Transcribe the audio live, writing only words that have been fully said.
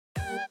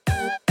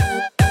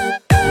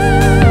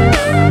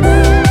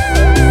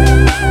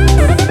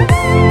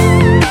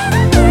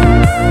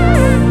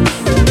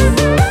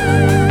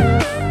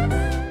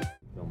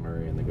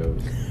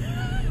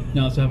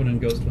happened in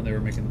Ghost when they were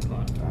making the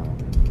plot.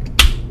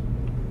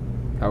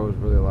 That was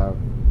really loud.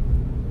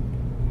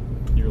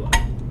 You're like,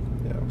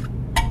 Yeah.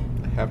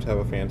 I have to have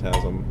a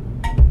Phantasm.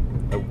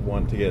 I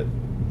want to get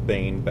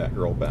Bane,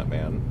 Batgirl,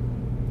 Batman.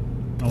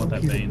 I want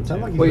that Bane. sound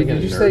Too. like he's Wait, making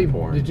did you nerd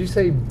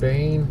say porn.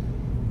 Bane,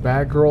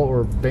 Batgirl,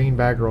 or Bane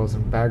Batgirls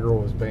and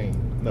Batgirl was Bane?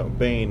 No,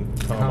 Bane,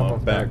 Comma,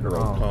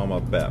 Batgirl,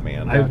 Batgirl.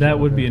 Batman. That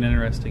would be an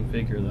interesting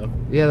figure, though.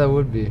 Yeah, that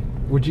would be.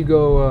 Would you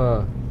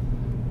go?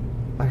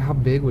 Like, how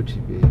big would she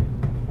be?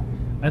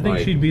 I think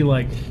Like- she'd be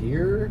like.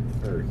 Here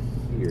or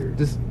here?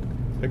 Just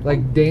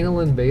like Dana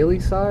Lynn Bailey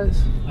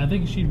size, I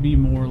think she'd be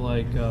more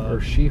like. or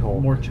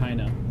She-Hulk? More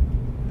China.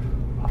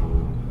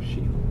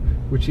 She.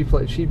 Would she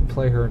play? She'd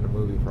play her in the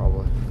movie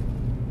probably.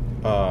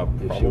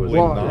 If she was- Probably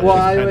not. She's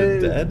kind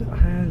of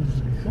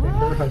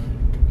dead.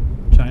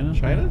 China?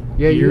 China?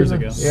 Yeah, Years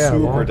ago. ago. Yeah, a Super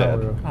long time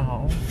dead. ago.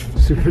 Oh.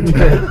 Super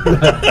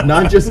dead.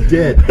 Not just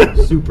dead,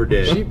 super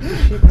dead. she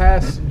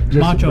passed. Just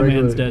Macho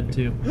regular- Man's dead,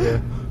 too. Yeah.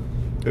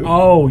 Ooh.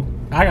 Oh,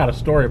 I got a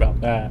story about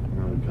that.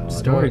 Oh, God.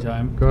 Story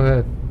time. Go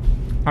ahead.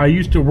 I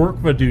used to work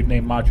with a dude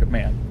named Macho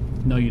Man.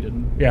 No, you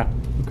didn't. Yeah.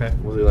 Okay.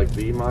 Was he like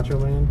the Macho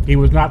Man? He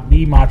was not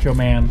the Macho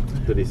Man.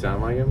 Did he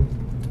sound like him?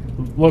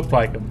 Looked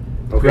like him.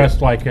 Okay.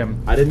 Dressed like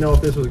him. I didn't know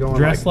if this was going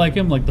Dressed like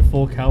him, like the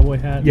full cowboy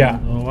hat? Yeah.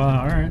 Oh,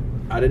 wow, alright.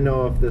 I didn't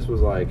know if this was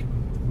like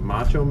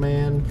Macho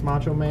Man,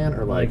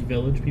 or Like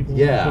village people?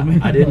 yeah.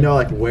 I didn't know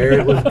like where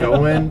it was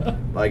going.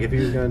 Like if he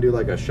was gonna do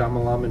like a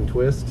Shyamalan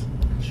twist.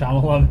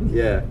 Shyamalan?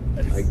 Yeah.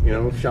 Like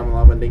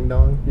Shyamalan Ding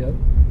Dong. Yep.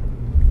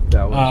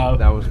 That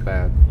was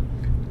bad.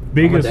 I'm a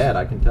Biggest. dad.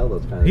 I can tell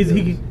those kind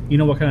of. You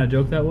know what kind of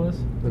joke that was?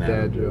 The Nah,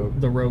 dad dude. joke.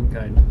 The rogue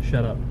kind.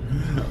 Shut up.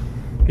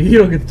 You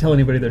don't get to tell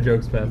anybody their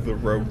jokes, Pat. The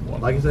Rogue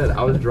One. Like I said,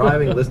 I was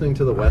driving, listening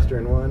to the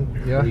Western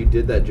one, Yeah. and you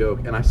did that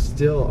joke, and I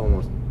still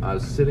almost. I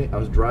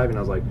was driving, I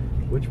was like,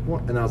 which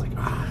one? And I was like,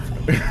 ah.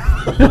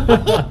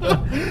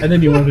 And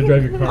then you wanted to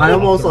drive your car. I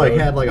off almost the like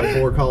road. had like a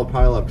 4-call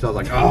pileup because I was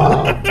like,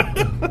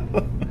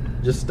 ah.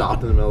 Just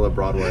stopped in the middle of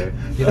Broadway.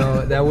 You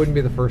know, that wouldn't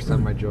be the first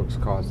time my jokes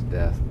caused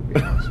death, to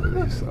be honest with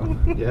you. So,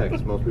 Yeah,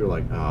 because most people are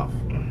like, ah.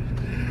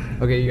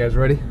 okay, you guys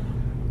ready?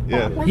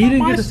 Yeah. He didn't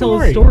My get to tell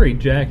his story. story,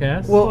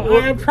 jackass.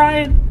 I'm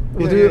trying.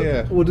 We'll Yeah, do. yeah,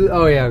 yeah. We'll do.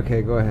 Oh yeah.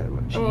 Okay. Go ahead.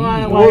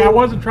 I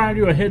wasn't trying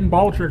to do a hidden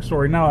ball trick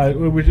story. No, it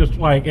was just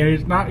like, and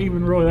it's not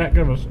even really that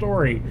good of a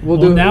story. We'll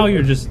well, do. now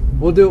you're just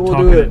We'll do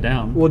talking it. it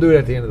down. We'll do it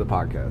at the end of the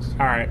podcast.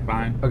 All right,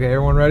 fine. Okay.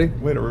 Everyone ready?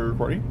 Wait, are we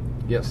recording?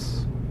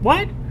 Yes.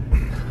 What?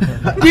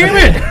 Damn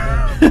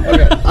it!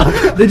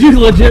 Okay. Did you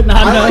legit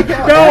not I know? like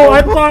how No, I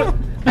Adam, thought.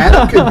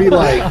 Adam could be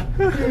like,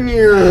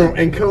 "Meow,"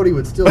 and Cody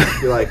would still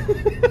be like,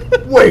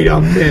 wait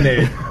a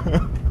minute.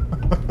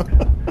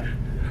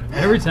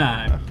 Every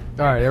time.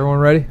 All right. Everyone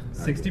ready?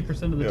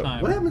 60% of the Yep.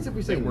 time. What happens if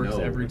we say It works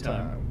no every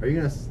time. Are you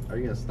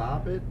gonna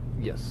stop it?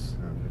 Yes.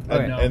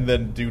 Okay. And, no. and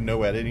then do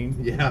no editing?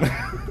 Yeah.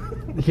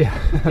 Yeah.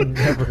 I'm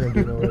never gonna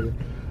do no editing.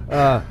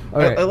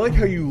 Okay. I like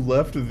how you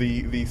left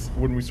the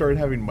when we started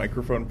having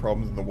microphone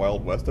problems in the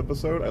Wild West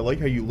episode. I like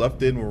how you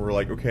left in when we're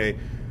like, okay,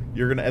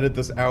 you're gonna edit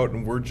this out,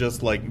 and we're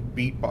just like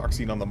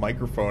beatboxing on the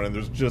microphone, and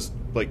there's just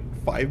like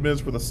 5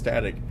 minutes worth of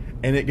static,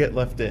 and it get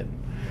left in.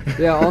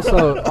 Yeah.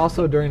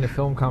 Also during the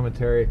film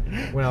commentary,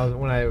 when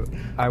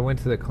I went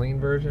to the clean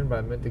version, but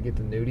I meant to get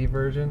the nudie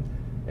version,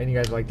 and you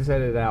guys were like, just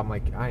edit it out. I'm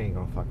like, I ain't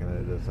gonna fucking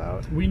edit this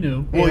out. We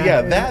knew. Well, And yeah,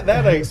 I-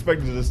 that I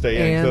expected to stay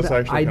in. And 'cause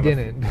that's actually I kind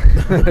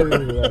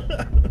of-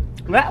 didn't.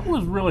 That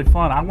was really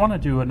fun. I want to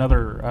do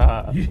another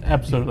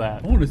episode of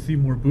that. I want to see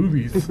more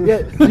boobies.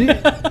 Yeah.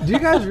 Do you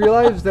guys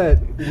realize that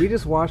we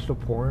just watched a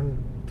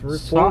porn? Four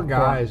Soft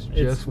guys porn.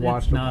 just It's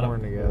watched a not a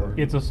porn together.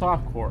 It's a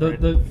softcore. The,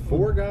 right? the,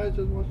 4 guys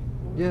just watched.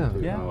 Yeah.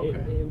 Yeah. Oh,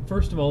 okay.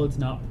 First of all, it's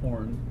not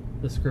porn.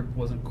 The script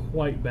wasn't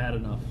quite bad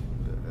enough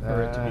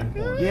for it to be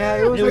porn. Yeah,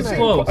 it was. It was okay.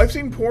 close. I've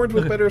seen porns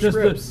with better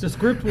scripts. The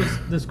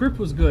script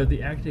was good.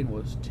 The acting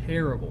was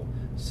terrible.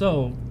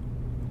 So,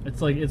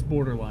 it's like it's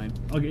borderline.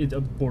 It's a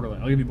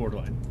borderline. I'll give you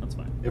borderline. That's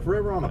fine. If we're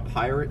ever on a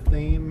pirate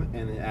theme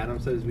and Adam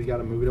says we got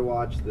a movie to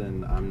watch,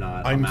 then I'm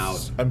not. I'm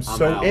out. I'm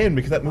so out. in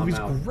because that I'm movie's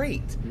out.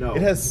 great. No.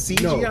 It has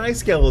CGI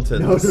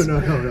skeletons. No.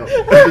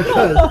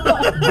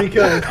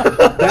 because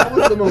that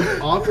was the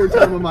most awkward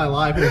time of my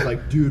life. It was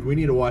like, dude, we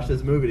need to watch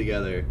this movie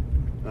together.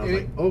 And I was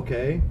like,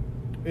 okay.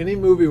 Any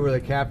movie where the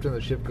captain of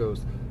the ship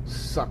goes,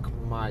 "Suck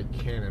my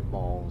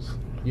cannonballs,"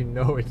 you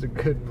know it's a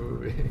good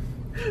movie.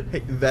 Hey,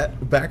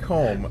 that back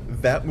home,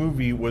 that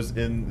movie was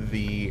in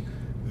the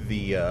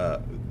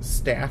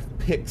staff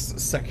picks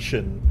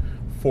section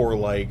for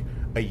like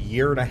a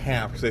year and a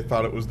half because they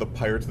thought it was the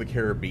Pirates of the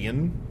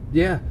Caribbean.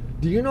 Yeah.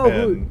 Do you know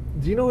who?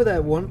 And- Do you know who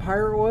that one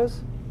pirate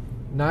was?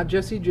 Not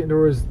Jesse. There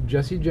was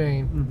Jesse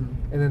Jane,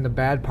 Mm-hmm. and then the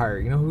bad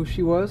pirate. You know who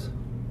she was?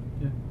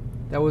 Yeah.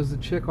 That was the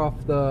chick off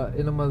the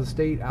Enema of the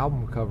State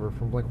album cover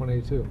from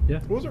Blink-182. Yeah.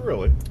 Was it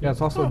really? Yeah,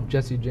 it's also Oh.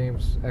 Jesse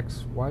James'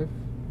 ex-wife.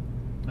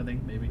 I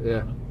think maybe. I Yeah.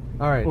 don't know.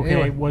 All right. Okay,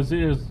 Anyway. was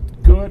it as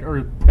good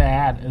or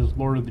bad as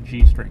Lord of the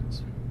G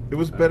Strings? It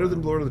was better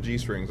than Lord of the G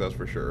Strings, that's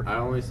for sure. I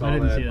only I saw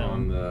didn't that see that on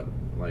one. the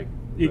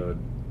It- the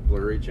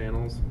blurry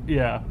channels.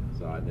 Yeah.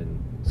 so I didn't.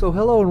 So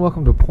hello and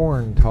welcome to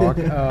Porn Talk.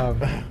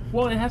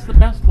 Well, it has the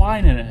best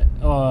line in it.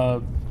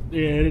 And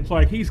it's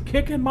like, he's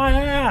kicking my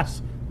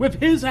ass with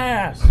his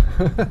ass.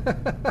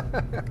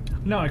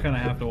 No, I kind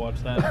of have to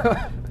watch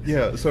that.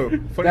 Yeah, so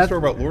funny That's- story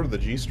about Lord of the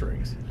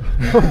G-Strings.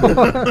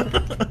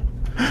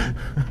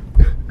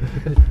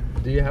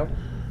 Do you have?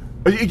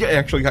 Yeah,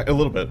 actually, a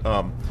little bit.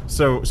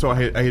 So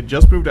I had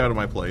just moved out of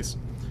my place,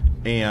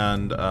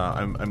 and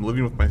I'm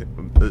living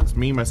with it's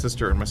me, my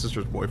sister, and my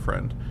sister's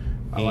boyfriend.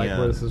 I like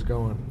where this is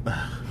going.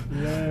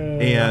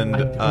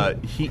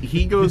 And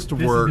he goes to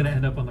This work. is going to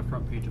end up on the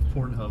front page of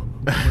Pornhub.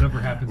 Whatever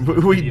happens. But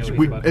with the we, video he's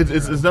we about to it's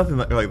describe. nothing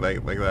like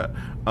that.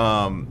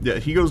 Yeah,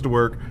 he goes to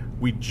work.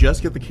 We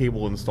just get the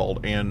cable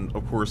installed, and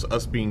of course,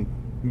 us being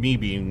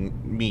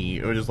me,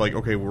 it was just like,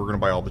 okay, we're gonna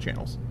buy all the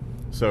channels.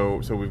 So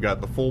we've got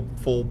the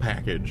full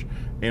package,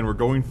 and we're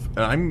going.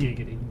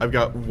 Giggity. I've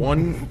got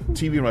one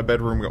TV in my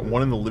bedroom. Got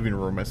one in the living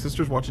room. My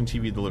sister's watching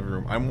TV in the living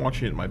room. I'm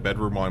watching it in my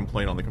bedroom while I'm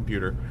playing on the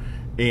computer,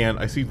 and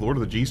I see Lord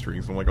of the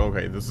G-Strings. I'm like,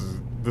 okay, this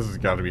has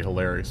got to be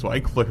hilarious. So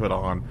I click it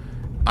on.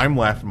 I'm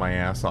laughing my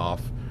ass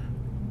off,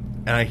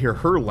 and I hear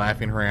her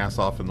laughing her ass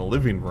off in the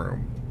living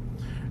room.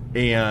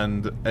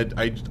 And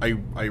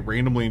I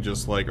randomly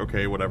just like,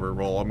 okay, whatever.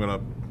 Well,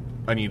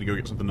 I need to go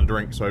get something to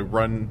drink. So I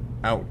run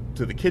out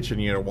to the kitchen.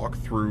 You know, walk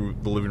through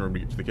the living room to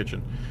get to the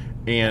kitchen.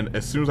 And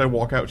as soon as I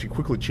walk out, she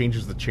quickly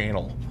changes the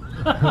channel,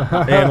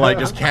 and like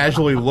just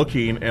casually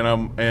looking. And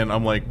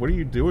I'm like, what are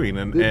you doing?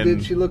 And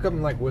Did she look up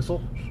and like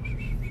whistle?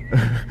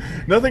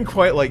 nothing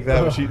quite like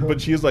that,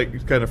 but she's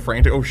like kind of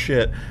frantic. Oh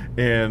shit!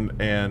 And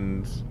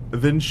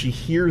then she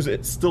hears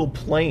it still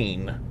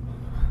playing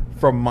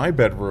from my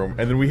bedroom,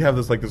 and then we have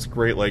this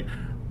great like,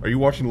 are you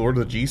watching Lord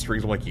of the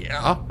G-Strings? I'm like,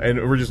 yeah, and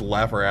we're just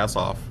laugh our ass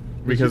off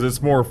because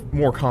it's more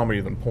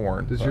comedy than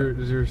porn. Does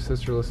your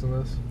sister listen to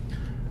this?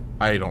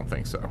 I don't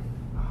think so.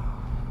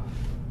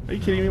 Are you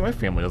kidding me? My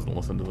family doesn't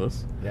listen to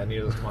this. Yeah,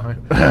 neither does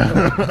mine.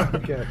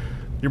 Okay.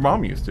 Your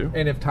mom used to.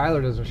 And if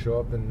Tyler doesn't show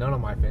up, then none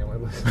of my family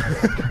listens.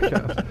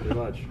 Pretty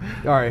much.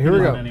 All right, here we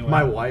go. Anyway.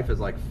 My wife is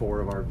like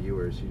 4 of our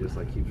viewers. She just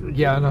like keeps repeating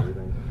Yeah, I know.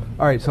 everything.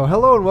 All right, so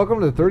hello and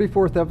welcome to the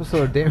 34th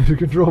episode of Damage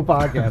Control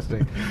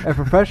Podcasting, a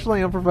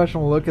professionally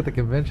unprofessional look at the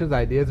conventions,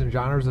 ideas, and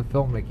genres of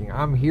filmmaking.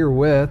 I'm here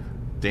with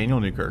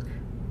Daniel Newkirk.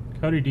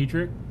 Cody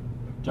Dietrich.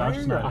 Why Josh are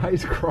your Snyder.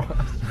 eyes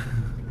crossed.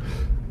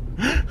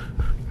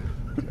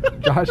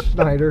 Josh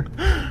Snyder.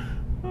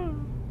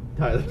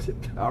 Tyler.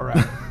 All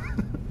right.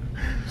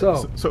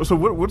 So, So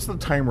what's the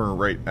timer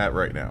right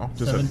now?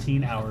 Just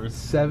 17 hours.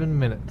 7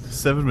 minutes.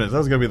 7 minutes.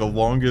 That's gonna be the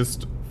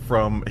longest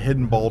from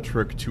hidden ball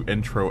trick to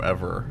intro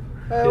ever.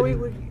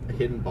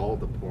 Hidden Ball,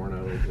 the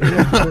porno.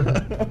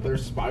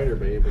 There's Spider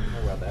Babe. We can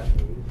talk about that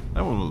movie.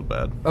 That one was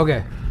bad.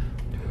 Okay.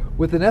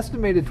 With an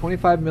estimated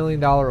 $25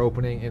 million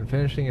opening and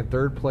finishing in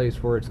third place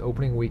for its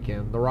opening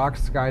weekend, The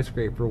Rock's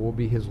Skyscraper will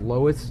be his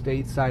lowest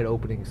stateside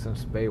opening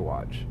since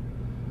Baywatch.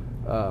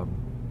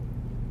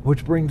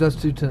 Which brings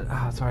us to...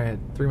 sorry, I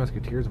had Three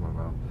Musketeers in my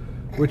mouth.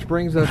 Which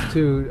brings us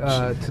to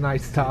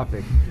tonight's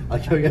topic.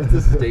 Like how he has to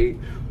state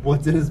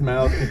what's in his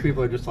mouth, and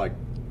people are just like,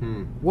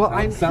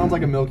 Well, sounds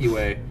like a Milky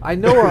Way. I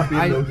know our... Be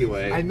a Milky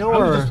Way. I know I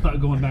was our... just about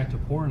going back to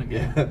porn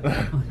again.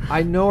 Yeah.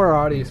 I know our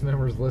audience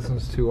members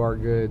listens to our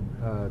good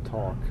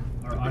talk.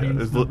 Our audience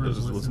Just members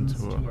listen listens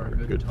to to our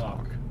good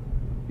talk.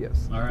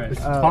 Yes. All right.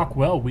 Talk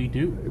well, we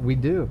do. We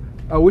do.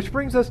 Which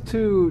brings us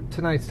to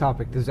tonight's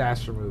topic,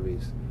 disaster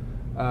movies.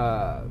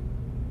 I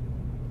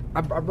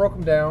broke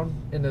them down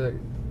into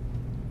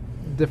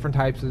different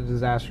types of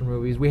disaster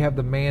movies. We have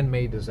the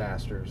man-made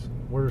disasters.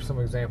 What are some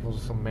examples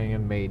of some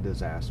man-made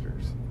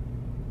disasters?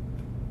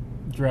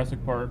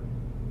 Jurassic Park.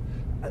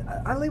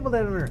 I label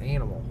that under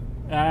animal.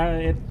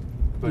 It,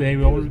 But they it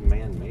was always,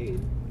 man-made.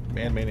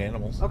 Man-made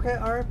animals. Okay,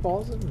 all right,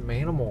 balls and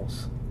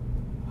manimals.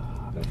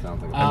 That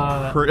sounds like a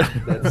Uh,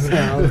 That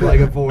sounds like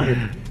a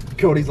porn.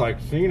 Cody's like,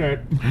 seen it.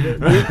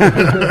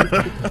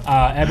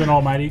 Evan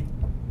Almighty.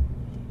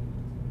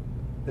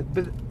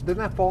 But didn't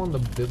that fall in the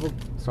biblical?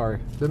 Sorry,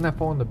 didn't that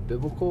fall in the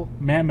biblical?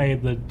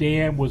 Man-made. The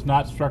dam was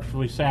not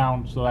structurally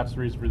sound, so that's the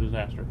reason for the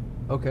disaster.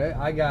 Okay,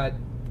 I got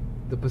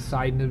the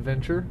Poseidon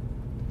Adventure.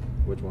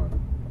 Which one?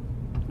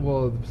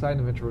 Well, the Poseidon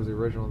Adventure was the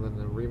original, and then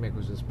the remake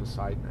was just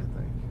Poseidon, I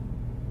think.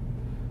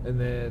 And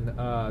then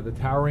the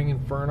Towering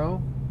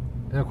Inferno,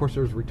 and of course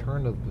there's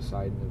Return of the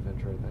Poseidon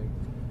Adventure, I think.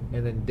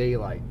 And then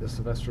Daylight, the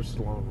Sylvester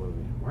Stallone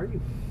movie. Why are you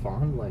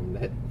fondling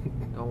that?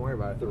 Don't worry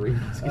about it. Three.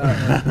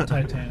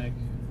 Titanic.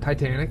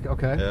 Titanic,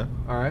 okay. Yeah.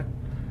 All right.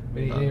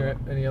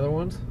 Any other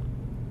ones?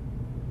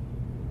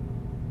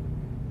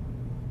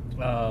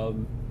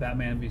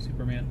 Batman v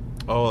Superman.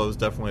 Oh, it was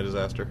definitely a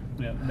disaster.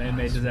 Yeah,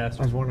 man-made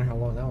disaster. wondering how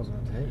long that was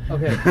going to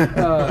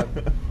take.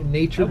 Okay.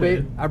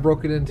 Nature-based. I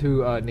broke it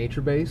into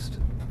nature-based.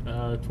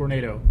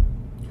 Tornado.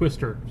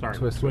 Twister. Sorry.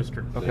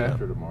 Twister. Day Okay.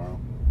 after tomorrow.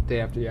 Day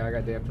after, yeah, I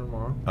got Day After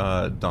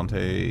Tomorrow.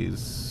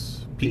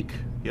 Dante's Peak.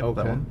 Yep,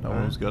 Okay. that one. That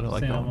one was good. I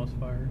like San that one. Almost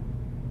Fire.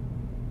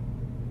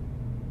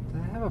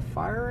 Did I have a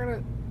fire in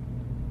it?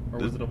 Or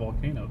was it a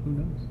volcano? Who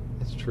knows?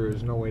 It's true.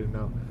 There's no way to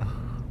know.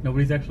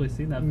 Nobody's actually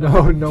seen that.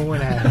 No one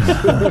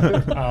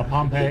has.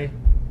 Pompeii.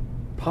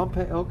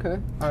 Pompeii. Okay.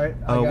 All right.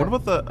 What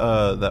about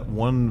the that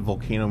one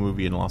volcano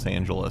movie in Los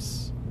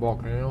Angeles?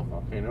 Volcano?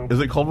 Volcano. Is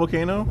it called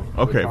Volcano?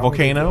 Okay, Probably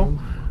Volcano.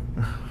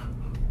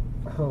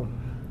 Oh.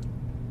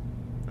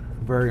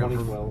 Very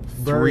 2012.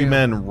 Three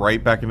men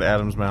right back into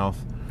Adam's mouth.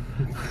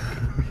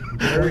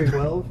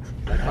 2012?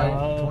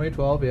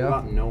 2012. Yeah. What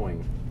about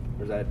Knowing?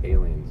 Or is that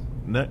Aliens?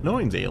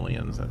 Knowing's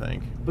aliens, I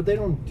think. But they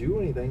don't do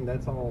anything.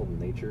 That's all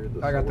nature.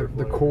 I got solar the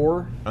flare.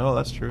 core. Oh,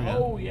 that's true. Yeah.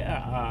 Oh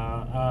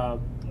yeah.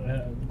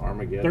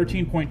 Armageddon.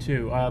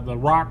 13.2. The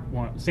Rock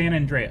one. San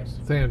Andreas.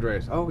 San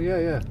Andreas. Oh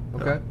yeah.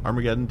 Okay.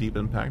 Armageddon, Deep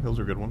Impact. Those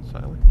are good ones,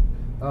 Tyler.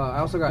 I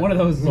also got One of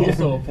those is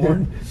also a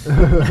porn.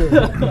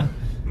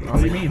 What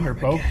do you mean? They're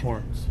both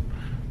forms.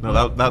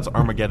 No, that's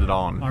Armageddon.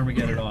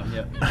 Armageddon on,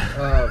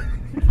 yeah.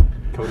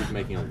 Cody's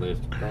making a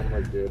list.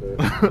 Armageddon.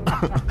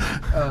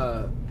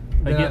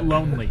 They get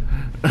lonely.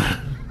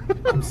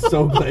 I'm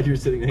so glad you're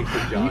sitting next to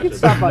Josh. You can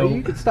stop by.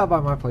 You can stop by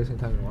my place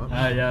anytime you want.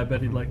 Yeah, I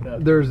bet he'd like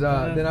that. There's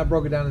then I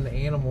broke it down into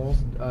animals.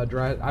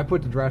 I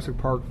put the Jurassic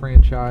Park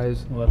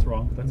franchise, Well, that's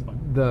wrong. That's fine.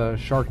 the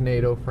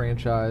Sharknado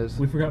franchise.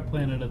 We forgot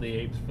Planet of the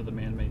Apes for the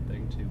man-made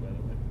thing too, by the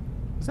way.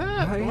 Is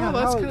that? Oh, yeah, Well,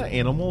 that's how- kind of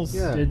animals.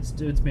 Yeah.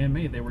 It's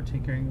man-made. They were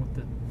tinkering with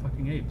the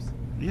fucking apes.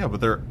 Yeah,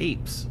 but they're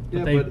apes.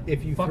 Yeah, they but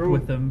if you fucked throw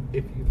with them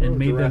if you throw and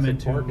made them Jurassic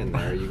into Park in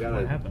there, you gotta.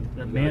 what happened.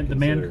 The you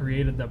man gotta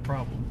created that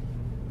problem.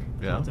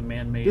 So Yeah. it's a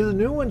man-made. Do the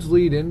new ones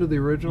lead into the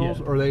originals,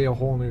 Yeah. or are they a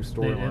whole new They-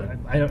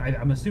 storyline?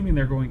 I'm assuming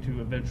they're going to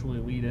eventually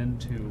lead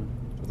into.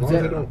 As long Is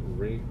as they that-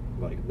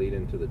 don't lead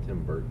into the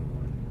Tim Burton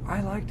one.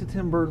 I like the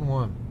Tim Burton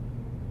one.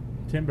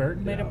 Tim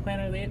Burton made a Yeah.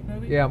 Planet of the Apes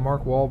movie. Yeah,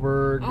 Mark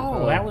Wahlberg.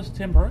 Oh, that was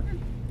Tim Burton.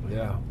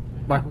 yeah.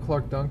 Michael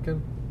Clark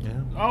Duncan. Yeah.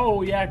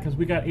 Oh yeah, because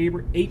we got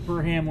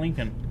Abraham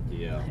Lincoln.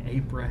 Yeah.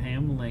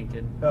 Abraham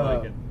Lincoln. I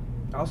like it.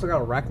 I also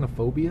got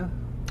Arachnophobia.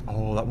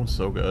 Oh, that one's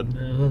so good.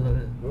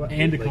 What about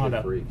Anaconda.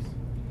 Eight-Legged Freaks?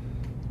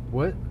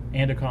 What?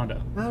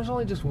 Anaconda. No, there's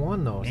only just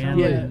one though. It's And- not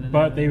Yeah, really-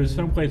 but they was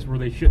someplace where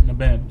they shouldn't have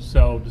been.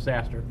 So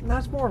disaster.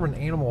 that's more of an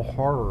animal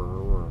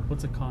horror.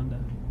 What's a conda?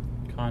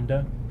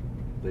 Conda.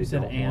 They You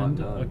said don't and want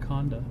a none.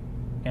 conda.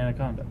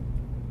 Anaconda.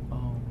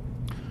 Oh.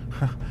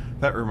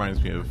 That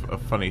reminds me of a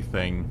funny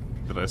thing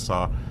that I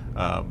saw.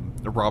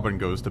 Robin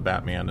goes to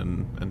Batman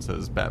and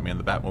says, "Batman,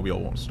 the Batmobile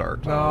won't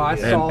start." No, I and,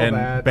 saw and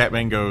that.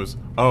 Batman goes,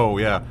 "Oh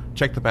yeah,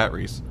 check the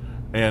batteries."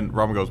 And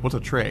Robin goes, "What's a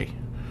tray?"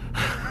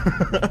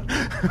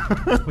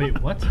 Wait,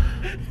 what?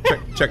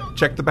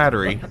 check the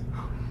battery.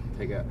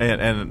 Take out.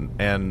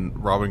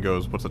 And Robin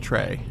goes, "What's a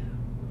tray?"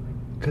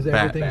 Because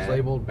Bat. everything's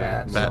labeled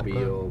bat, bat.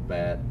 mobile,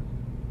 bat.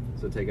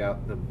 So take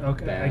out the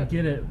Okay, bat. I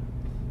get it,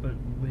 but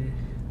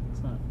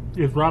it's not.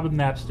 Is Robin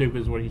that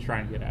stupid? Is what he's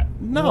trying to get at.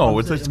 No, No,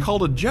 it's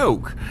called a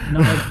joke. No,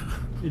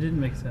 it didn't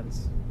make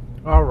sense.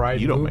 All right,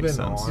 You don't make moving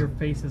sense. on. Your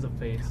face is a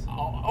face.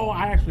 Oh,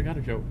 I actually got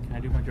a joke. Can I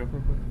do my joke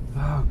real quick?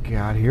 Oh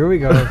God, here we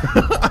go.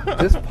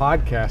 This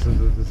podcast is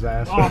a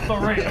disaster. Off the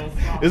rails.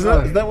 Is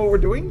that what we're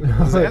doing?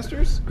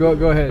 Disasters? Go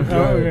ahead. Go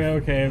Oh,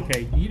 ahead.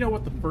 okay. You know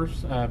what the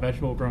first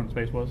vegetable grown in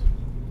space was?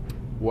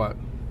 What?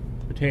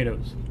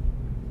 Potatoes.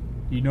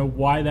 You know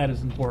why that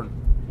is important?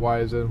 Why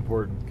is it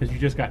important? Because you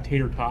just got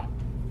tater tot.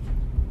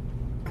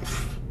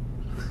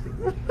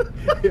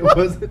 It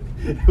wasn't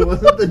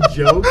the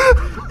joke.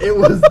 It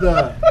was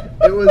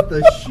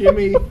the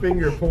shimmy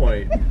finger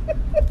point.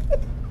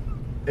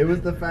 It was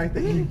the fact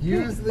that you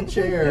used the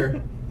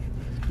chair.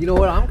 You know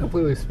what? I'm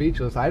completely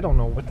speechless. I don't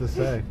know what to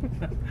say.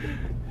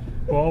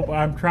 Well,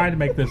 I'm trying to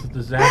make this a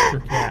disaster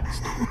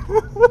cast.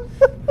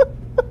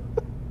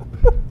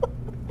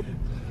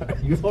 Are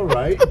you all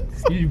right?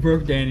 You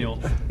broke Daniel.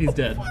 He's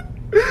dead.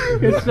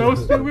 It's so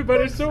stupid,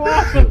 but it's so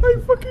awesome. I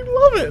fucking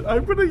love it.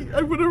 I'm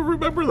gonna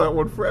remember that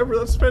one forever.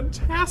 That's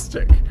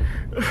fantastic.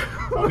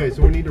 Okay,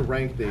 so we need to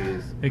rank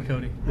these. Hey,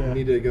 Cody. We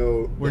need to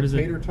go Where the does it-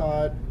 Tater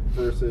Tot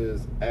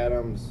versus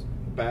Adam's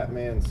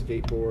Batman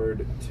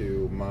skateboard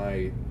to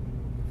my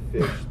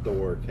fish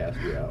Thor cast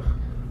you out.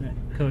 Yeah,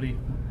 Cody,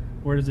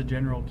 where does a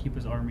general keep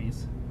his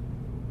armies?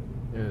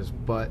 In his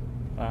butt.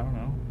 I don't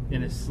know.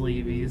 In his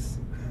sleeveys.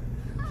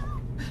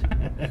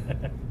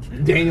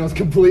 Daniel's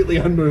completely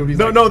unmoved. He's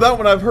like, No, that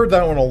one I've heard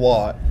that one a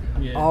lot.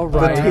 Yeah. All The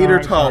right. tater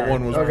Alright, tot sorry.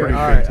 one was Okay. pretty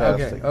All right.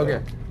 fantastic.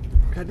 Okay.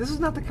 God, this is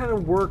not the kind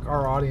of work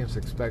our audience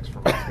expects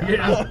from us. guys.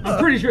 Yeah, I'm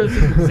pretty sure this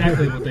is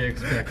exactly what they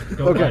expect.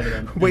 Don't Okay. lie to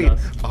them. and Wait,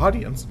 us.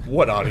 audience?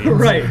 What audience?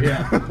 Right,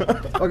 yeah.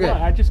 Okay.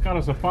 Well, I just got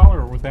us a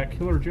follower with that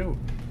killer joke.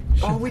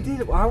 Oh, we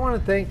did. I want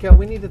to thank.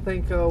 We need to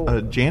thank.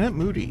 Janet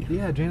Moody.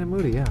 Yeah, Janet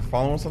Moody. Yeah,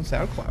 Follow us on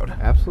SoundCloud.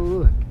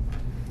 absolutely.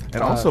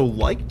 And also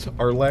liked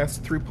our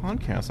last 3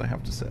 podcasts, I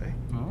have to say.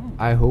 Oh.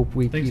 I hope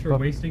we Thanks keep for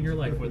up. wasting your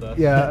life with us.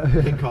 Yeah.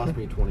 it cost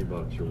me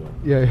 $20. You're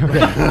welcome. Yeah.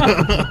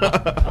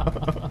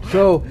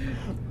 Okay.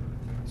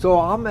 So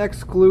I'm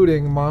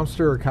excluding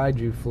monster or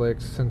kaiju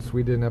flicks since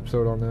we did an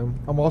episode on them.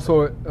 I'm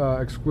also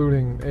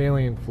excluding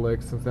alien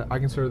flicks since I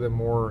consider them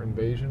more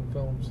invasion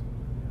films,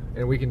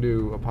 and we can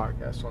do a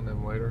podcast on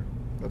them later.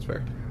 That's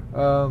fair.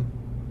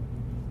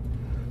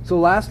 So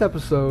last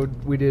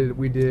episode we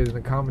did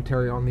a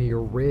commentary on the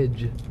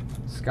Ridge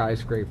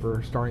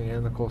Skyscraper, starring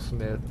Anna Nicole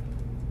Smith.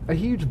 A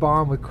huge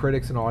bomb with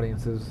critics and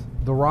audiences.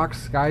 The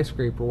Rock's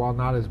Skyscraper, while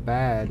not as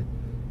bad,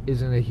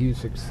 isn't a huge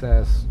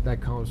success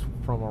that comes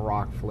from a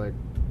rock flick.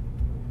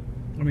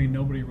 I mean,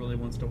 nobody really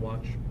wants to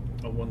watch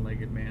a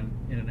one-legged man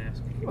in an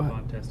ass-kicking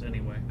contest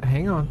anyway.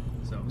 Hang on.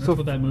 So that's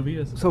what that movie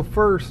is. So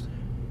first,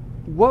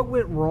 what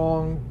went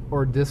wrong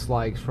or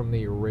dislikes from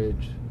the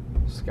original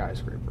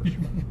Skyscraper?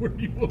 Where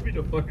do you want me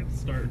to fucking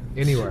start?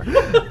 Anywhere.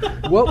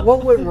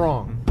 what went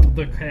wrong?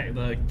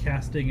 The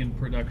casting and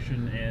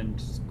production and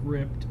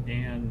script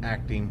and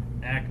Acting.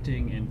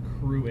 and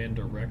crew and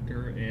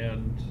director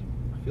and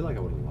I feel like I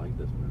would have liked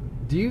this movie.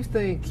 Do you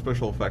think?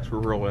 Special effects were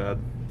real bad.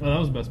 oh, that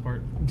was the best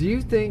part. Do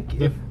you think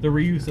The, if? the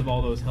reuse of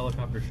all those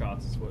helicopter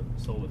shots is what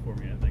sold it for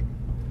me. I think.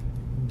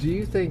 Do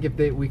you think if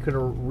we could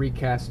have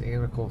recast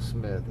Anna Nicole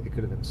Smith, it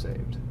could have been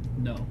saved?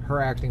 No.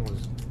 Her acting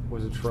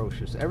was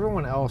atrocious.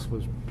 Everyone else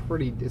was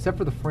pretty, except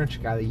for the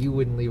French guy that you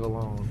wouldn't leave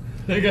alone.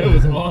 That guy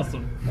was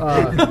awesome.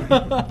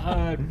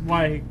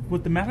 Like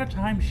with the amount of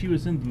time she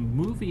was in the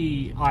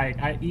movie,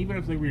 I even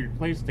if they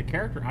replaced the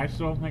character, I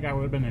still don't think I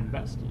would have been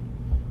invested.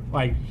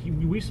 Like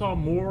we saw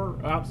more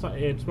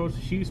outside.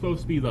 She's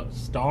supposed to be the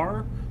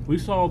star. We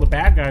saw the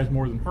bad guys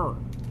more than her.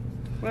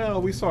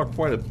 Well, we saw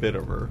quite a bit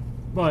of her.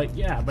 But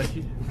yeah, but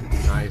she.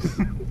 Nice.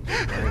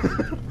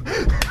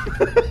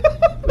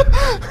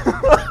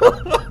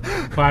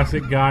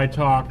 Classic guy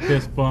talk,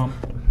 fist bump.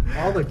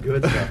 All the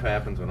good stuff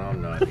happens when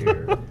I'm not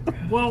here.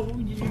 Well,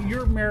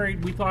 you're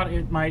married. We thought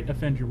it might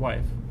offend your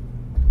wife.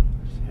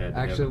 Had to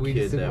have Actually, a we kid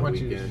just didn't that want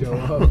you to weekend. show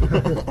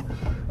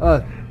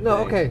up. No,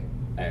 Thanks, okay,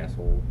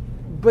 asshole.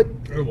 but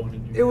I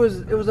wanted you. it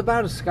was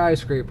about a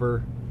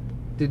skyscraper.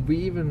 Did we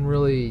even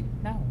really?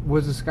 No.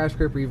 Was the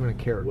skyscraper even a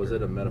character? Was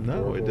it a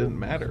metaphorical didn't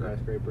matter.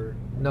 skyscraper?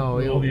 No,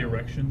 all the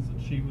erections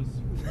that she was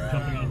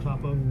jumping on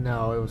top of.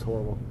 No, it was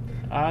horrible.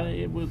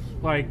 It was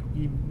like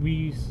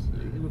the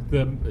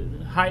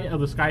height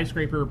of the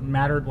skyscraper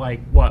mattered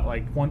like what,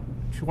 like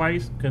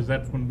twice, because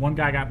that's when one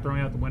guy got thrown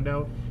out the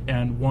window,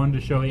 and one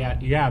to show they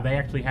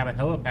actually had a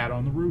helipad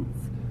on the roof.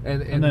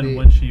 And And then the,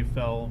 when she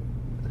fell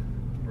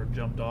or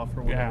jumped off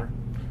or whatever.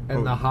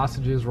 and the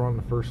hostages were on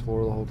the first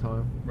floor the whole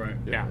time. Right.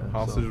 Yeah.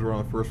 Hostages were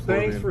on the first floor.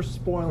 Thanks for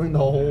spoiling the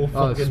whole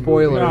fucking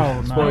spoilers. movie. No, That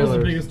was the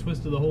Spoilers. biggest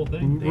twist of the whole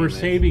thing. We're Damn it.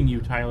 saving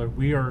you, Tyler.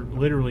 We are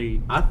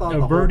literally I thought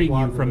the whole averting plot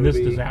you of the from this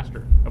movie,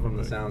 disaster of a From the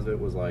movie. sounds of it,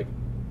 was like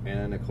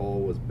Anna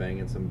Nicole was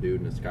banging some dude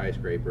in a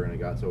skyscraper, and it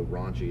got so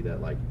raunchy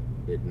that like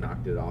it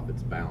knocked it off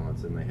its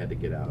balance, and they had to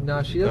get out.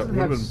 No, she That doesn't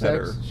would've have been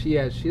sex. better.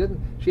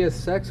 She has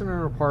sex in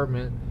her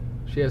apartment.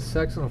 She has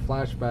sex in a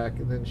flashback,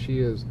 and then she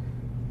is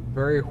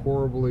very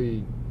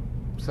horribly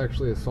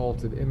sexually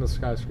assaulted in the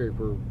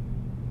skyscraper.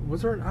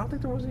 Was there? I don't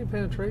think there was any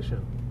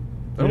penetration.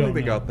 I don't We think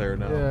they don't know. got there.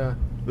 No.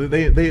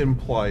 Yeah. They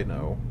imply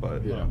no,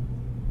 but Yeah.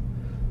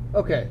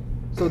 Okay,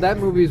 so that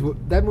movie's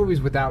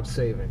without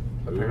saving,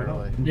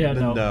 apparently. Yeah,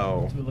 no.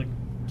 No. To, like,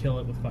 kill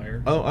it with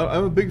fire. Oh,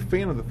 I'm a big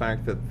fan of the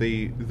fact that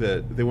they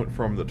went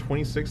from the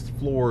 26th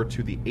floor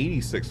to the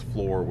 86th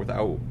floor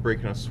without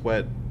breaking a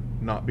sweat,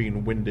 not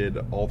being winded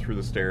all through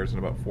the stairs in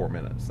about 4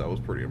 minutes. That was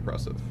pretty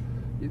impressive.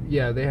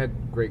 Yeah, they had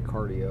great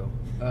cardio.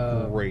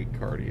 Great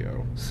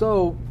cardio.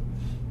 So,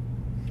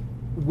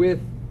 with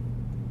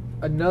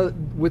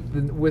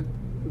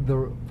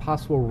the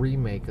possible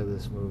remake of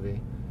this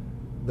movie,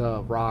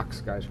 The Rock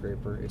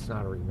Skyscraper, it's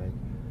not a remake.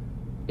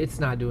 It's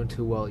not doing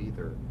too well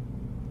either.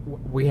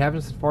 We haven't,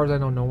 as far as I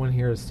know, no one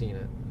here has seen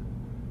it.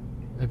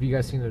 Have you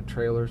guys seen the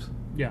trailers?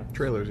 Yeah.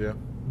 Trailers, yeah.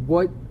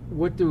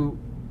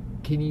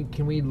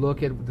 Can we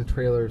look at the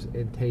trailers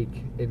and take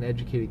an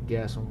educated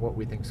guess on what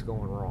we think's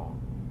going wrong?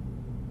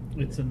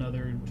 It's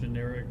another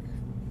generic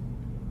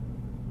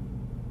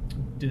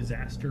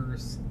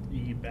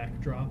disaster-y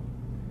backdrop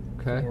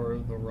Okay. for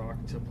The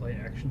Rock to play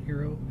action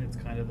hero. It's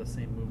kind of the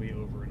same movie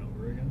over and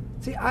over again.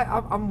 See,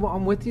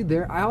 I'm with you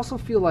there. I also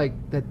feel like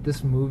that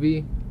this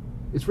movie,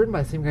 it's written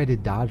by the same guy who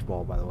did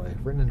Dodgeball, by the way.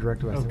 Written and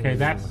directed by the same guy Okay, who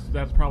did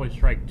that's probably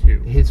strike two.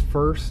 his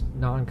first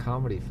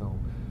non-comedy film.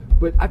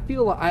 But I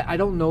feel like, I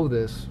don't know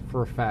this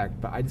for a fact,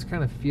 but I just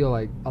kind of feel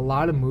like a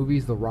lot of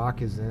movies The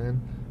Rock is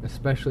in,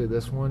 especially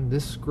this one,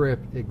 this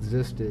script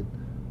existed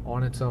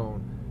on its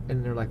own,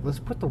 and they're like, let's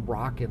put The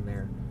Rock in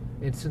there.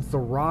 And since The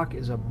Rock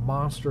is a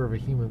monster of a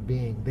human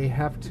being, they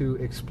have to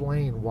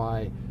explain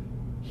why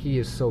he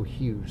is so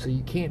huge. So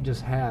you can't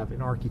just have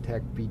an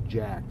architect be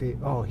jacked.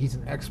 He's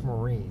an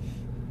ex-Marine.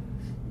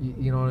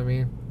 You know what I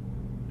mean?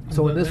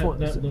 So in this that, one,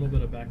 that little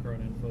bit of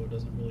background info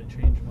doesn't really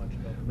change much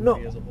about the no,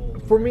 movie as a whole.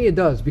 for me it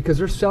does, because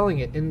they're selling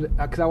it. And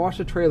because I watched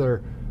the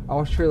trailer,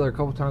 a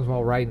couple times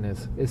while writing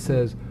this. It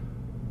says,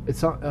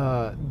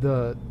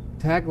 the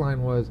tagline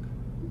was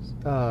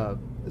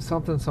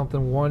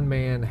something. One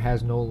man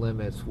has no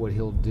limits what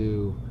he'll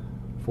do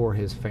for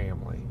his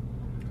family.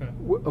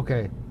 Okay.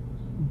 Okay,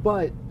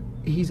 but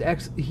he's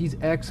ex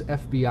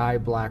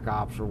FBI Black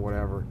Ops or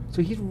whatever,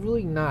 so he's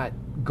really not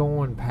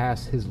going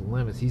past his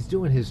limits. He's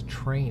doing his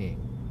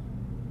training.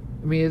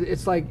 I mean,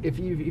 it's like if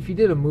you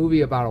did a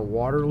movie about a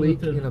water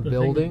leak in a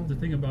building. The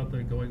thing about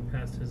the going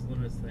past his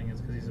limits thing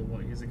is because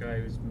he's a guy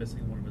who's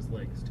missing one of his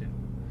legs too.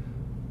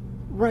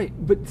 Right,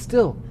 but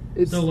still,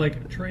 it's So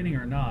like training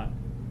or not,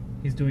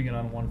 he's doing it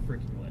on one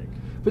freaking leg.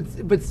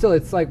 but still,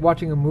 it's like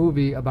watching a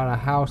movie about a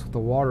house with a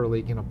water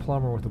leak and a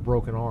plumber with a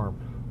broken arm.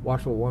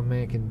 Watch what one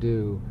man can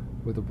do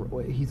with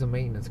he's a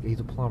maintenance guy.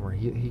 He's a plumber.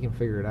 He can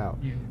figure it out.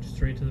 You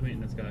straight to the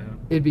maintenance guy, huh?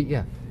 It'd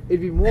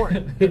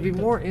be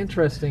more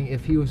interesting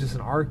if he was just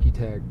an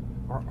architect.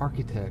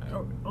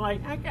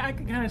 Like I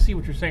can kind of see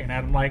what you're saying,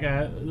 Adam.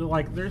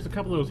 Like there's a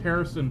couple of those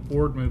Harrison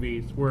Ford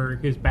movies where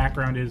his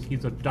background is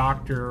he's a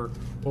doctor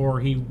or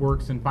he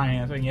works in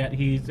finance, and yet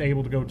he's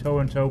able to go toe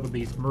in toe with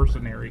these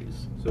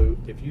mercenaries. So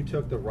if you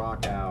took The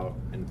Rock out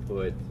and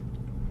put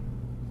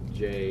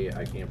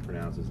I can't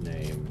pronounce his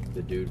name,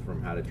 the dude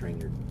from How to Train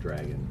Your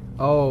Dragon.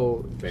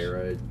 Oh,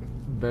 Baruchel.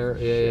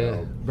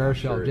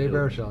 Jay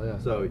Baruchel, yeah.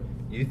 So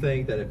you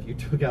think that if you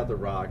took out The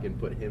Rock and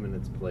put him in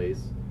its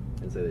place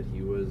and said that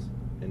he was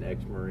an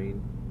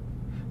ex-Marine?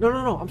 No.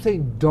 I'm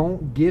saying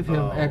don't give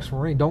him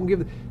ex-Marine. Don't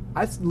give.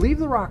 Leave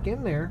The Rock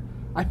in there.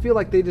 I feel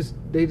like they just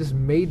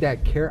made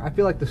that character. I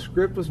feel like the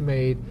script was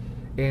made,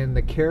 and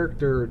the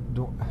character.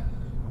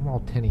 I'm all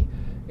tinny.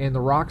 And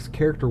The Rock's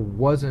character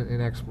wasn't an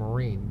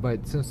ex-Marine,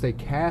 but since they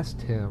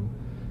cast him,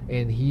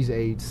 and he's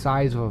a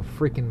size of a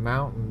freaking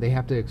mountain, they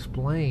have to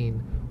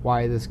explain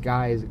why this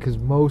guy is. Because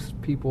most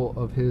people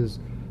of his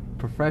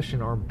profession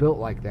aren't built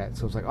like that.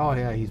 So it's like, oh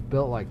yeah, he's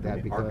built like that How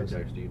many because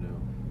architects do you know?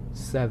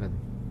 7.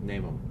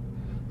 Name them.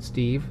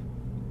 Steve,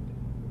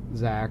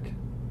 Zach,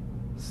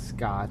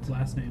 Scott,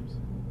 Last names.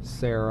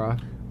 Sarah.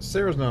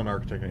 Sarah's not an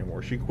architect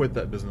anymore. She quit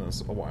that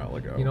business a while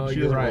ago. You know, she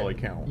you're doesn't right. really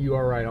count. You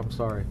are right. I'm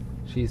sorry.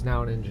 She's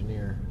now an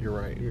engineer. You're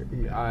right.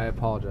 I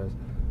apologize.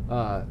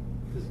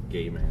 This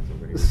gay man's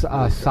over here.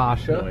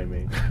 Sasha. Annoying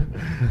me.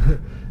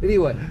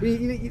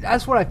 Anyway,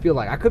 that's what I feel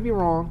like. I could be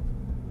wrong,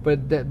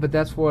 but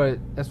that's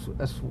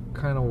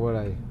kind of what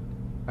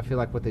I feel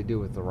like what they do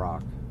with The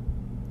Rock.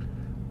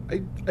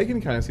 I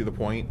can kind of see the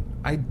point.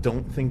 I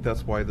don't think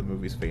that's why the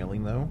movie's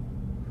failing, though.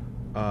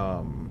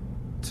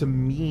 To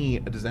me,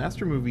 a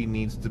disaster movie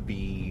needs to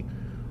be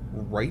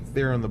right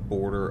there on the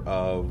border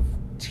of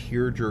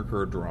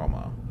tearjerker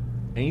drama.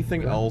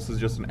 Anything else is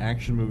just an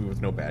action movie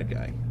with no bad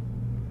guy.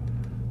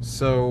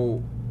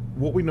 So,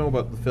 what we know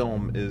about the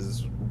film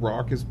is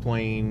Rock is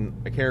playing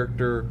a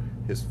character,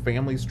 his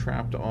family's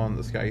trapped on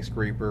the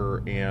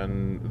skyscraper,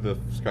 and the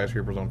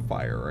skyscraper's on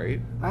fire,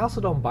 right? I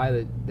also don't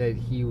buy that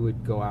he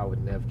would go out with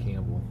Nev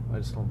Campbell. I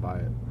just don't buy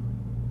it.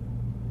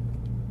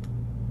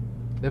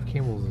 Nev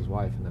Campbell's his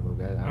wife in that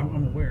movie.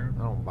 I'm aware.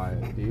 I don't buy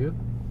it. Do you?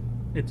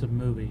 It's a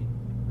movie.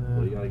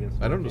 What do you got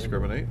against I don't Nev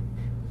discriminate.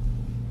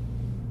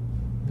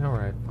 All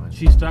right, fine.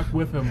 She stuck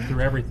with him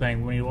through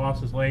everything. When he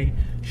lost his leg,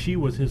 she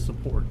was his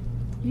support.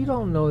 You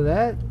don't know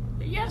that.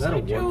 Yes, Is that I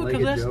a do, because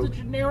one-legged that's the joke?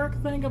 generic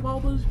thing of all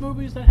those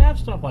movies that have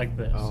stuff like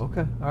this. Oh,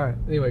 okay. All right.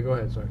 Anyway, go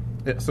ahead. Sorry.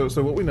 Yeah, so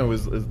what we know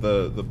is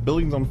the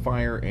building's on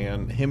fire,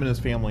 and him and his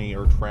family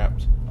are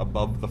trapped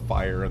above the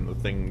fire, and the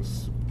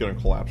thing's gonna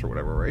collapse or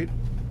whatever, right?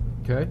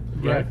 Okay.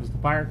 Yeah, because the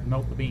fire can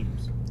melt the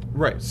beams.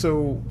 Right.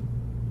 So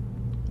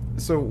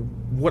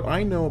what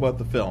I know about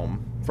the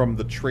film from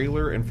the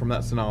trailer and from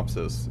that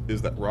synopsis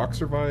is that Rock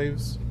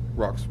survives,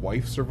 Rock's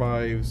wife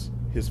survives,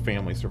 his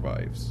family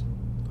survives.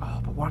 Oh,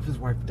 but what if his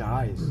wife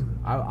dies?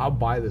 I'll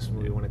buy this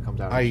movie when it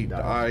comes out. and she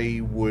dies.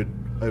 I would.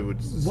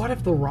 What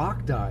if The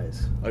Rock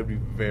dies? I'd be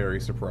very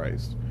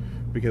surprised,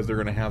 because they're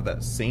going to have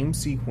that same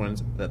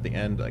sequence at the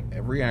end, like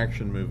every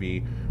action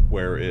movie,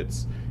 where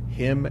it's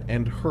him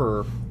and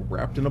her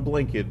wrapped in a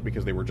blanket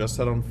because they were just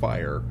set on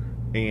fire,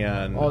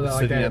 and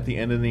sitting at the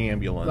end of the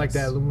ambulance, like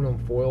that aluminum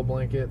foil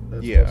blanket.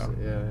 That's Yeah.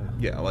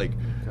 yeah. Like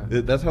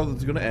Okay. that's how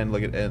it's going to end.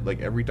 Like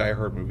every Die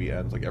Hard movie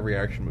ends. Like every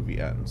action movie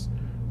ends.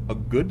 A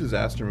good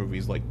disaster movie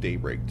is like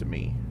Daybreak to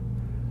me,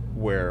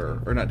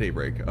 or not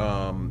Daybreak.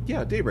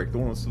 Daybreak, the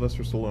one with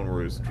Sylvester Stallone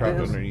where he's trapped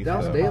underneath. That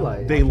was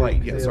Daylight.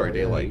 Daylight, yeah, sorry,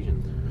 Daylight.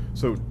 Asians.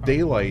 So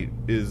Daylight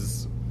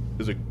is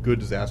a good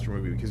disaster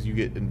movie because you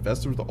get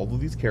invested with all of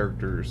these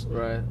characters,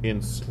 Right.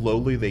 and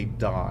slowly they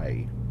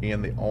die,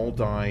 and they all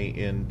die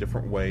in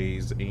different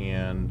ways,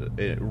 and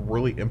it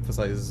really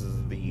emphasizes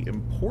the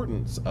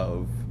importance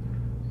of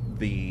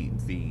the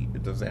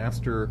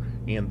disaster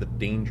and the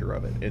danger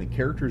of it. And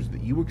characters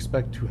that you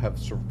expect to have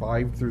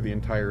survived through the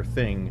entire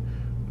thing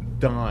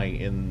die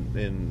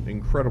in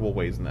incredible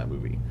ways in that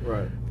movie.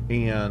 Right.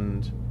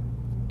 And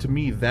to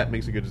me, that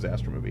makes a good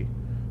disaster movie.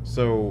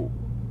 So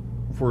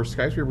for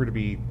Skyscraper to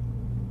be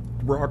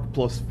Rock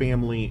plus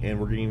family and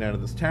we're getting out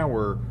of this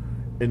tower,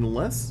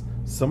 unless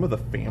some of the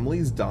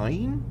family's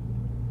dying,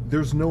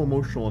 there's no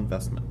emotional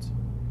investment.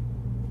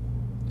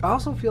 I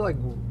also feel like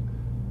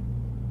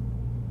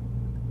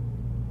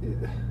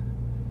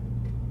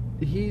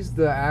he's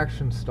the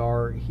action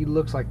star. He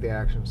looks like the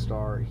action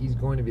star. He's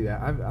going to be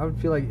that. I would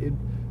feel like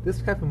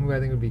this type of movie, I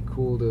think, would be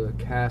cool to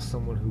cast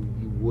someone who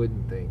you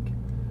wouldn't think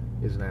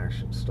is an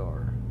action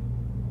star.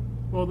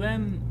 Well,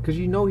 then, Because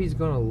you know he's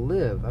going to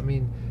live. I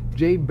mean,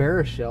 Jay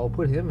Baruchel,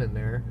 put him in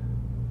there.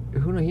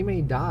 who knows? He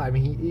may die. I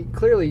mean, he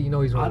clearly, he's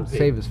going I'd to pay-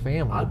 save his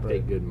family. I'd but pay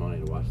good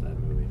money to watch that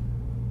movie.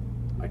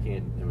 I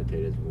can't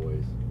imitate his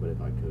voice, but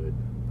if I could,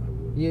 I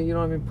would. Yeah, you know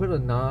what I mean. Put a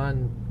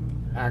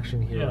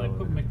non-action hero. Yeah, like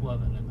put in it.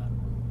 McLovin in that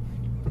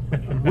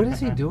role. What is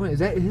he doing? Is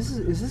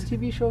this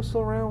TV show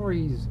still around where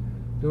he's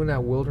doing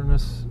that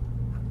wilderness?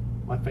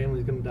 My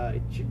family's gonna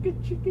die. Chicka,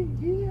 chicka,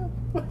 yeah.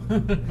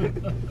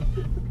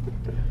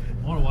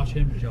 I want to watch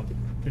him jump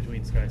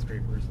between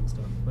skyscrapers and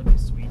stuff. That'd be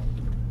sweet.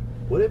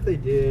 What if they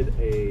did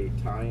a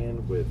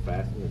tie-in with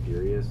Fast and the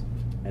Furious,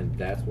 and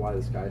that's why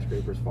the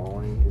skyscraper's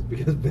falling is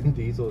because Vin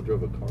Diesel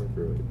drove a car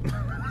through it?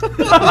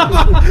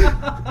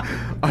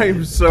 I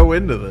am so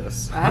into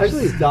this.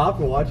 Actually- I've stopped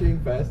watching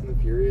Fast and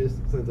the Furious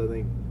since I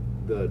think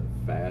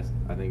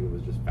it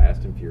was just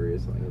Fast and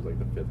Furious. I think it was like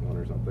the 5th one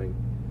or something.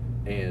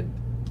 And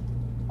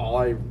all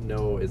I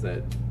know is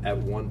that at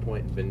one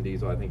point Vin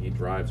Diesel, I think he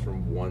drives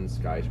from one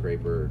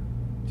skyscraper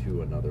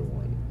to another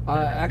one.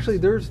 Actually,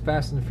 there's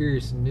Fast and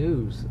Furious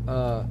news.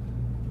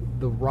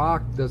 The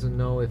Rock doesn't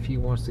know if he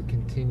wants to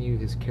continue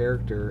his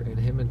character, and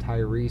him and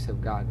Tyrese have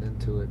gotten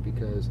into it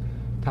because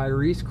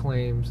Tyrese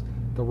claims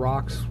The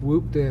Rock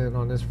swooped in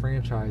on this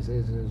franchise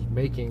and is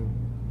making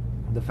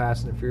the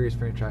Fast and Furious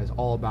franchise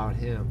all about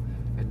him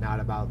and not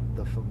about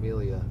the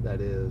familia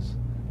that is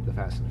the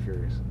Fast and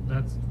Furious.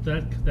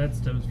 That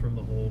stems from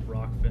the whole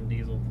Rock Vin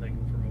Diesel thing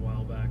from a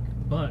while back.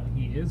 But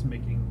he is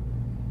making,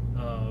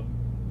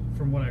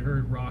 from what I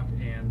heard, Rock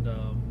and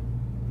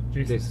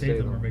Jason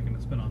Statham are making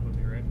a spin-off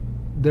movie, right?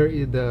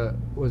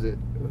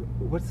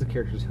 What's the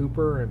characters,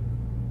 Hooper and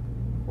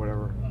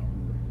whatever. I don't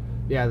remember.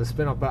 Yeah, the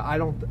spin-off. But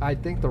I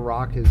think The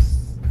Rock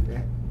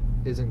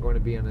isn't going to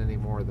be in any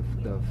more of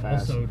the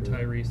Fast. Also, and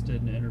Furious. Tyrese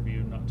did an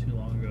interview not too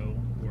long ago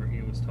where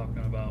he was talking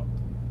about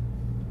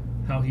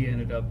how he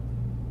ended up,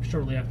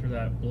 shortly after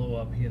that blow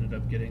up, he ended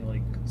up getting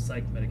like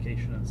psych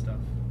medication and stuff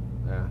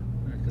Yeah.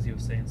 because he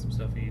was saying some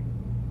stuff he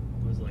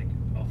was like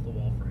off the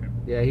wall for him.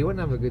 Yeah, he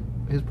wouldn't have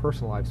his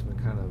personal life's been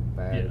kind of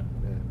bad. Yeah.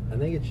 I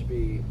think it should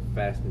be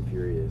Fast and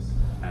Furious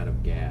out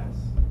of gas.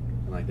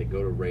 And like they go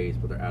to race,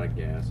 but they're out of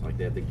gas. Like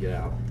they have to get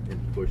out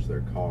and push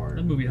their car.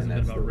 That movie hasn't and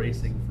been that's about the race.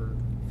 racing for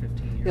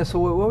 15 years. Yeah, so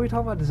what were we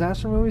talking about?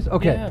 Disaster movies?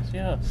 Okay. Yes,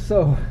 yeah.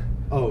 So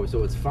Oh,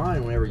 so it's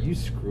fine whenever you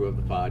screw up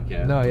the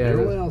podcast. No, yeah,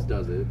 Everyone it is. else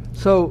does it.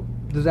 So,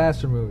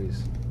 disaster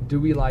movies.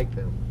 Do we like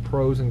them?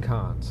 Pros and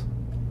cons.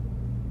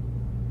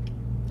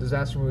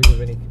 Disaster movies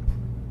of any.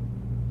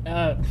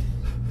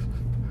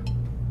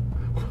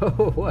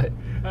 What?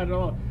 I don't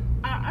know.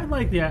 I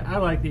like the.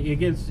 It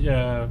gets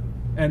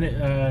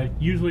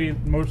usually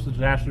most of the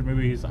disaster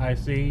movies I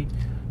see,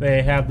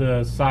 they have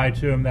the side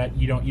to them that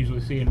you don't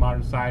usually see in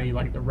modern society,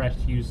 like the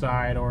rescue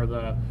side or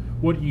the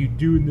what do you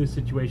do in this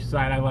situation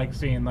side. I like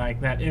seeing like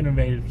that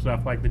innovative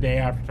stuff, like the day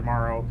after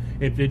tomorrow.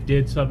 If it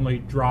did suddenly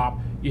drop,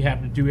 you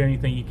have to do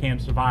anything you can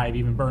to survive,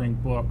 even burning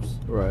books.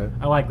 Right.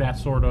 I like that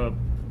sort of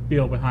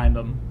feel behind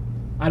them.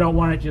 I don't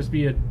want it to just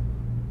be and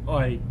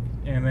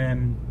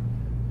then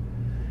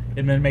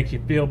it makes you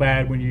feel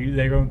bad when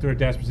they're going through a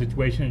desperate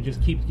situation and it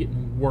just keeps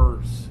getting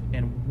worse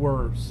and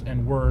worse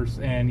and worse,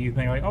 and you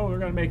think like, oh, they're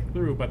gonna make it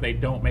through, but they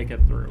don't make it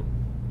through.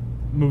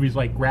 Movies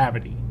like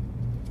Gravity,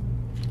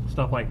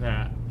 stuff like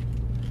that.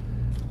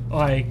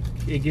 Like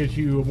it gives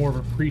you more of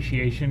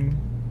appreciation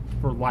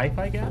for life,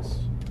 I guess,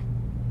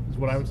 is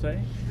what I would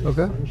say. Would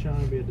Okay.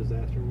 Sunshine be a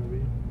disaster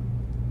movie?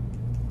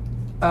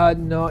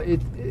 No, it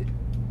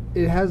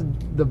has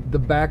the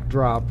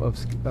backdrop of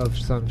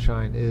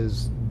Sunshine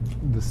is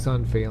the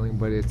sun failing,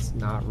 but it's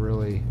not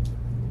really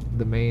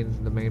the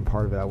main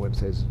part of it. I wouldn't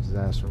say it's a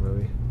disaster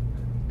movie.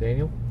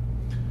 Daniel?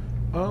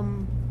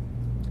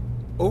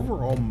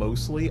 Overall,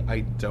 mostly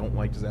I don't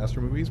like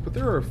disaster movies, but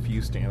there are a few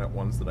standout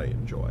ones that I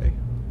enjoy.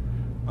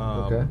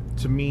 Okay.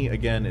 To me,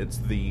 again, it's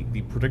the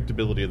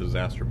predictability of the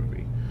disaster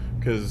movie,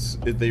 because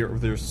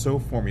they're so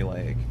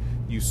formulaic.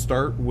 You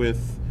start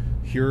with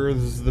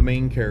here's the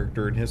main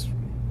character and his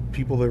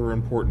people that were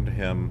important to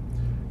him.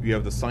 You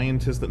have the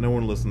scientist that no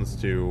one listens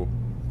to.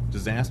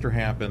 Disaster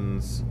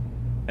happens,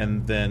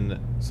 and then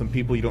some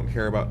people you don't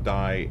care about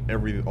die.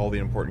 All the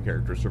important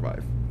characters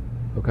survive.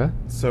 Okay.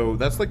 So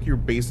that's like your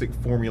basic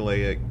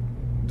formulaic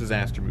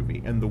disaster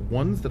movie, and the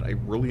ones that I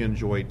really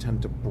enjoy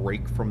tend to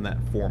break from that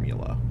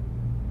formula.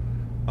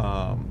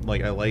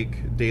 Like I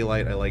like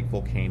Daylight, I like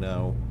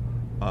Volcano,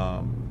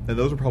 and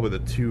those are probably the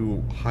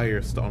two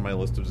highest on my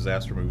list of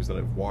disaster movies that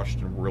I've watched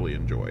and really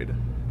enjoyed.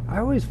 I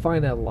always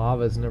find that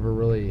lava is never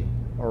really,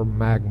 or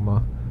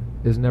magma,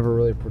 is never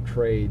really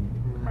portrayed.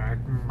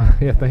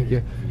 Yeah, thank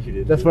you. You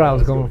did That's do what that. I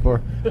was Let's going go.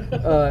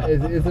 for.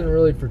 It isn't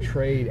really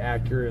portrayed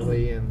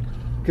accurately, and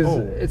because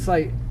Oh. it's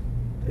like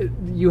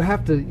you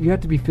have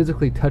to be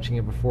physically touching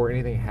it before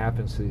anything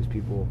happens to these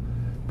people.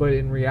 But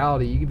in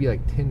reality, you could be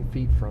like 10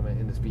 feet from it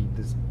and just be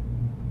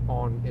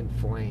on in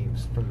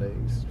flames from the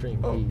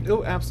extreme heat.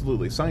 Oh,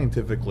 absolutely.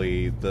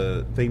 Scientifically,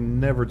 they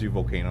never do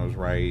volcanoes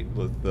right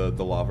with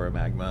the lava or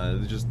magma.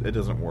 It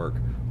doesn't work.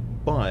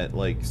 But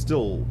like,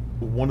 still,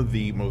 one of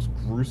the most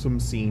gruesome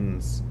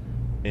scenes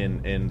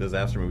in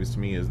disaster movies to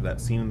me is that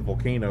scene in the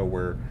volcano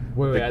where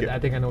Wait, I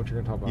think I know what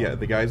you're gonna talk about. yeah,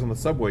 the guy's on the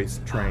subway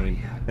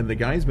train, and the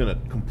guy's been a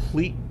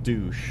complete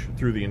douche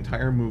through the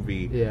entire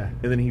movie. Yeah.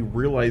 And then he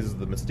realizes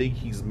the mistake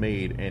he's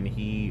made, and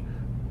he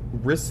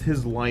risks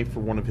his life for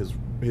one of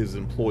his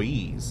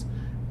employees,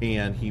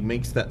 and he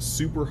makes that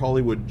super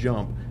Hollywood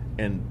jump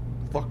and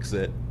fucks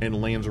it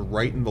and lands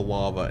right in the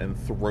lava and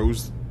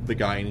throws the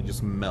guy, and he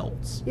just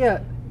melts. Yeah,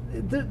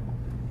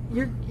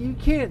 you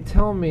can't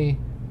tell me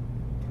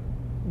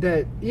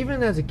that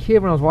even as a kid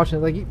when I was watching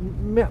it,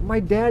 like my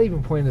dad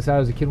even pointed this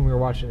out as a kid when we were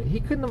watching it. He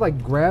couldn't have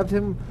like grabbed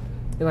him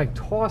and like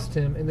tossed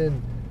him, and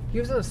then he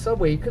was in a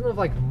subway. He couldn't have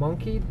like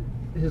monkeyed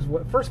his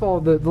way. First of all,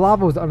 the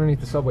lava was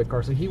underneath the subway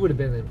car, so he would have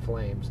been in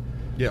flames.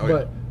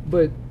 Yeah,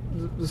 but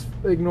just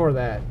ignore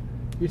that.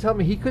 You're telling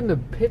me he couldn't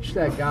have pitched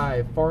that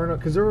guy far enough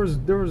because there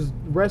was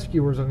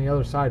rescuers on the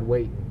other side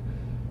waiting.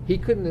 He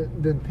couldn't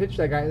have then pitched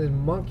that guy and then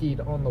monkeyed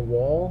on the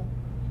wall.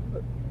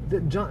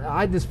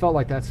 I just felt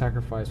like that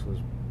sacrifice was.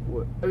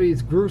 I mean,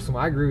 it's gruesome.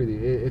 I agree with you.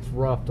 It's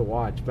rough to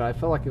watch, but I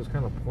felt like it was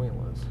kind of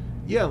pointless.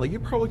 Yeah, like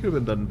it probably could have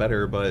been done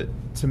better, but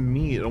to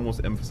me, it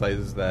almost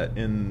emphasizes that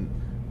in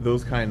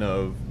those kind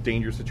of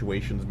dangerous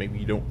situations, maybe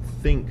you don't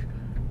think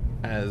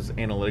as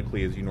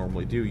analytically as you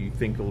normally do. You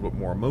think a little bit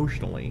more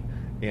emotionally,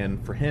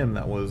 and for him,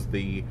 that was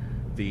the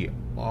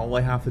all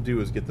I have to do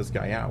is get this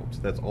guy out.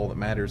 That's all that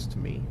matters to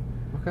me.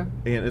 Okay.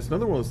 And it's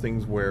another one of those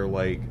things where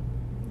like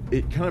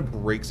it kind of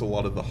breaks a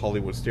lot of the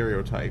Hollywood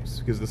stereotypes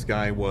because this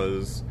guy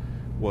was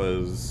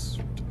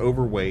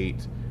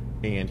overweight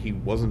and he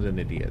wasn't an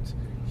idiot.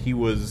 He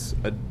was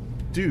a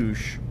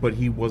douche, but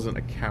he wasn't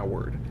a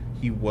coward.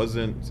 He was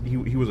a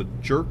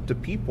jerk to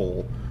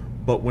people,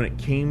 but when it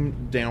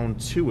came down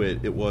to it,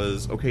 it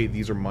was, okay,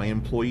 these are my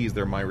employees,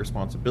 they're my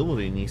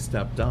responsibility, and he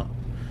stepped up.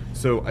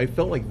 So I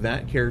felt like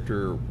that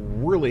character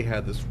really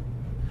had this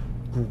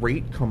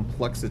great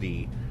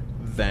complexity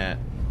that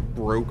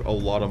broke a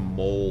lot of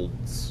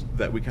molds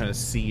that we kind of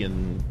see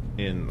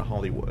in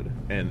Hollywood.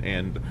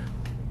 And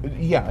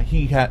yeah,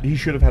 he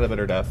should have had a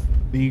better death.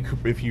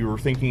 If you were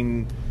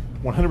thinking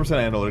 100%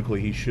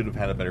 analytically, he should have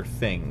had a better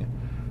thing.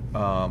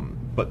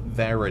 But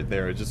that right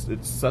there, it's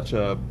such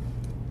a,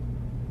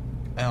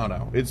 I don't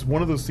know. It's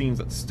one of those scenes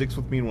that sticks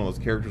with me, and one of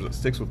those characters that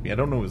sticks with me. I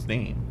don't know his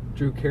name.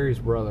 Drew Carey's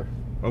brother.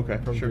 Okay,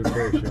 From sure. Drew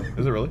Carey show.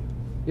 Is it really?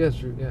 Yeah, it's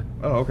Drew. Yeah.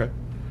 Oh, okay.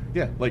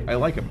 Yeah, like I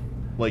like him.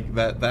 Like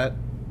that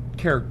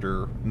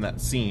character in that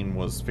scene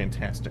was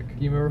fantastic.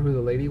 Do you remember who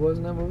the lady was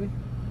in that movie?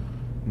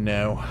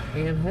 No.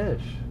 Anne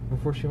Hesh.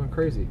 Before she went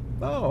crazy.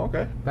 Oh,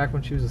 okay. Back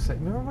when she was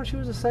remember when she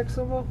was a sex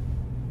symbol?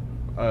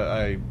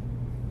 I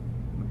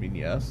mean,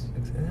 yes.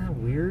 Isn't that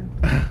weird?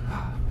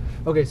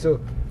 Okay, so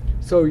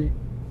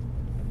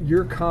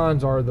your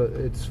cons are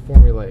it's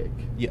formulaic.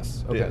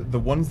 Yes. Okay. Yeah, the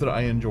ones that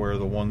I enjoy are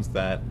the ones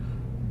that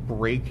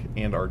break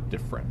and are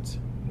different.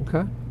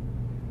 Okay.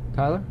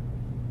 Tyler?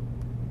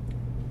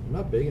 I'm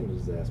not big into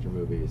disaster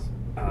movies.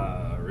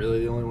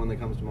 Really, the only one that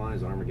comes to mind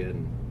is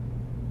Armageddon,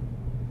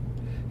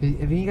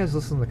 Have you guys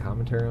listened to the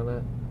commentary on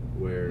that?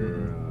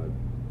 where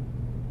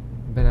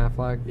Ben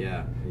Affleck?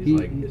 yeah, he's He-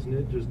 like, isn't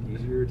it just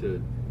easier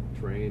to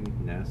train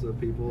NASA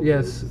people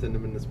Yes. to send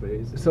them into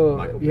space? And So,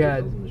 Michael Bay yeah,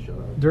 tells him to shut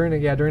up.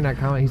 During that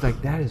comment, he's like,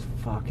 "That is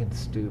fucking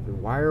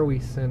stupid. Why are we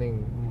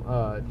sending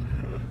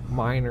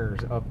miners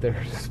up there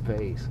to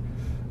space?"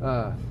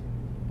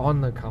 On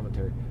the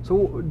commentary. So,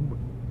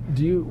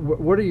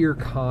 what are your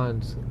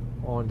cons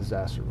on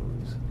disaster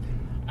movies?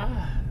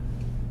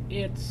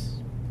 It's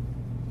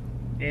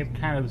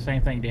kind of the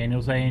same thing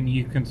Daniel's saying.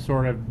 You can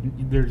sort of,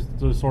 there's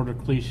those sort of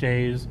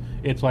cliches.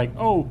 It's like,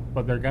 oh,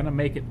 but they're gonna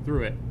make it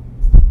through it.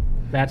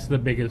 That's the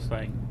biggest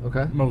thing.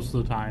 Okay. Most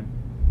of the time.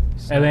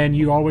 So- And then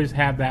you always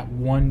have that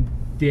one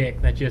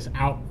dick that's just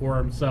out for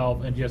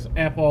himself and just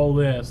F all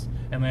this,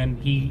 and then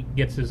he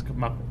gets his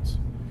comeuppance.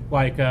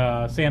 Like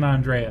San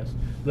Andreas,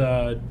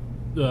 the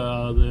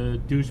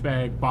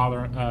douchebag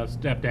father,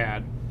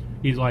 stepdad.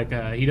 He's like,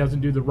 he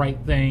doesn't do the right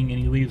thing,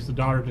 and he leaves the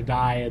daughter to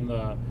die in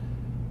the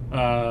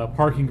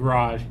parking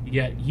garage,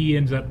 yet he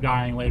ends up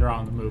dying later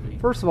on in the movie.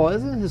 First of all,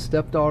 isn't his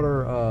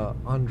stepdaughter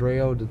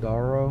Andrea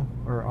Daddario,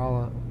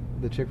 or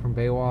the chick from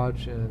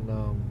Baywatch and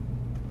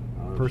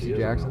Percy She is.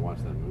 Jackson? I'm gonna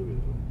watch that movie.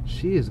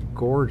 She is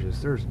gorgeous.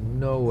 There's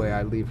no way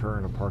I'd leave her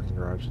in a parking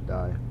garage to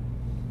die.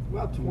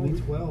 Well,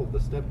 2012, the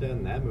stepdad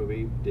in that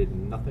movie did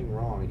nothing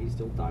wrong, and he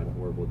still died a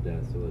horrible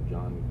death, so that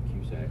John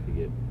Cusack could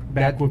get...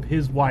 Back with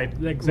his wife.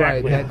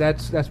 Exactly. Right.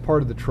 That's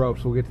part of the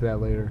tropes. We'll get to that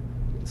later.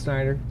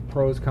 Snyder,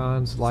 pros,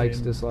 cons, likes,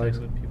 Same dislikes.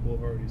 thing that people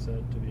have already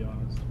said, to be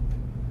honest.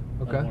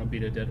 I Okay. don't want to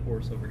beat a dead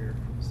horse over here.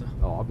 So.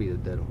 Oh, I'll be the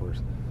dead horse.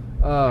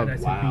 And I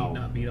said wow. beat,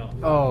 not beat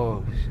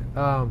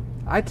off.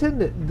 I tend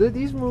to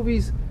these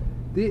movies,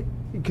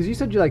 because you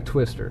said you like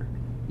Twister,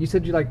 you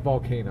said you like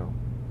Volcano.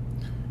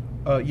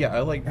 Yeah, I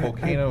like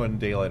Volcano and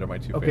Daylight are my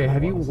two Okay, favorite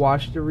have you ones.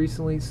 watched it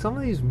recently? Some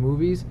of these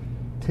movies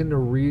tend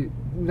to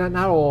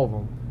not all of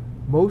them.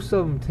 Most of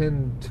them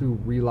tend to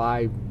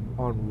rely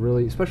on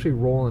really, especially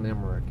Roland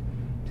Emmerich,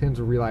 tends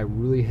to rely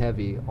really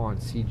heavy on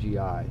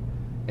CGI,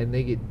 and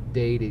they get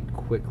dated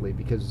quickly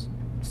because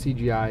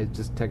CGI,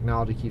 just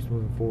technology keeps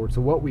moving forward.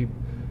 So what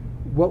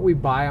we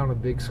buy on a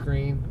big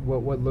screen,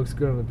 what looks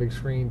good on a big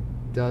screen,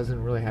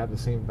 doesn't really have the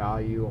same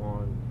value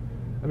on.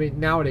 I mean,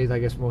 nowadays I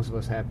guess most of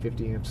us have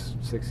 50-inch,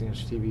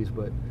 60-inch TVs,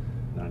 but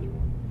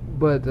 91.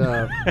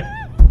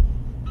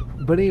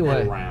 But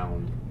anyway,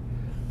 Round.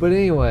 But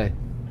anyway,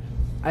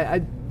 I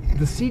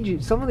the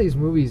CG, some of these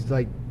movies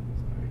like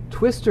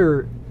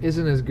Twister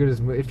isn't as good as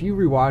if you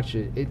rewatch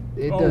it.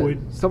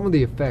 Some of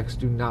the effects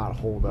do not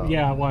hold up.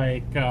 Yeah,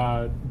 like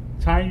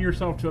tying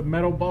yourself to a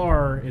metal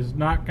bar is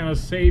not going to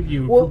save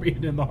you from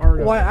being in the heart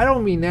of it. Well, I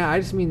don't mean that. I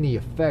just mean the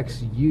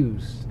effects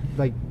used.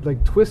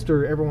 Like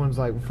Twister, everyone's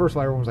like, first of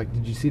all, everyone's like,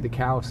 did you see the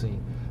cow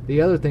scene?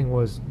 The other thing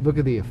was, look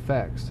at the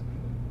effects.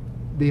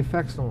 The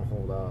effects don't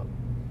hold up.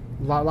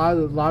 A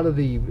lot of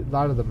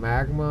the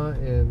magma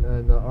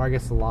or I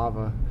guess the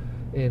lava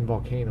in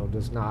Volcano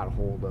does not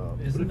hold up.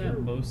 Isn't that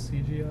most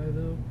CGI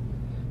though?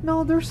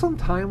 No, there's some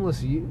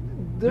timeless.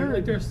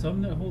 There's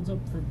some that holds up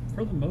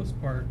for the most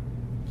part.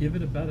 Give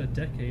it about a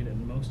decade,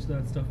 and most of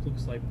that stuff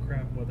looks like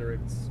crap, whether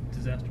it's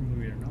disaster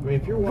movie or not. I mean,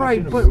 if you're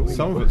Right, watching but- a movie,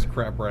 Some of it's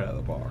crap right out of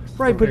the box.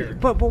 Right, Fair.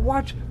 but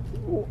watch,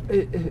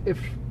 if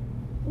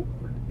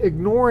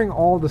ignoring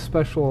all the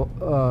special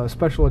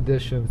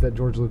editions that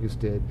George Lucas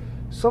did,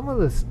 some of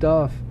the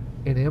stuff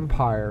in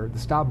Empire, the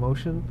stop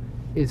motion,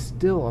 is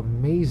still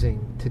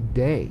amazing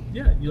today.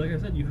 Yeah, like I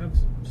said, you have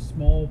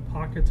small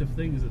pockets of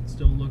things that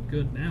still look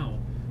good now,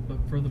 but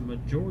for the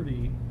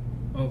majority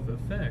of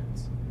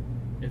effects,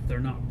 if they're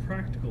not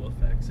practical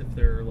effects, if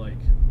they're like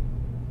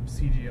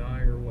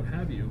CGI or what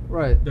have you,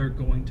 Right. they're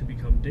going to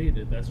become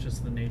dated. That's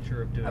just the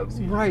nature of doing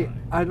CGI. Right,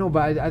 I know,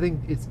 but I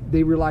think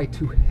they rely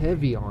too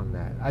heavy on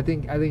that. I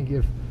think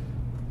if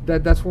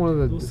that's one of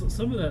the Well,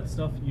 some of that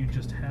stuff you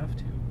just have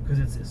to, because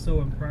it's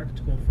so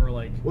impractical for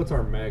like what's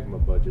our magma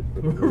budget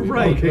for the movie?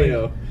 Right.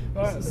 Volcano?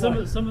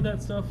 some of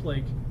that stuff,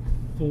 like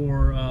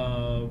for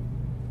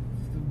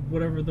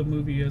whatever the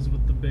movie is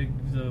with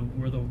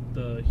where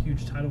the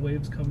huge tidal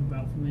waves come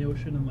out from the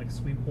ocean and like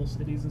sweep whole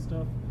cities and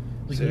stuff.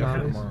 Like Say you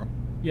after have, tomorrow.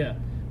 yeah,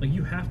 like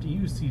you have to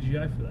use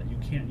CGI for that. You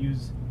can't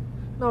use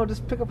no,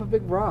 just pick up a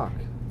big rock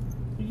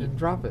and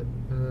drop it,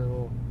 and then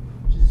we'll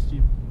just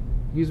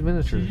use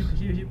miniatures.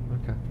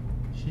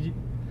 Okay.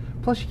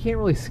 Plus, you can't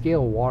really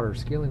scale water.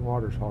 Scaling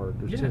water's hard.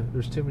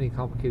 There's too many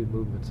complicated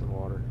movements in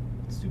water.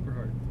 It's super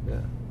hard.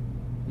 Yeah.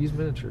 Use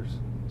miniatures.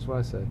 That's what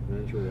I say.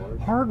 Miniature water.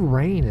 Hard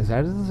Rain, is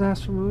that a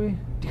disaster movie?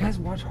 Do you guys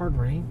watch Hard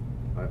Rain?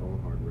 I own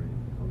Hard Rain.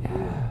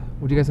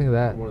 What do you guys think of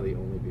that? I'm one of the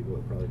only people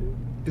that probably do.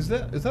 Is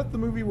that the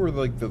movie where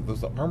like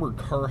there's the armored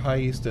car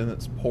heist and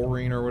it's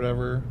pouring or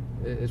whatever?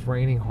 It's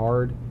raining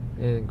hard,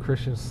 and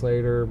Christian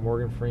Slater,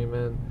 Morgan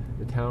Freeman,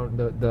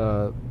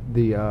 the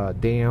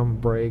dam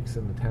breaks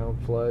and the town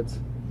floods.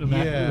 And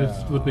that Yeah.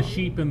 was with the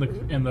sheep and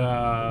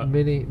the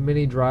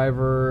Minnie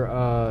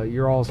Driver,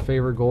 your all's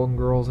favorite Golden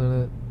Girl's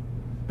in it.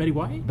 Betty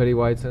White. Betty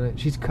White's in it.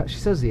 She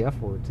says the F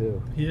word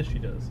too. Yes, she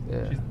does.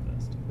 Yeah. She's the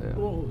best. Yeah.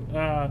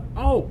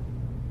 Well,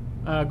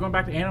 going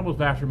back to animal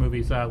disaster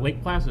movies,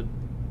 Lake Placid.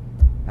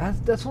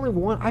 That's only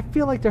one. I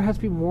feel like there has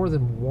to be more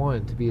than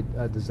one to be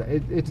a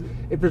disaster.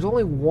 If there's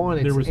only one,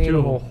 it's There was two.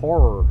 animal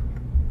horror.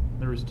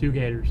 There was 2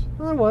 gators.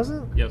 No, there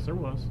wasn't. Yes, there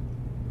was.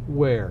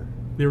 Where?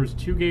 There was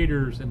 2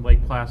 gators in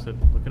Lake Placid.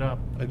 Look it up.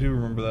 I do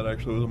remember that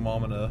actually. It was a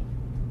mom and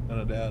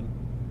a dad.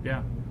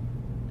 Yeah.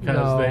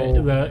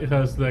 No.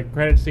 Because the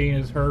credit scene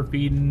is her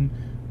feeding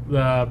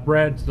the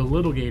bread to the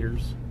little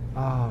gators.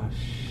 Oh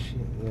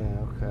shit! Yeah.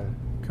 Okay.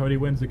 Cody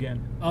wins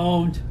again.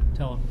 Owned.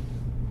 Tell him.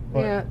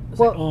 Yeah. It's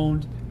Well, like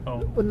owned.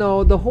 Oh.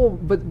 no. The whole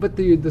but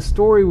the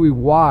story we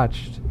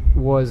watched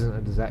wasn't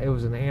a disaster. It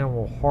was an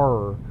animal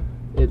horror.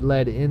 It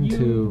led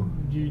into.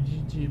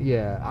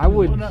 Yeah, I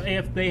would. Well, no,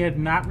 if they had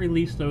not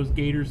released those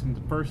gators in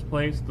the first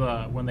place,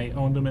 when they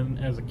owned them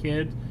as a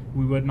kid,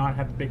 we would not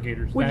have the big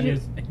gators. Would That you-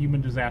 is a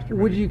human disaster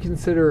Would movie. you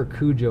consider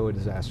Cujo a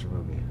disaster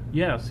movie?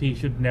 Yes, he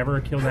should never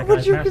have killed that Would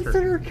guy's you master.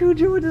 consider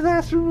Cujo a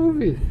disaster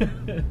movie?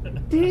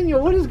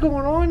 Daniel, what is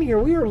going on here?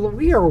 We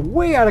are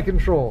way out of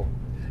control.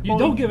 You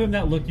don't give him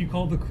that look. You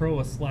called The Crow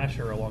a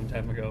slasher a long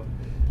time ago.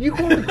 You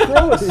call The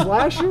Crow a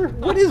slasher?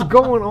 What is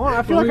going on?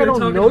 I feel When like we I were don't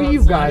talking know about you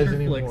guys slasher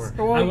anymore. flicks,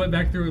 I went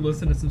back through and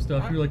listened to some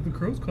stuff. You're like, The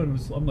Crow's kind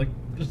of. I'm like,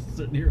 just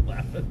sitting here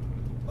laughing.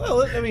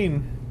 Well, I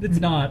mean, It's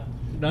not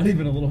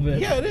even a little bit.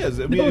 yeah, it is.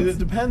 I mean, No, it it's-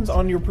 depends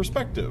on your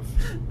perspective.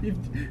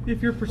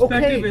 If your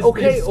perspective is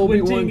Obi-Wan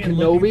squinting and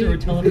looking through a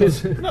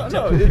telescope. No,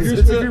 no,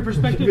 If your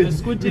perspective is You've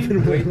squinting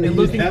been waiting to and use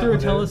looking that through a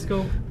one.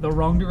 telescope the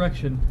wrong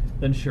direction,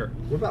 then sure.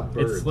 What about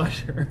It's birds?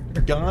 slasher.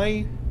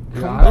 guy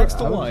comes Yeah, back to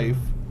I would- life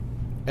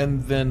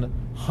and then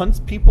hunts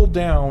people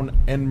down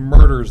and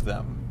murders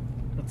them.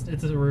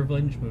 It's a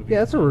revenge movie.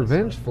 Yeah, it's a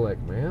revenge flick,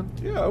 man.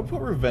 Yeah, I would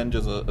put revenge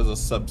as a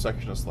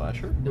subsection of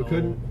slasher. No. But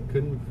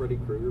couldn't Freddy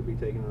Krueger be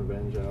taking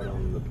revenge out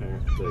on the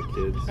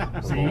kids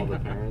of See? all the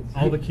parents?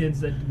 All the kids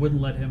that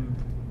wouldn't let him.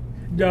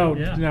 No,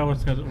 Yeah. no,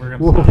 it's because we're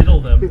Whoa. gonna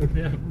Diddle them.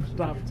 Yeah.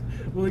 stop.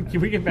 Well,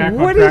 can we get back on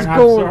What track? is I'm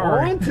going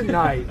sorry. on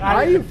tonight?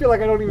 I even feel like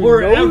I don't even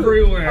We're know.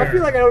 everywhere. I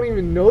feel like I don't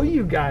even know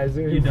you guys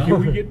anymore.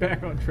 Can we get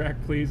back on track,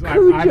 please? I'm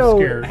Cujo,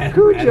 scared.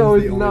 Cujo Adam's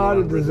the is only not a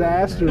one really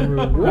disaster mad.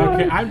 movie. What?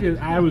 Okay,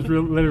 I was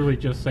literally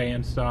just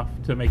saying stuff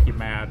to make you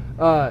mad.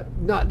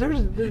 No,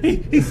 there's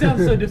He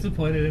sounds so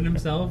disappointed in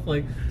himself.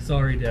 Like,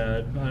 sorry,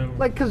 Dad. I don't...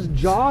 like because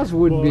Jaws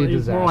wouldn't Well, be a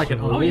it's more disaster like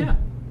an movie. oh yeah,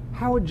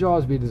 How would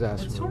Jaws be a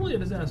disaster it's movie? totally a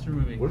disaster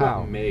movie. What How?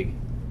 about Meg?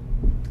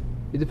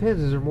 It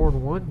depends. Is there more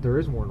than one? There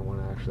is more than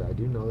one, actually. I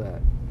do know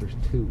that. There's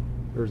two.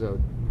 There's a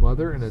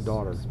mother and a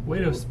daughter. Way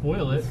to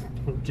spoil it,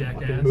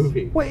 jackass. Fucking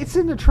movie. Wait, it's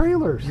in the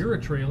trailers. You're a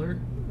trailer.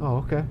 Oh,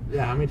 okay.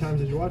 Yeah, how many times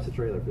did you watch the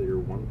trailer for your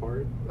one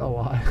part? A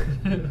lot.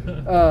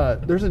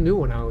 There's a new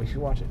one out. We should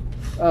watch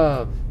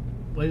it.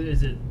 Wait,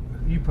 is it?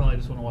 You probably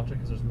just want to watch it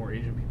because there's more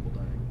Asian people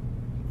dying.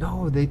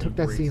 No, they took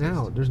that scene Racist.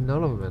 out. There's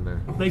none of them in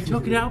there. They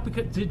took it out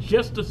because it's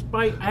just to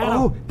spite Adam.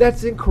 Oh,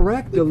 that's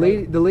incorrect. The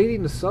lady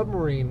in the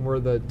submarine where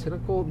the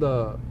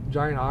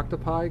giant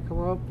octopi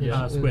come up.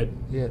 Yeah, squid.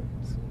 Yeah.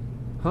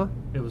 Huh?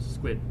 It was a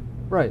squid.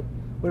 Right.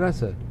 What did I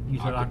say? You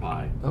said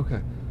Octopi.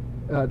 Okay.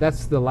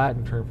 That's the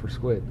Latin term for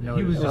squid. No,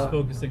 He it was is. just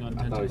focusing on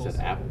I thought tentacles. he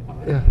said apple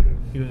pie. Yeah.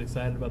 He was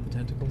excited about the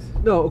tentacles.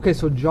 No, okay,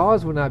 so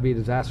Jaws would not be a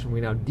disaster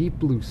movie. Now, Deep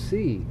Blue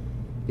Sea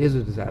is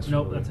a disaster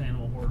Nope, movie. that's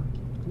animal horror.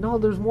 No,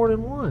 there's more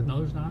than one. No,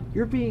 there's not.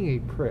 You're being a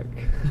prick.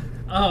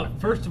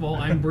 First of all,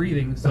 I'm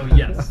breathing, so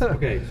yes.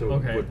 Okay, so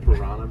Okay. would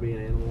Piranha be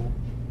an animal?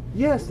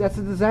 Yes, that's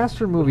a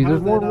disaster movie. How's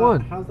There's more that than not-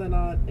 one. How's that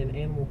not an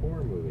animal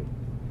horror movie?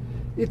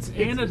 It's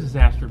And a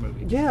disaster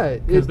movie. yeah,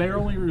 Because they're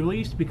only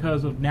released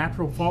because of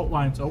natural fault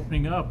lines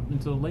opening up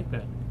into the lake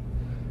bed.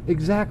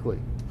 exactly.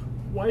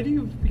 Why do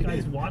you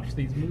guys watch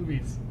these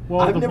movies?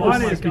 Well, I've the never one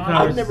seen- is God,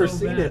 because I've never so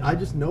seen bad. it. I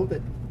just know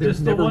that there's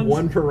Just the never ones-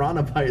 one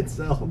piranha by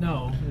itself.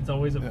 No, it's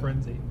always a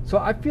frenzy. So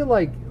I feel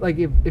like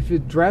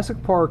if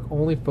Jurassic Park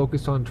only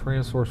focused on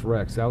Tyrannosaurus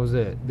Rex, that was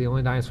it, the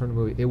only dinosaur in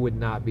the movie, it would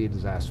not be a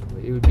disaster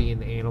movie. It would be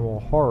an animal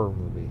horror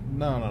movie.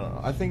 No.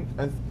 I think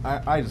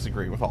I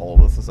disagree with all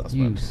of this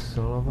You assessment.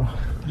 son of a...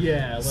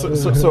 Yeah.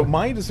 So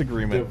my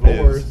disagreement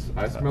Divorce. is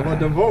I smell a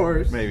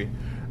divorce. maybe.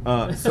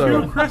 two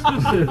So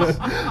Christmases.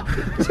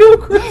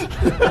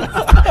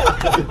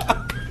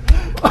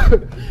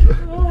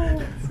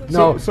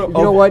 No, So- you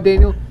know what,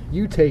 Daniel?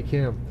 You take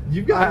him.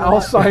 You've got a I'll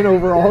lot- sign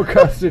over all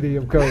custody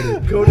of Cody.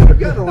 Cody, you've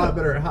gotten a lot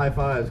better at high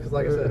fives because,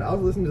 like I said, I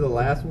was listening to the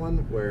last one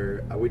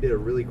where we did a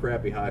really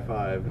crappy high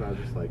five, and I was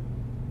just like,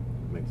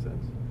 makes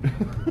sense.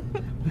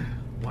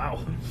 Wow.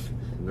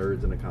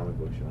 Nerds in a comic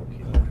book shop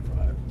can't high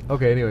five.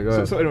 Okay, anyway, go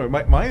ahead. so anyway,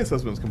 my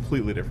assessment is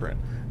completely different.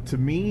 To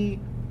me,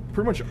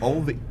 pretty much all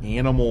of the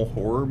animal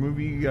horror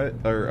movie you guys,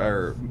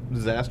 or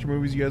disaster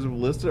movies you guys have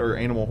listed are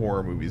animal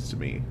horror movies to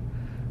me.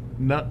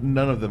 None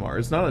of them are.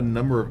 It's not a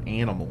number of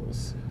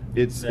animals.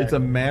 It's a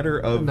matter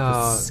of Nah.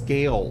 the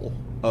scale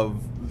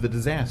of the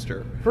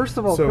disaster. First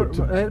of all, So let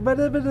to- me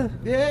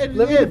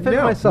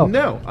defend myself.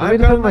 No, Let me I've got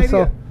defend an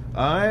myself. idea.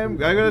 I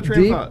got a train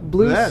of Deep thought.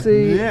 Blue That-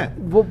 Sea. yeah.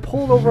 Well,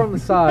 pulled over on the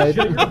side.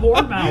 Shut your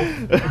poor mouth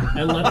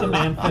and let the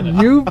man finish.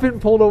 You've been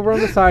pulled over on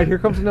the side. Here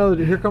comes another.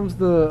 Here comes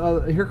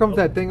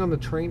that thing on the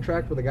train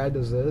track where the guy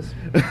does this.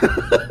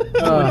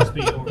 I would just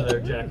be over there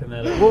jacking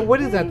that up. Well,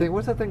 what is that thing?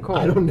 What's that thing called?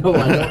 I don't know.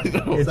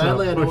 It's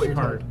Sadly, a I know what push you're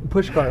cart. talking.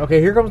 Push cart.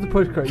 Okay, here comes the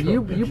push cart.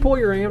 You pull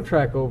your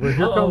Amtrak over.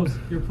 Here Uh-oh, comes.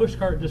 your push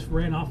cart just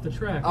ran off the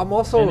track. I'm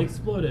also- and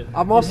exploded.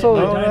 I'm It also-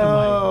 hit Oh, my dynamite.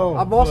 no.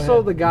 I'm Go also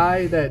ahead. the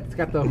guy that's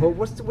got the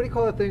what do you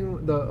call that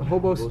thing? The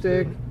hobo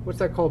stick. What's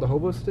that called? The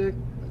hobo stick.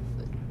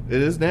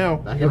 It is now.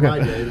 Back in my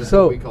day, that's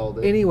So what we called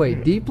it. anyway,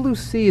 Deep Blue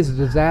Sea is a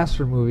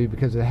disaster movie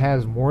because it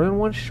has more than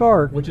one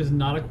shark. Which is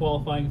not a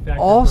qualifying factor for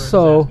a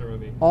Also, disaster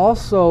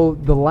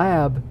movie. the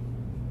lab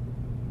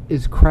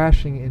is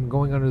crashing and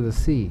going under the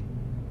sea.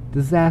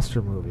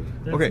 Disaster movie.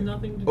 That's Okay.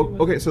 nothing to do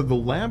with Okay. So the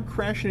lab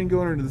crashing and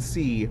going into the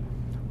sea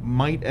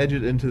might edge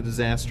it into the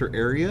disaster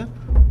area,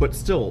 but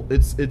still,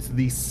 it's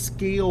the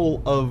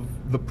scale of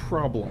the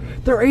problem.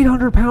 They're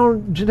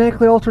 800-pound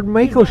genetically altered He's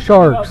mako not talking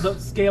sharks. about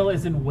the scale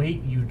is in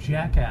weight, you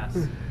jackass.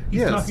 He's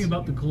Yes. talking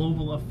about the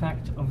global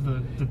effect of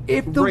the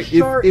If those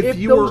Right, if if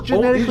you those were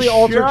only- genetically shut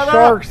altered up!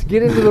 sharks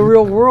get into the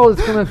real world,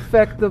 it's going to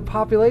affect the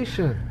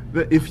population.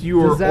 That if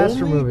you are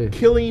Disaster only movie.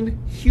 killing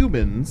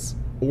humans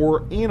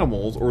or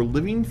animals or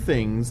living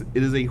things,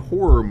 it is a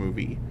horror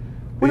movie.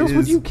 What It else would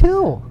is- you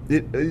kill?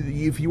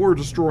 If you are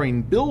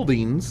destroying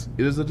buildings,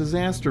 it is a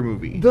disaster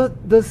movie.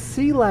 The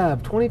Sea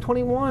Lab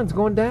 2021 is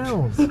going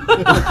down.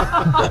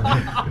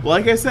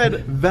 Like I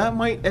said, that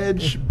might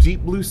edge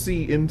Deep Blue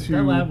Sea into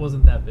that lab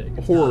wasn't that big.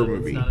 It's horror not-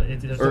 movie.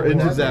 It's not, it's Or a in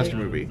horror disaster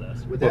not a movie.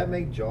 disaster. Would that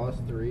make Jaws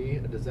 3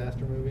 a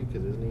disaster movie?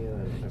 Because isn't he in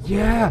a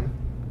Yeah.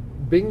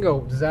 Bingo,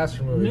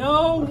 disaster movie.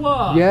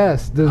 No.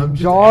 Yes, the I'm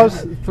just Jaws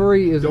asking-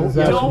 3 is a Don't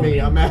disaster Don't me,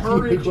 I'm asking you a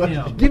encourage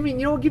question. him. Give me,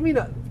 give me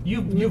the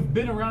You've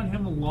been around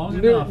him long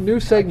new, enough. new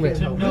segment.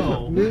 to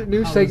know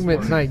New how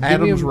segment this tonight. works.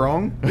 Give me Adam's a,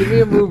 wrong. Give me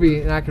a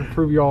movie and I can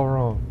prove you all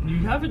wrong. You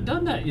haven't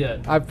done that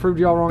yet. I've proved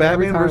you all wrong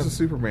every Batman time. versus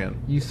Superman.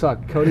 You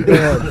suck. Cody, go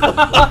ahead.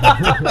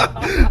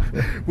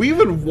 We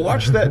even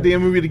watched that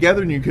damn movie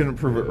together, and you couldn't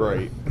prove it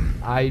right.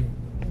 I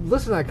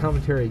listen to that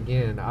commentary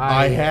again.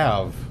 I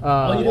have.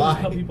 All you did was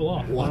Why? cut people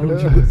off. Why don't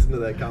you listen to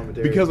that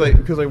commentary?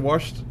 Because I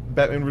watched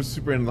Batman vs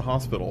Superman in the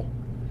hospital.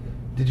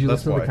 Did you That's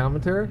listen to why. the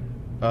commentary?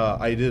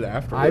 I did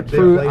after. I They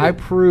proved. played I it- they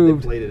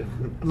proved. played it.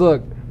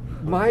 Look,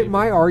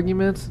 my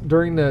arguments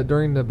during the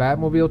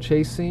Batmobile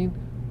chase scene,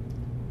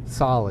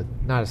 solid.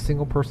 Not a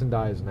single person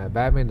dies in that.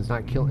 Batman does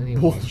not kill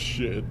anyone.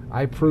 Bullshit.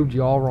 I proved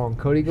you all wrong.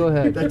 Cody, go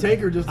ahead. That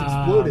tanker just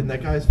exploded in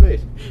that guy's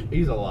face.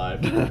 He's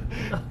alive.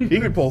 He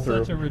could pull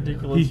through. Such a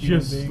ridiculous. He's human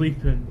just being.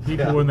 sleeping.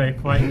 People, Yeah. when they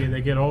fight me,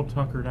 they get all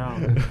tuckered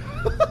out.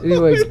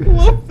 Anyway, I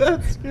love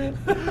that skit.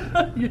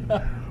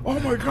 Yeah. Oh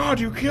my god,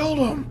 you killed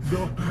him!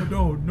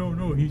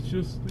 No. He's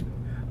just sleeping.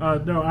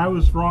 No, I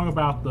was wrong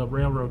about the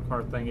railroad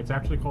cart thing. It's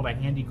actually called a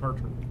handy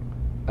carter.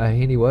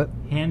 handy what?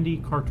 Handy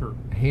carter.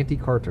 Handy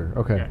Carter.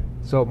 Okay. Yeah.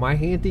 So my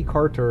Handy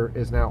Carter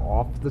is now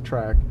off the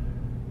track.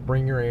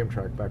 Bring your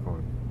Amtrak back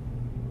on.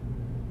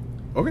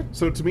 Okay,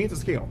 so to me it's a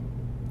scale.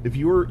 If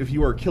you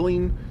are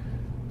killing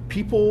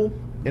people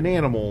and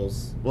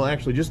animals, well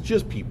actually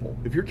just people.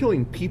 If you're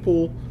killing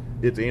people,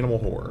 it's animal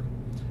horror.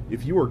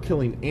 If you are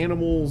killing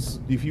animals,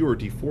 if you are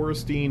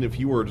deforesting, if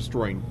you are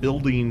destroying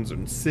buildings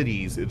and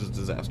cities, it is a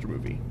disaster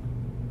movie.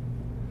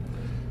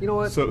 You know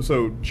what?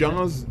 So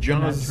Jaws, That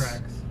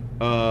tracks.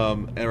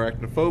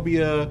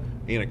 Arachnophobia,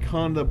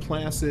 Anaconda,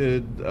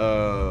 Placid,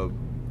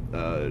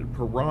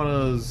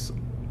 Piranhas,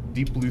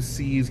 Deep Blue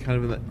Seas, kind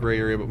of in that gray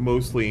area, but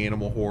mostly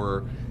animal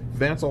horror. If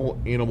that's all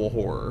animal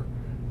horror,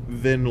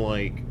 then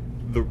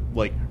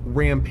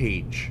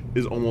Rampage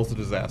is almost a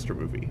disaster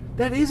movie.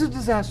 That is a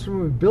disaster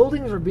movie.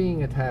 Buildings are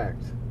being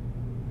attacked.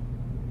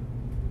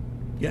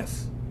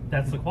 Yes.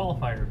 That's the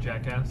qualifier,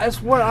 jackass.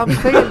 That's what I'm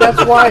saying.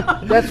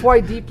 That's why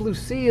Deep Blue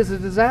Sea is a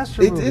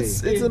disaster movie.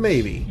 It's a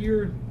maybe.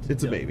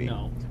 It's a no, maybe.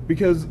 No.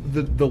 Because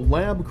the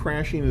lab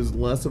crashing is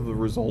less of a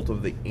result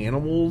of the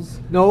animals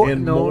No,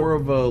 and no. more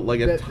of a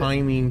That-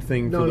 timing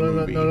thing for the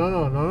movie.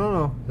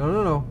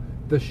 No.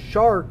 The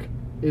shark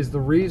is the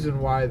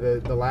reason why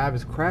the lab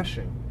is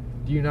crashing.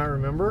 Do you not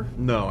remember?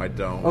 No, I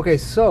don't. Okay,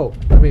 so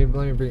let me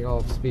bring you all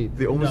up to speed.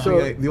 The only No. thing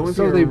I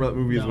So remember they- about the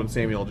movie is No. when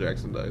Samuel L.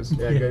 Jackson dies.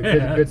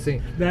 Yeah, good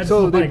scene. That's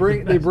So like they the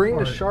bring best the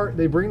part. shark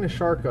the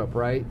shark up,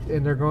 right?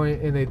 And they're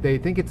going and they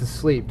think it's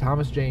asleep.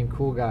 Thomas Jane,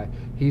 cool guy.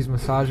 He's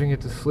massaging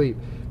it to sleep.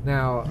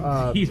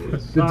 Now He's the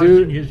massaging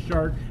dude. his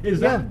shark.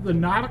 Is Yeah. that the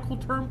nautical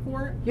term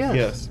for it?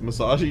 Yes.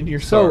 Massaging your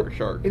So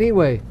shark.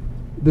 anyway,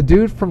 the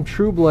dude from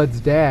True Blood's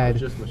I dad.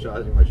 was just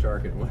massaging my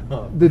shark and it went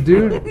up.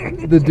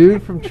 The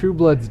dude from True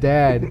Blood's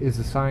dad is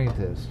a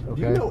scientist.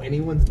 Okay. Do you know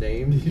anyone's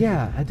name?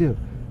 Yeah, I do.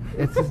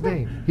 It's his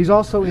name. He's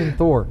also in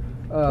Thor.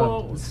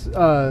 Well,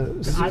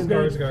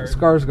 Skarsgård.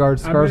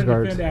 Skarsgård. I'm going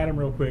to defend Adam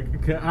real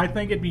quick. 'Cause I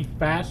think it'd be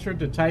faster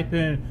to type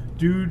in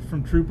 "dude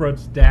from True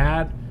Blood's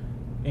dad,"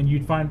 and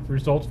you'd find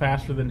results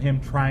faster than him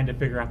trying to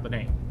figure out the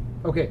name.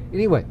 Okay.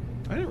 Anyway,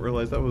 I didn't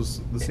realize that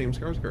was the same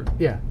Skarsgård.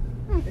 yeah.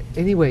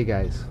 Anyway,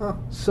 guys. Huh.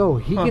 So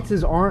he gets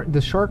his arm. The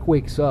shark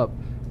wakes up.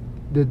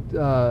 The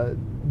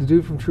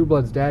dude from True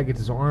Blood's dad gets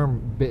his arm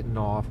bitten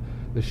off.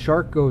 The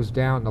shark goes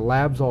down. The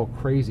lab's all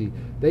crazy.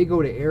 They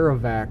go to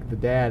aerovac the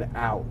dad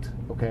out.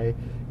 Okay.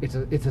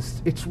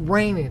 It's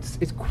raining.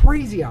 It's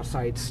crazy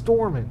outside. It's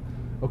storming.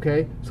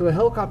 Okay. So the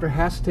helicopter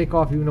has to take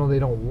off even though they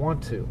don't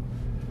want to.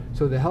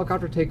 So the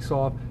helicopter takes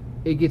off.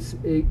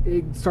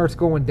 It starts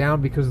going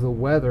down because of the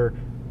weather.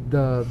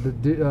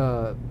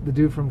 The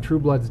dude from True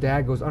Blood's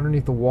dad goes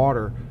underneath the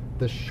water.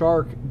 The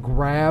shark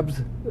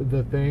grabs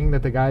the thing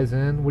that the guy's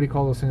in. What do you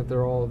call those things that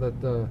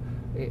the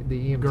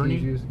EMTs Gurney?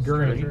 use?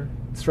 Stretcher.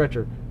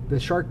 Stretcher. The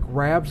shark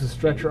grabs the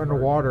stretcher Handy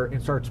underwater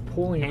and starts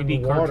pulling Handy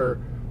under the water, Carter.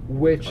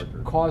 which Carter.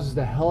 causes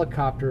the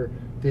helicopter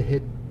to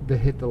hit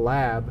the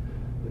lab.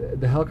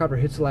 The helicopter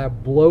hits the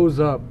lab, blows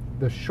up.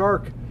 The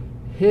shark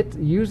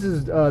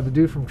uses the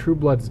dude from True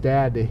Blood's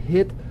dad to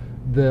hit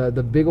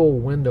the big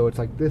old window. It's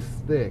like this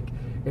thick,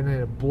 and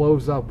then it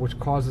blows up, which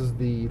causes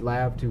the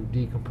lab to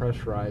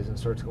decompressurize and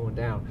starts going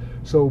down.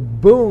 So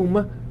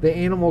boom, the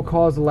animal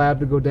caused the lab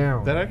to go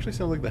down. That actually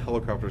sounds like the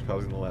helicopter's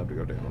causing the lab to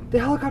go down. The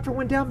helicopter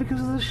went down because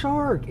of the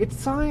shark. It's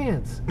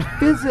science,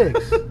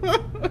 physics,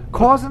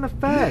 cause and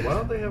effect. Why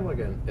don't they have like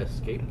an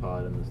escape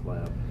pod in this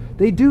lab?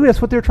 They do.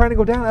 That's what they're trying to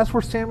go down. That's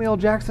where Samuel L.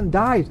 Jackson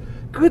dies.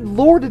 Good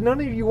Lord, did none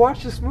of you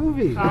watch this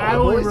movie? I I've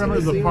only only seen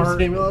remember the scene where part-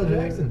 Samuel L.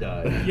 Jackson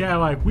died. Yeah,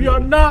 like we are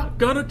not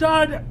gonna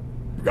die.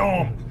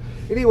 Gone.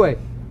 Anyway,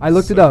 I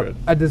looked So it up. good.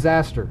 A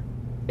disaster.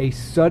 A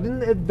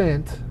sudden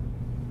event,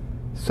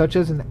 such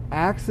as an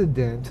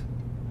accident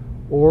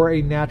or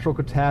a natural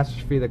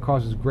catastrophe that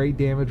causes great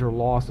damage or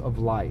loss of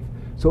life.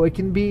 So it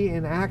can be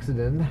an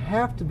accident and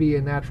have to be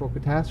a natural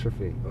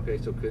catastrophe. Okay,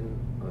 so couldn't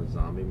a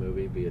zombie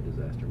movie be a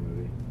disaster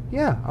movie?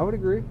 Yeah, I would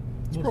agree.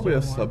 It's Most probably a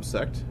of them are.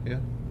 subsect, yeah.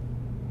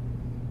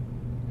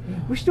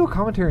 We should do a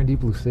commentary on Deep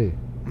Blue Sea.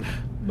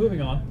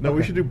 Moving on. No, we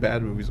Okay. should do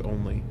bad movies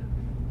only.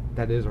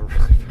 That is a really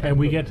bad And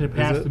we movie. get to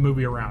pass it? the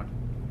movie around.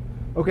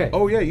 Okay.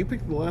 Oh yeah, you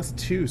picked the last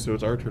two, so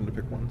it's our turn to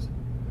pick ones.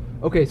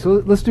 Okay,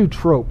 so let's do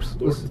tropes.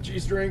 Thor with the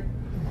G-string.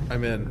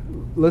 I'm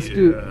in. Let's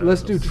do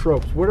Yes.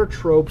 tropes. What are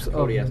tropes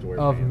Cody has to wear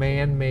of pants.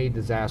 man-made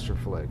disaster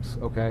flicks?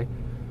 Okay,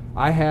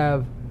 I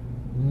have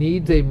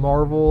needs a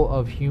marvel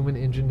of human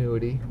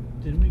ingenuity.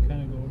 Didn't we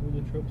kind of go over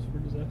the tropes for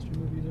disaster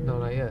movies already? No,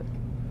 not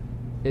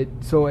yet.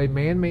 So a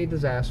man-made I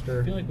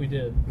disaster. feel like we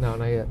did. No,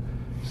 not yet.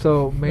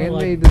 So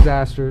man-made like-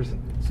 disasters.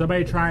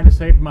 Somebody trying to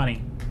save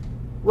money.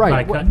 Right.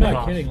 Like what- cut- I'm not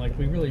Cost. kidding. Like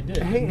we really did.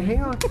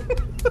 hang on.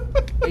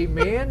 A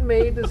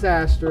man-made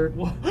disaster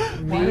Why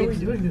are we needs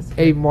doing this?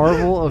 a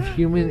marvel of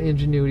human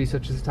ingenuity,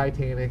 such as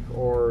Titanic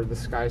or the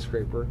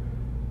skyscraper,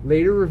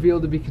 later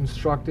revealed to be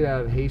constructed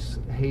out of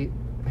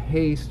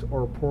haste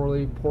or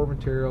poor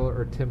material,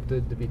 or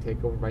attempted to be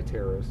taken over by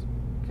terrorists.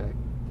 Okay.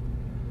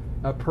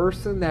 A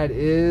person that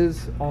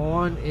is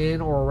on, in,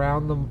 or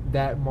around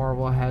that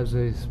marvel has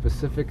a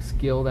specific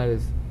skill that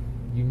is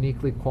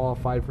uniquely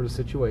qualified for the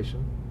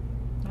situation.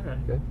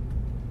 Okay.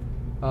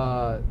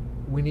 Okay.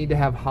 We need to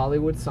have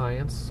Hollywood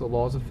science, so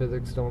laws of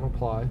physics don't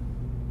apply.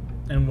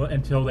 And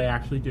until they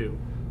actually do.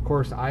 Of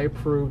course, I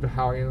approved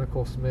how Anna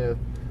Nicole Smith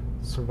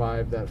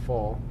survived that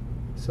fall.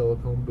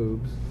 Silicone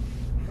boobs.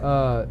 Those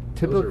are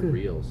Typically,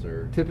 real,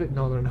 sir.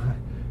 No, they're not.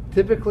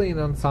 Typically an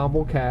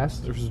ensemble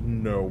cast. There's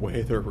no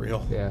way they're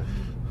real. Yeah,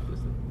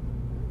 Listen,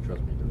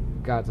 trust me,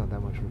 dude. God's not that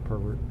much of a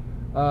pervert.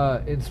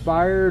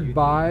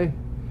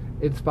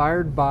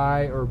 Inspired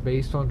by or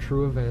based on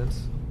true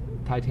events.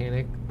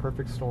 Titanic,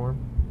 Perfect Storm.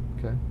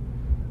 Okay.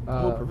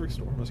 Perfect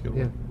Storm. That's a good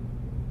Yeah. one.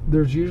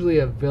 There's usually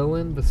a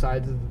villain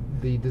besides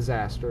the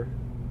disaster.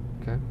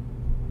 Okay.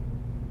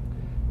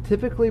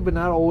 Typically, but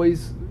not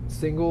always,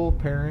 single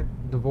parent,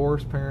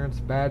 divorced parents,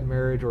 bad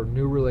marriage, or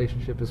new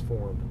relationship is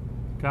formed.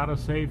 Gotta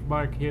save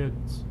my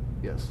kids.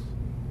 Yes.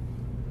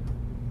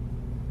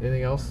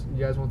 Anything else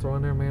you guys want to throw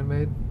in there,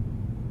 man-made?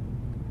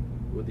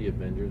 Would the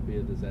Avengers be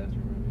a disaster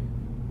movie?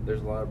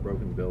 There's a lot of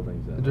broken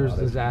buildings. And There's a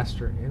lot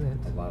disaster in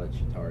Of, a it. lot of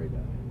Chitauri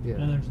dying. Yeah.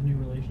 And there's new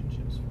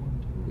relationships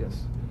formed.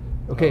 Yes.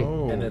 Okay.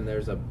 Oh. And then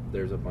there's a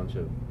bunch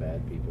of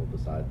bad people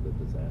besides the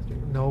disaster.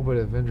 No, but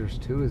Avengers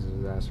 2 is a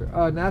disaster.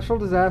 Natural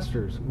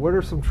disasters. What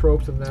are some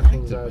tropes of I natural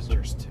think it's disasters?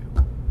 Avengers too.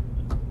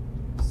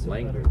 Still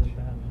better Language. than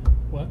Batman.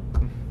 What?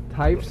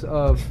 Types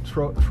of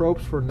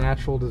tropes for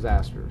natural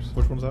disasters.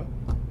 Which one's that?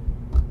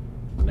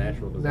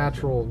 Natural disaster.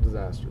 Natural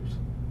disasters.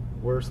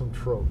 What are some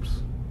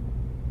tropes?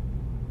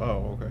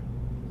 Oh, okay.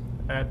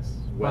 That's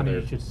Weather.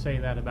 funny you should say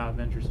that about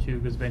Avengers 2,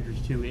 because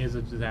Avengers 2 is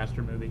a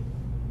disaster movie.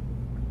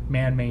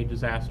 Man-made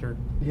disaster.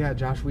 Yeah,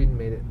 Josh Whedon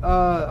made it.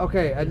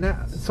 Okay,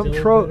 some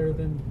Still better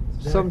than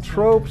Zack some Snyder.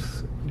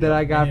 tropes that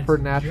I got And for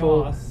it's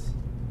natural. Joss,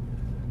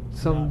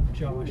 Some not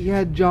Josh.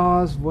 yeah,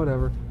 Jaws,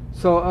 whatever.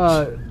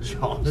 So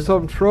Jaws.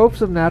 some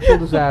tropes of natural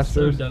So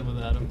disasters. done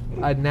with Adam.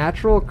 A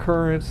natural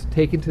occurrence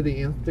taken to the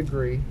nth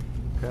degree.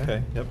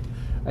 Okay. Yep.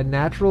 A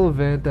natural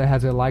event that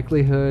has a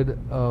likelihood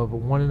of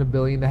 1 in a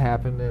billion to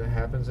happen, and it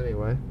happens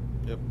anyway.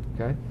 Yep.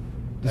 Okay.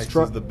 X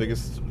is the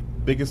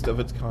biggest of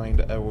its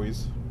kind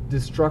always.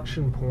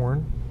 Destruction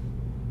porn.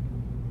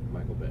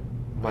 Michael Bay.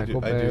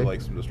 Michael I Bay. do like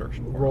some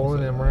destruction. porn, I'll Roland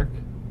say that. Emmerich.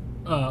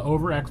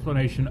 Over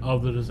explanation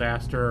of the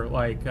disaster,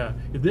 like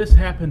if this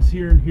happens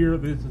here and here,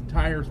 this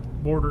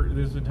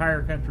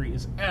entire country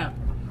is F,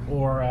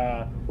 or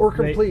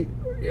Complete,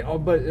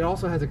 but it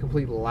also has a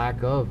complete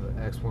lack of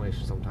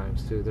explanation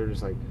sometimes too. They're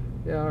just like,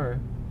 yeah, all right,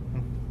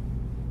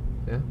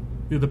 yeah.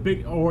 The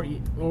big, or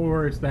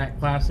it's that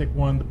classic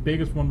one. The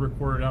biggest one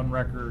recorded on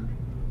record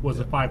was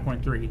a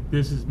 5.3.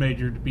 This is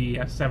measured to be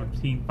a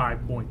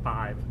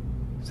 17.5.5.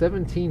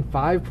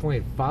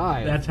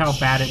 17.5.5. That's how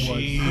bad it was.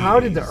 Jeez. How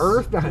did the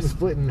Earth not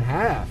split in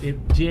half?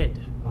 It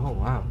did, Oh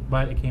wow.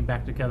 but it came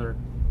back together.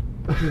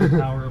 The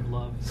power of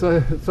love. So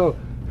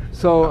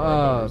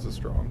Is it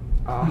strong?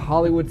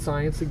 Hollywood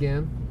science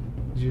again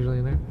is usually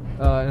in there.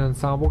 An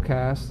ensemble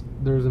cast.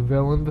 There's a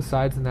villain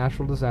besides the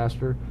natural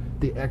disaster.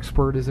 The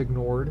expert is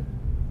ignored.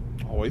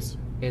 Always.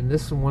 And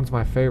this one's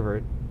my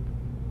favorite.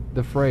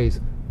 The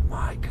phrase,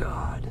 "My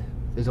God,"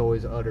 is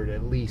always uttered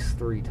at least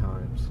 3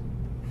 times.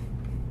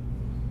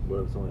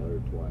 What if it's only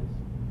uttered twice?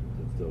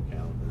 Does it still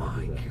count?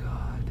 My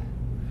God.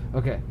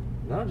 Okay.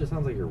 Now it just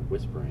sounds like you're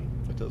whispering.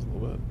 It does a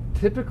little bit.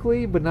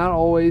 Typically, but not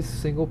always,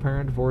 single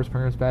parent, divorced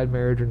parents, bad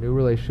marriage, or new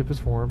relationship is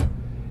formed.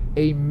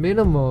 A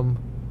minimum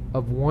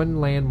of 1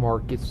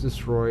 landmark gets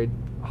destroyed.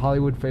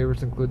 Hollywood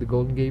favorites include the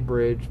Golden Gate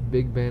Bridge,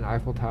 Big Ben,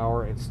 Eiffel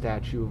Tower, and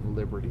Statue of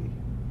Liberty.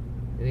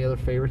 Any other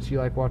favorites you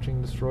like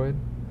watching destroyed?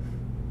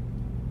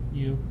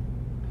 You.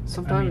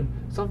 Sometimes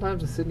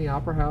the Sydney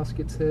Opera House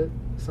gets hit.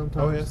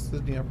 Sometimes. Oh yes,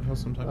 Sydney Opera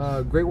House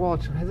sometimes. Great Wall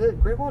of China. Has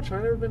Great Wall of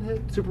China ever been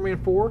hit? Superman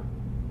 4?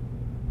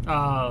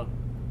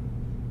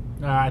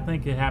 I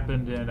think it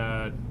happened in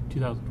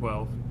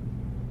 2012.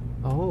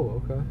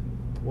 Oh, okay.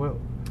 Well,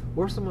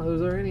 is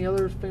there any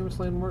other famous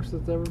landmarks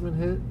that's ever been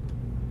hit?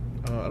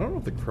 I don't know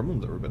if the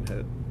Kremlin's ever been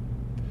hit.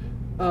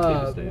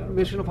 to stay out of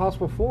Mission it.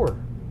 Impossible 4.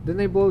 Didn't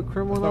they blow the I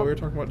Kremlin thought up? we were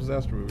talking about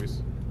disaster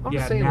movies. I'm Yeah,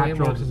 just saying natural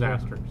landmarks in general.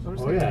 disasters. I'm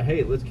just Oh saying- yeah,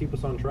 hey, let's keep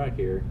us on track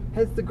here.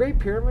 Has the Great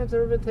Pyramids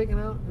ever been taken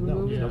out in the No,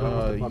 movie?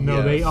 yeah.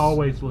 No, they Yes.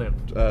 always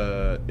lived.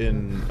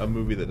 In a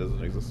movie that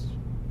doesn't exist.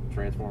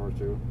 Transformers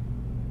 2.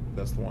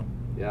 That's the one.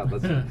 Yeah,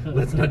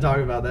 let's not talk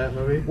about that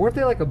movie. Weren't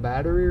they like a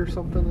battery or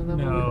something in that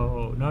movie?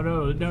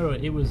 No.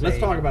 It was. Let's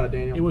talk about it,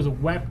 Daniel. It was a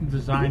weapon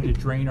designed to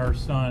drain our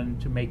sun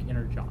to make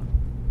energon.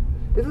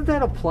 Isn't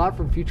that a plot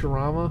from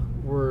Futurama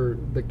where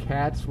the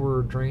cats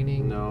were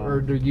draining, No,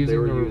 or they're they using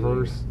were the using-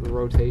 reverse the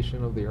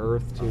rotation of the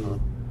Earth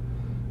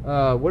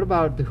to? What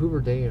about the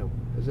Hoover Dam?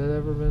 Has that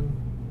ever been?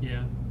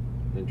 Yeah.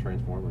 In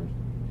Transformers.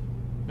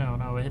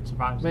 No, it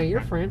survives. Man, the your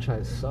fact-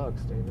 franchise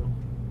sucks, Daniel.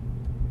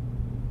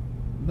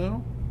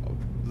 No,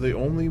 the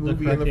only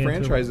movie in correct the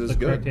answer- franchise is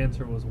the correct good.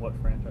 answer was what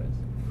franchise?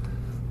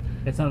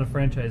 It's not a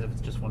franchise if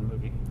it's just one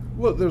movie.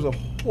 Well, there's a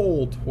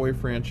whole toy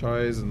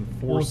franchise and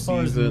 4 Well, as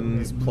far as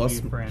seasons movie plus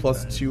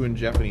franchise. 2 in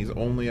Japanese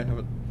only. I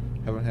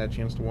haven't had a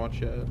chance to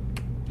watch yet.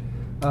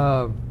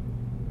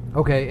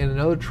 Okay, and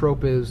another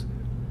trope is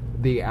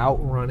the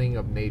outrunning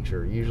of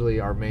nature. Usually,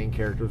 our main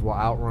characters will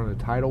outrun a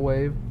tidal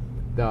wave.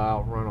 They'll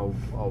outrun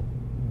a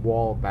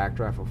wall of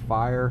backdraft of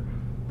fire.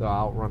 They'll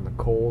outrun the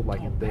cold,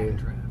 like in Day.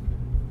 Is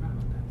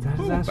that a Oh,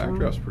 disaster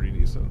movie? Backdraft's pretty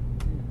decent.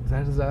 Is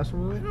that a disaster I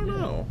movie? don't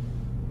know.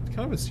 It's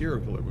kind of a serial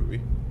killer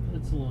movie.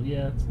 It's a little.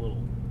 Yeah, it's a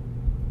little.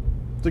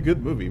 It's a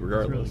good movie, It's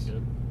regardless. really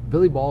good.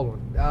 Billy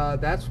Baldwin.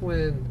 That's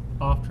when.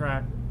 Off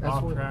track. That's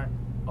Off what- track.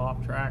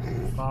 Off track.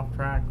 Off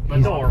track. The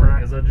Let's door off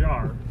track. is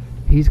ajar.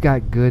 He's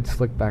got good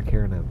slick back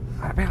hair now.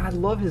 I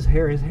love his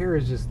hair. His hair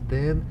is just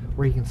thin,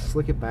 where he can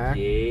slick it back.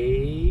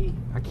 Yay.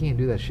 I can't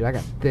do that shit. I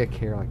got thick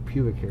hair, like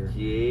pubic hair.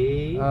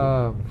 Yay.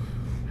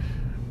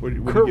 What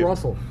do Kurt you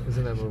Russell is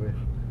in that movie.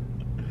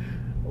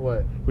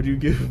 What? What do you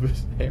give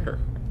his hair?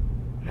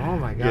 Oh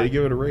my You gotta god.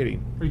 give it a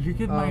rating. Are you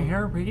getting my Um,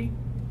 hair ready?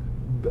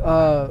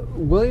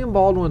 William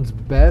Baldwin's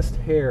best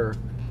hair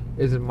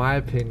is, in my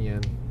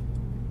opinion,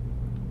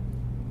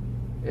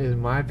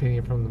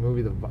 from the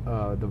movie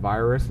The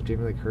Virus with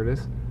Jamie Lee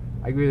Curtis.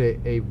 I give it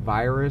a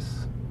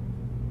virus.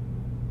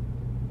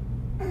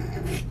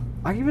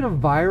 I give it a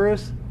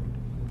virus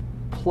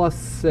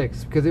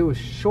 +6 because it was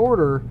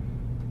shorter.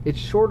 It's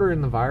shorter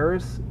in The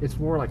Virus. It's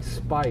more like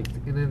spiked,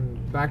 and then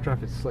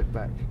Backdraft is slick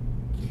back.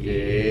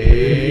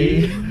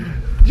 Yay.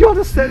 Did y'all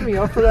just set me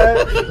up for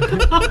that?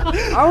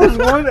 I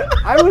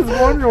was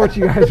wondering what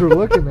you guys were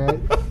looking at.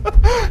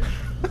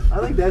 I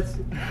think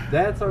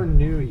that's our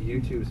new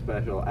YouTube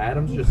special.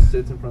 Adams just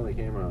sits in front of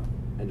the camera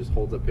and just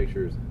holds up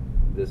pictures.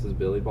 This is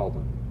Billy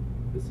Baldwin.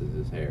 This is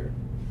his hair.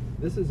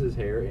 This is his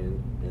hair,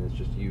 and it's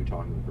just you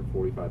talking for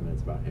 45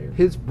 minutes about hair.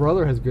 His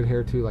brother has good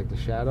hair too, like the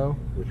Shadow.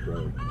 Which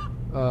brother?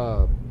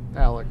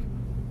 Alec.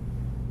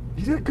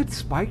 He's got good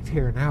spiked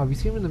hair now. Have you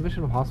seen him in the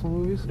Mission Impossible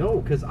movies? No,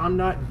 because I'm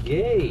not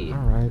gay. All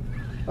right.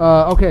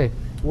 Okay.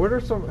 What are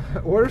some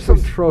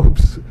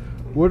tropes?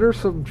 What are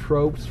some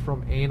tropes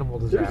from animal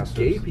There's disasters?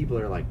 gay people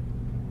that are like,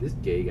 this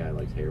gay guy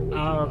likes hair way too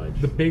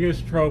much. The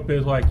biggest trope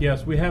is like,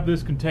 yes, we have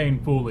this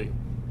contained fully.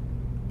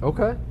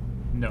 Okay.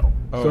 No.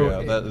 Oh So yeah,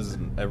 it- that is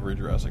in every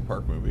Jurassic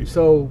Park movie.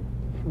 So,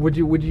 would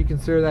you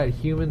consider that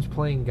humans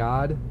playing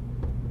God?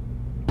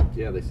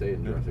 Yeah, they say it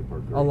in Jurassic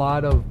Park 3. A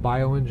lot of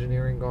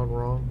bioengineering gone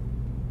wrong.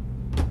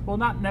 Well,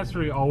 not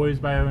necessarily always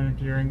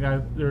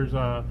bioengineering. There's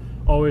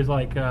always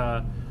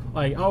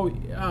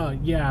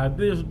yeah,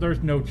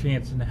 there's no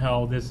chance in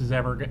hell this thing's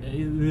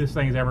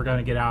ever going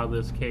to get out of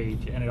this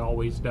cage, and it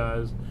always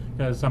does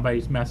because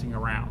somebody's messing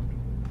around.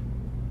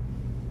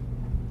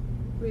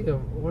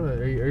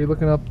 Are you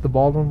looking up the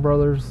Baldwin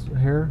brothers'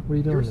 hair? What are you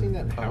You doing? ever seen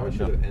that How It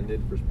Should Have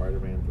Ended for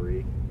Spider-Man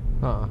 3?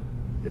 Uh-uh.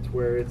 It's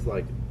where it's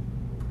like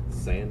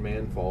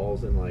Sandman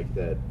falls in like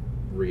that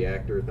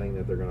reactor thing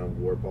that they're gonna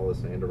warp all the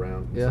sand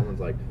around. And Yeah. Someone's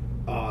like,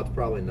 "Oh, it's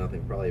probably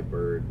nothing, probably a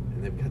bird."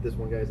 And they've got this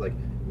one guy's like,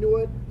 "You know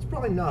what? It's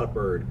probably not a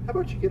bird. How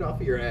about you get off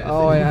of your ass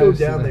Oh, and yeah, you go I've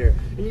seen down that. there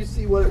and you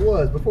see what it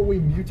was before we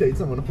mutate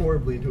someone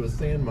horribly into a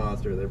sand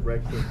monster that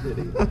wrecks the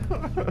city."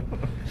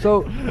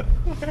 So,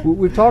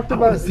 we've talked I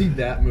want about. to see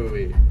that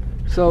movie.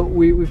 So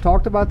we've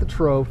talked about the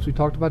tropes. We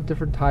talked about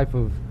different type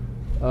of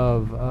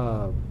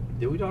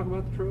Did we talk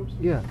about the tropes?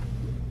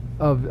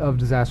 of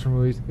disaster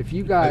movies. If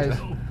you guys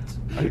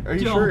Are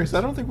you Don't. serious? I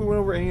don't think we went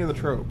over any of the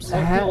tropes.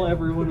 I'll kill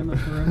everyone in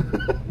this room.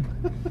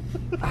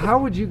 how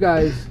would you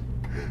guys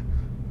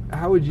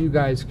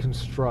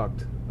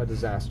construct a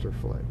disaster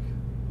flick?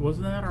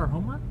 Wasn't that our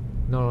homework?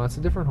 No, that's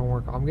a different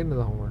homework. I'm getting to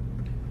the homework.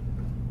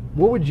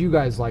 What would you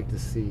guys like to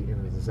see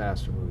in a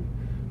disaster movie?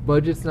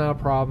 Budget's not a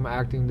problem.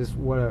 Acting, just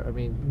whatever. I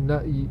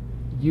mean,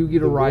 you get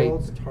The a right.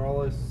 world's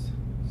tallest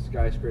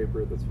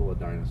skyscraper that's full of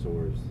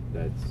dinosaurs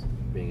that's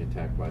being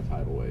attacked by a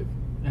tidal wave.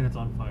 And it's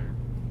on fire.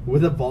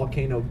 With a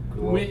volcano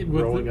With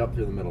growing the- up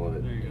through the middle of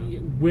it. There you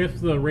go.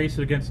 With the race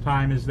against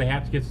time, is they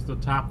have to get to the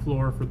top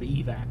floor for the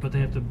evac. But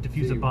they have to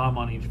defuse The- a bomb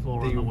on each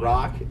floor. on The the way.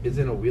 Rock is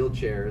in a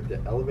wheelchair. The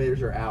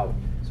elevators are out,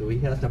 so he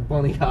has to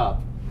bunny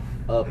hop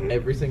up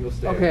every single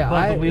stair. Okay,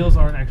 But the wheels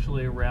aren't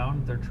actually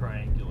round; they're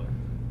triangular.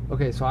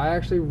 Okay, so I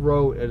actually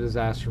wrote a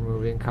disaster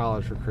movie in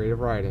college for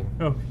creative writing.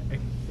 Okay.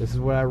 This is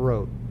what I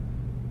wrote.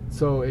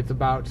 So it's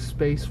about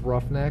space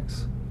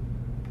roughnecks.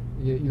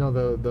 You know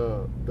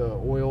the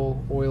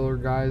oiler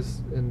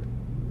guys, and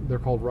they're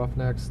called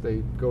roughnecks. They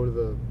go to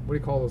the, what do you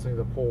call those things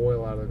that pull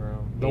oil out of the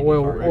ground? The Andy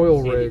oil Cardies. oil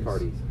Andy rigs.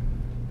 Cardies.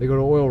 They go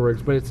to oil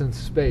rigs, but it's in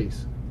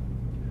space.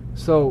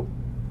 So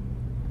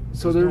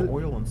There's there's no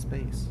oil in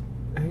space.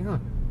 hang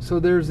on.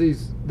 So there's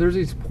these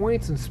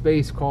points in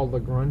space called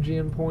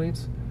Lagrangian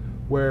points,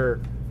 where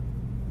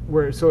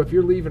so if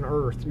you're leaving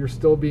Earth, you're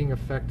still being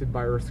affected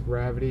by Earth's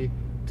gravity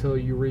till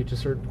you reach a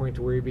certain point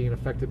to where you're being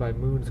affected by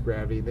Moon's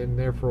gravity. Then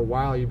there for a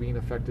while you're being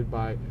affected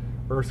by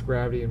Earth's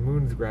gravity and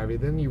Moon's gravity.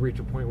 Then you reach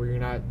a point where you're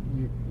not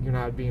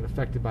being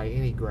affected by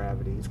any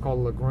gravity. It's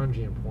called a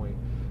Lagrangian point.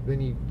 Then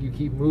you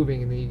keep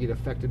moving, and then you get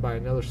affected by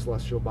another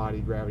celestial body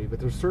gravity. But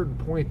there's certain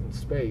points in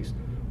space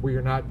where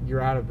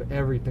you're out of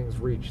everything's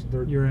reach.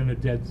 You're in a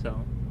dead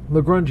zone.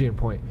 Lagrangian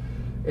point.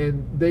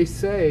 And they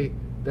say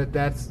that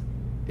that's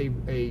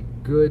a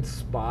good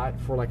spot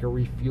for like a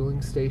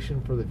refueling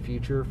station for the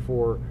future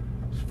for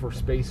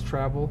space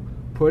travel.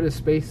 Put a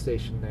space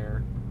station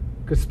there,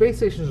 because space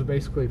stations are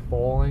basically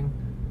falling,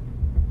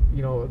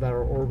 that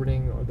are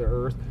orbiting the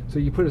Earth. So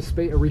you put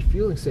a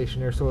refueling station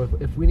there. So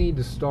if we need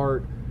to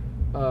start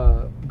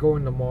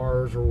going to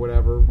Mars or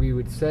whatever, we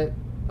would set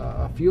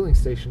a fueling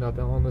station up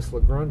on this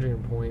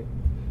Lagrangian point,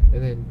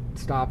 and then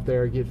stop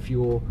there, get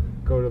fuel,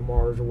 go to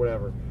Mars or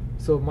whatever.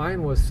 So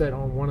mine was set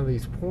on one of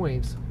these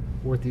points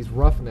with these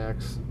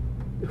roughnecks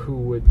who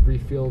would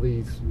refuel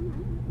these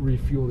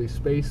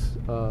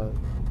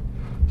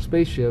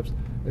spaceships,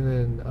 and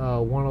then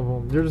one of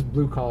them, they're just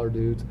blue collar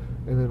dudes,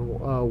 and then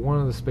one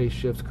of the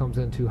spaceships comes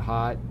in too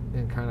hot,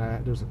 and kind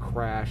of there's a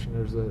crash,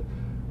 and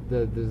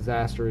the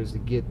disaster is to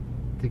get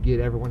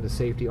everyone to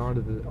safety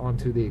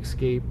onto the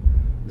escape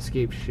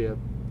ship.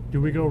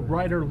 Do we go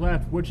right or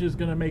left? Which is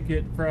going to make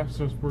it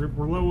fastest? We're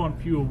low on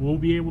fuel. We'll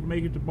be able to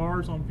make it to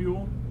Mars on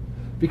fuel?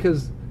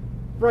 Because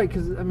I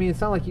mean,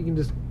 it's not like you can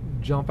just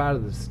jump out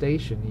of the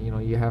station.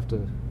 You have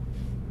to.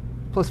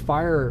 Plus,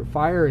 fire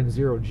in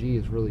 0G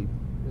is really,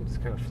 it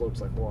just kind of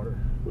floats like water.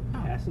 Would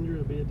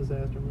Passengers be a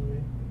disaster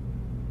movie?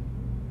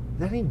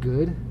 That ain't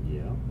good.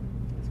 Yeah.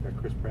 It's got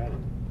Chris Pratt in it.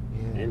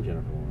 Yeah. And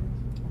Jennifer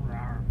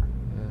Lawrence.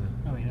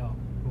 Yeah. I mean, no.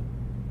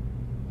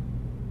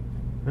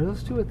 Are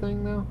those two a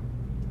thing now?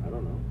 I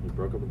don't know. He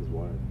broke up with his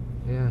wife.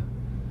 Yeah.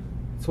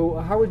 So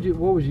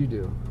what would you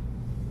do?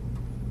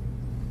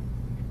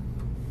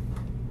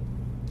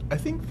 I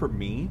think for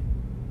me,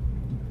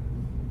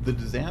 the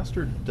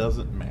disaster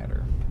doesn't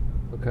matter.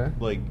 Okay.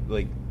 Like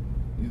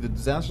the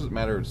disaster doesn't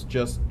matter.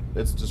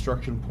 It's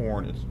destruction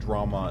porn. It's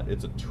drama.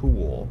 It's a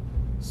tool.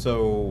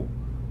 So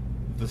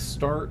the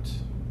start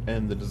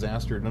and the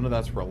disaster, none of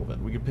that's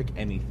relevant. We could pick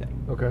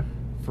anything. Okay.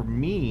 For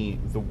me,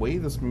 the way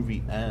this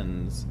movie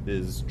ends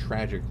is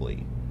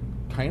tragically,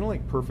 kind of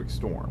like Perfect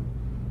Storm.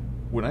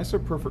 When I saw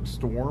Perfect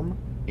Storm,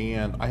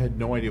 and I had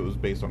no idea it was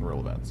based on real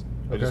events.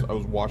 Okay. I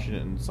was watching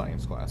it in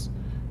science class,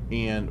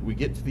 and we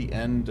get to the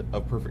end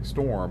of Perfect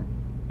Storm,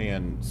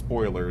 and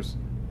spoilers,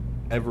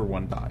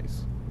 everyone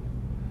dies.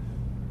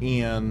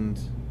 And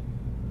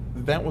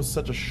that was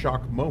such a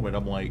shock moment.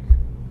 I'm like,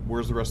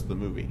 where's the rest of the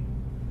movie?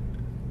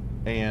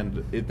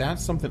 And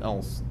that's something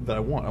else that I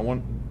want. I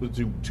want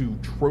to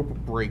trope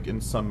break in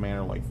some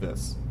manner like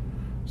this.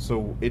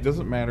 So it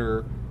doesn't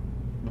matter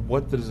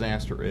what the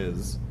disaster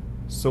is,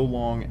 so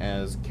long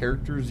as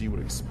characters you would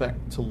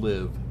expect to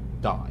live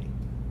die.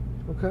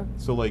 Okay.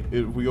 So like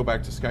if we go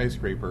back to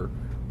Skyscraper,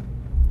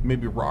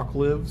 maybe Rock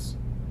lives,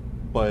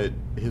 but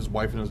his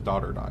wife and his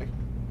daughter die.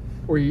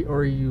 Or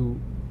you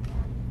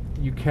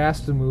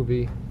cast a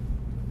movie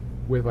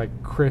with like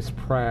Chris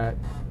Pratt,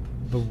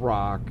 The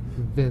Rock,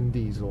 Vin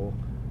Diesel,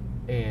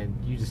 and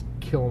you just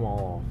kill them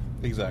all off.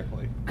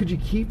 Exactly. Could you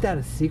keep that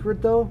a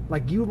secret though?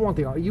 Like you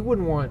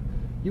wouldn't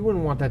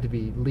want that to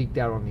be leaked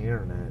out on the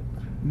internet.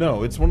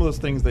 No, it's one of those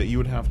things that you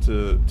would have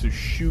to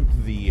shoot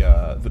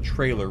the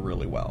trailer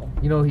really well.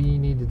 You know who you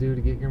need to do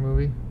to get your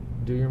movie?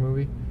 Do your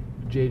movie?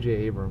 J.J.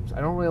 Abrams.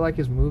 I don't really like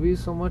his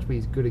movies so much, but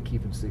he's good at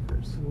keeping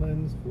secrets.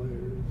 Lens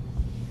flares.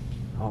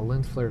 Oh,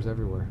 lens flares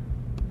everywhere.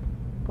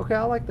 Okay,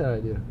 I like that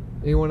idea.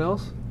 Anyone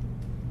else?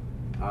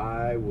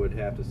 I would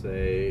have to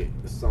say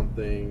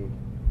something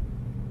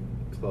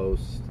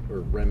close or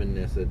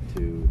reminiscent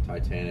to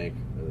Titanic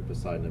or the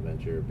Poseidon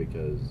Adventure,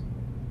 because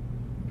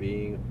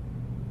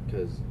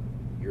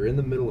you're in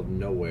the middle of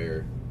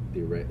nowhere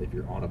if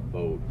you're on a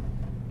boat,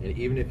 and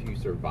even if you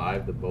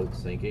survive the boat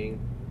sinking,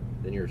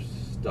 then you're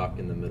stuck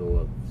in the middle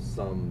of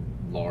some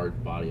large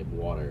body of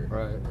water.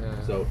 Right.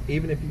 Yeah. So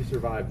even if you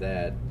survive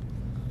that,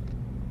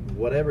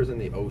 whatever's in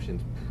the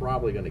ocean's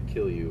probably going to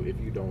kill you if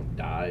you don't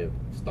die of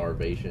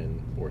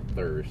starvation or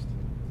thirst.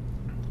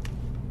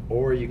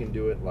 Or you can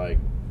do it like,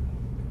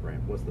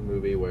 what's the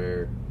movie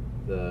where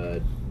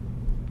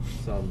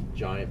some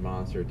giant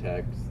monster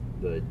attacks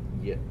the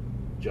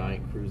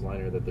giant cruise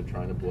liner that they're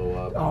trying to blow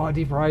up? Oh,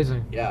 Deep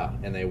Rising. Yeah,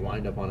 and they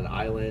wind up on an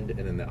island,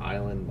 and then the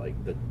island, like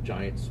the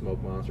giant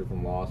smoke monster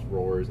from Lost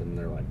roars, and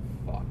they're like,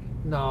 "Fuck."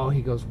 No,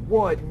 he goes,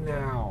 "What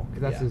now?"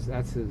 'Cause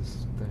that's Yeah.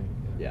 his thing.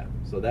 Yeah,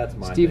 so that's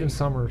my Stephen thing.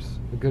 Summers,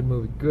 a good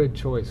movie, good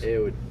choice.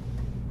 It would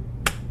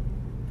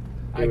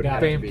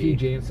have to Pam be- P.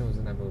 Jameson was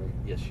in that movie.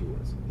 Yes, she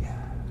was.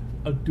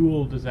 A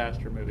dual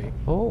disaster movie.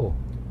 Oh,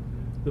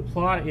 The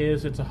plot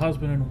is it's a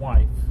husband and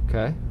wife.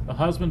 Okay. The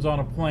husband's on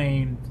a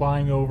plane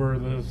flying over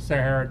the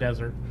Sahara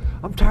Desert,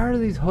 I'm tired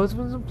of these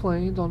husbands and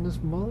planes on this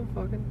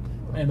motherfucking.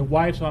 and the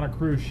wife's on a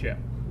cruise ship.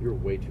 You're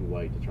way too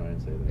white to try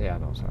and say that. Yeah,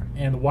 no, sorry.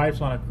 And the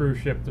wife's on a cruise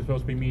ship. They're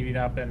supposed to be meeting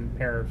up in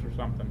Paris or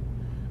something.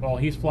 Well,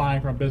 he's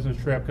flying from a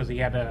business trip because he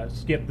had to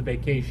skip the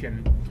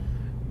vacation.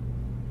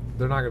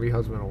 They're not gonna be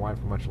husband and wife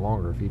for much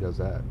longer if he does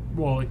that.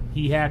 Well,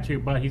 he had to,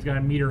 but he's going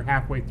to meet her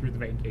halfway through the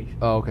vacation.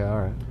 Oh, okay,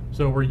 all right.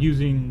 So we're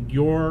using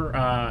your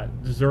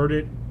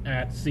deserted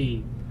at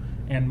sea,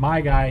 and my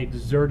guy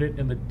deserted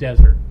in the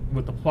desert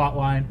with the plot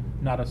line,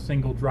 not a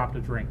single drop to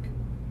drink.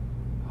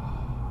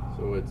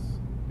 So it's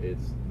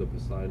the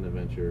Poseidon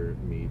Adventure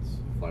meets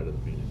Flight of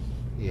the Phoenix.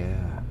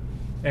 Yeah.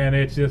 And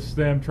it's just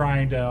them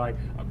trying to, like,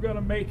 I'm going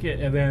to make it.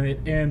 And then it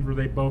ends where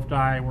they both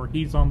die, where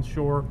he's on the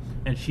shore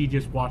and she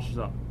just washes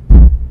up.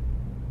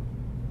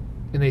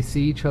 And they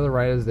see each other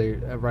right as they're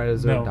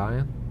No.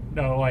 dying.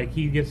 No, like,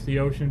 he gets to the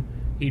ocean,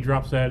 he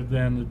drops dead,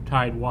 then the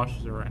tide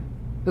washes her in.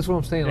 That's what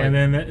I'm saying. Like,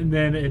 And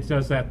then it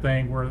does that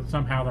thing where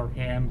somehow their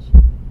hands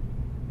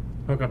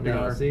hook up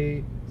Now,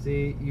 together.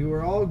 see, you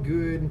were all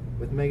good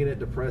with making it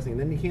depressing.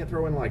 Then you can't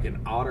throw in like an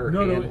otter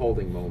No, no,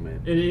 hand-holding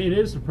moment. It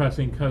is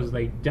depressing because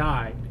they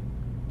died,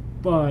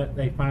 but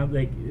they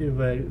finally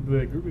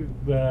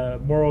the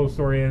moral of the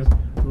story is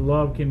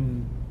love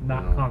can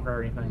not No.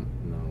 conquer anything.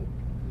 No.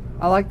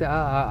 I like that.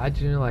 I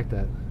genuinely like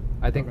that.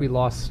 I think Okay. we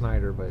lost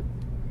Snyder, but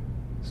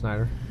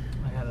Snyder.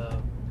 I had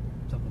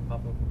something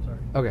pop up. I'm sorry.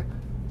 Okay.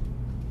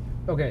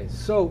 Okay.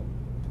 So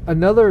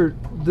another.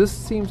 This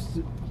seems.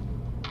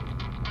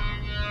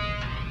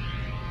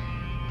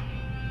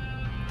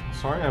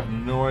 Sorry, I have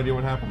no idea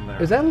what happened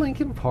there. Is that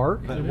Linkin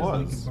Park? That It is was.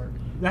 Linkin Park.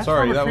 That's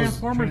Sorry, from a that was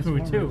Transformers movie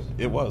too. Transformers.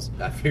 It was.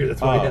 I figured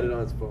that's why he had it on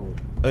his phone.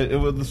 It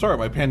was. Sorry,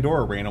 my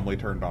Pandora randomly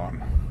turned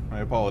on. I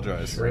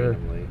apologize. Sure.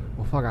 Randomly.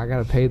 Well, fuck. I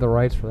gotta pay the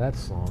rights for that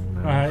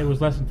song now. It was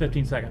less than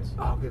 15 seconds.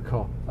 Oh, good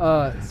call.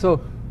 So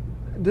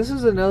this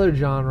is another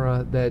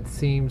genre that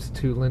seems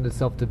to lend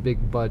itself to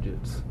big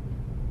budgets.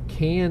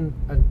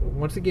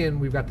 Once again,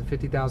 we've got the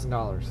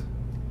 $50,000.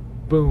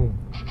 Boom.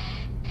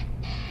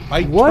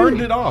 I What?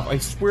 turned it off. I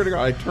swear to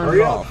God, I turned Hurry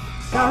it up.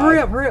 off. God, hurry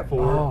up, hurry up. 4.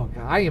 Oh,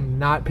 God, I am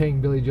not paying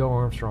Billy Joe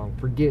Armstrong.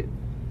 Forget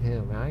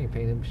him, man. I ain't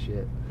paying him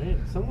shit.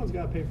 Man, someone's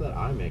got to pay for that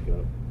eye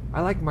makeup.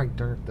 I like Mike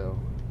Dirnt, though.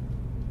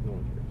 No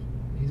one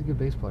cares. He's a good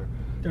bass player.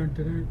 Dun,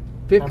 dun,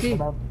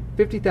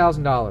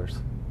 $50,000.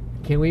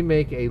 Can we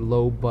make a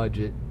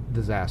low-budget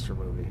disaster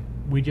movie?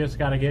 We just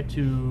got to get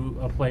to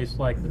a place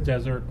like the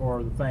desert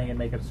or the thing and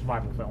make it a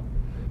survival film.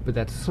 But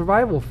that's a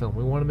survival film.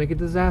 We want to make a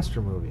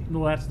disaster movie.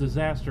 No, that's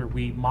disaster.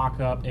 We mock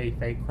up a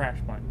fake crash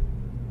plane.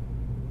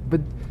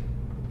 But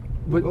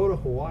We'll go to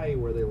Hawaii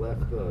where they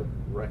left the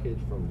wreckage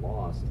from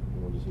Lost,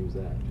 and we'll just use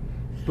that.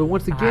 But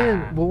once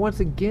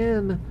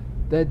again,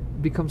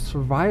 that becomes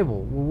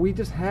survival. Well, we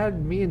just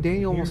had me and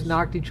Daniel almost Here's-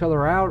 knocked each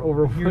other out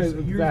over what Here's a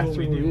what disaster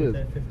we do movie with is.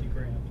 that 50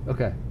 grand.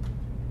 Okay,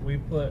 We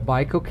put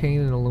buy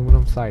cocaine and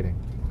aluminum siding.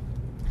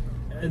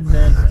 and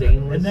then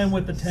Stainless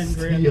with the 10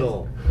 grand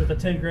steel. with the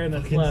 10 grand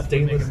that's Fucking left, we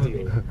make a stainless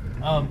movie.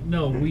 steel.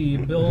 No, we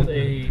build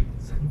a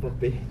Son of a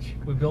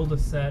bitch. we build a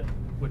set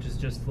which is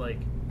just like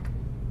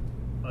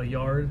a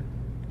yard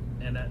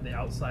and at the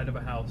outside of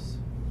a house,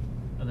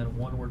 and then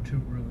 1 or 2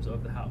 rooms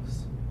of the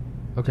house.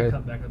 Okay, To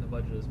cut back on the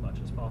budget as much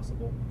as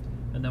possible,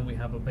 and then we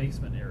have a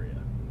basement area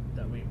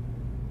that we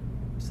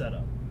set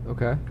up.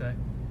 okay, Okay,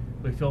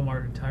 we film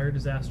our entire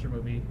disaster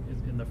movie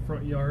is in the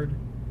front yard,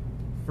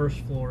 first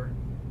floor,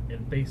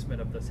 and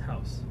basement of this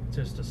house. It's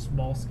just a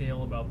small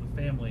scale about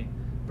the family,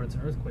 but it's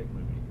an earthquake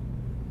movie.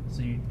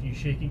 So you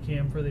shaky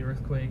cam for the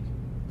earthquake.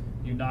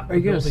 You knock Are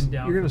the you building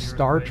down. you're for gonna the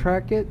Star earthquake.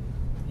 Trek it?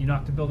 You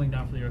knock the building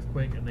down for the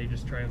earthquake, and they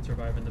just try and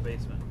survive in the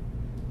basement.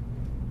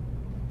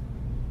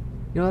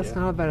 You know, that's Yeah.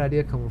 not a bad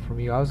idea coming from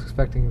you. I was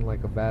expecting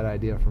like a bad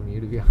idea from you,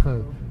 to be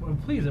honest. Well,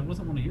 please, it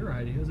wasn't one of your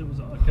ideas. It was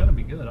gonna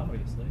be good,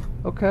 obviously.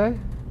 Okay,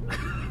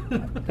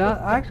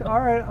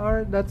 all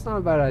right. That's not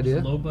a bad Just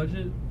idea. low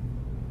budget.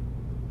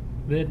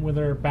 Then when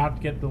they're about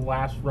to get the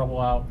last rubble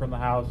out from the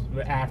house,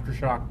 the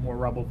aftershock, more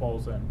rubble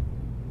falls in.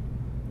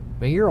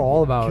 Man, you're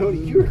all about. Cody,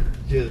 you're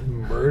just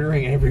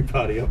murdering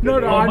everybody up No,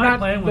 in no, here. Well, I'm my not.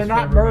 plan was They're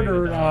for not everybody to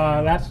murdered.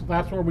 die.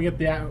 That's where we get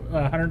the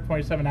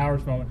 127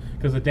 hours moment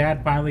because the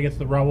dad finally gets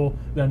the rubble.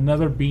 Then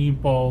another beam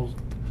falls,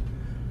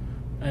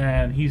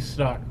 and he's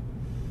stuck.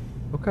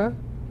 Okay,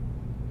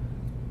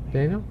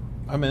 Daniel.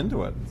 I'm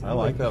into it. I Sounds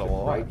like that a you should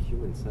lot. write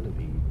Human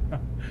Centipede.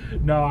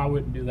 No, I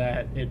wouldn't do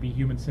that. It'd be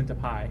human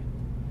centipede.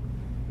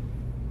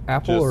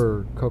 Apple Just-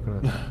 or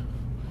coconut?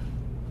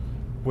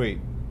 Wait,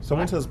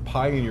 someone says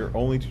pie and your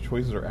only 2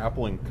 choices are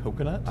apple and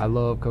coconut? I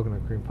love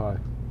coconut cream pie.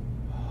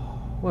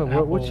 What's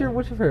Apple.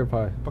 your favorite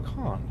pie?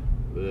 Pecan.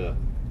 Ugh.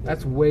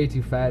 That's way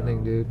too fattening,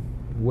 No. dude.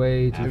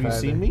 Way too Have fattening. you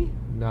seen me?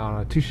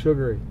 No, too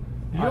sugary.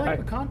 You like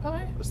pecan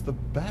pie? It's the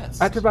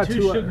best. After about Too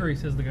two, sugary,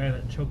 says the guy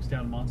that chokes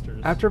down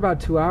monsters. after about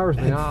 2 hours,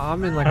 man,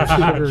 I'm in like a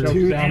Choke sugar.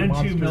 Two- and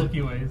monsters. 2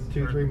 Milky Ways.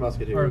 2, 3 Or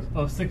Musketeers.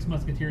 6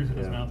 Musketeers in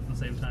his Yeah. mouth at the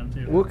same time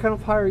too. What kind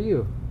of pie are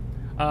you?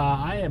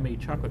 I am a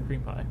chocolate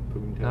cream pie.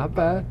 Poontang Not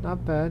pie. bad,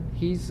 not bad.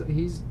 He's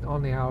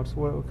on the outs.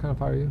 What kind of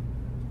pie are you?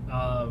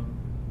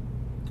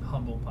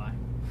 Humble pie.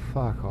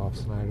 Fuck off,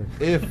 Snyder.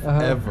 If Uh-huh.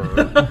 ever.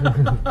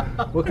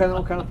 What kind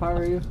of pie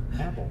are you?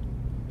 Apple.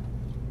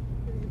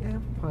 Yeah,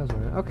 apple pie's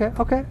alright.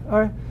 Okay, all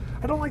right.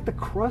 I don't like the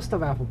crust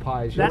of apple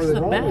pies. That's know,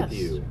 the wrong with best.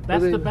 you?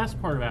 That's Are they- the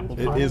best part of apple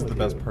It pie. is the with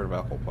best you? part of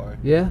apple pie.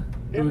 Yeah.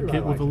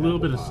 With a little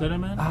bit of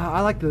cinnamon.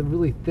 I like the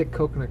really thick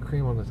coconut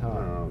cream on the top.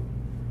 No,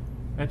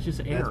 That's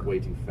just air. that's way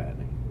too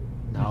fattening.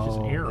 That's just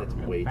No. air. That's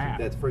and way too. fat.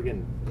 That's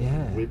friggin' Yeah.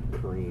 whipped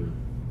cream.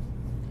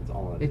 That's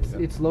all it is.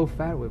 It's low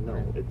fat whipped No,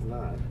 cream. it's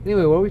not.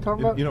 Anyway, what are we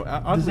talking about? You know,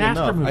 oddly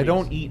Disaster enough, I movies.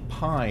 don't eat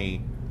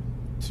pie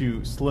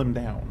to slim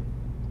down.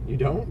 You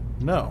don't?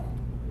 No.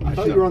 I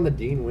thought you were on the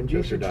Dean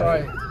Winchester should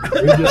diet. try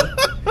Where you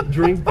just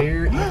drink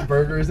beer, eat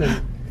burgers,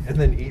 and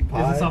then eat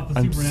pie. Is this off the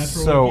I'm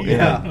Supernatural? so wiki? in.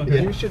 Yeah.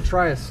 Okay. You should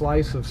try a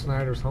slice of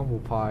Snyder's humble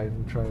pie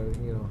and try to,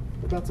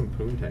 What about some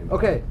poontang? pie?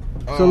 Okay,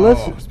 so Oh,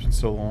 let's. it's been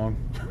so long.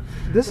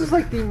 This is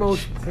like the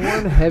most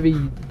porn-heavy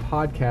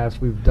podcast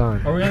we've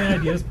done. Are we on the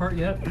ideas part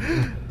yet?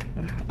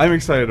 I'm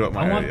excited about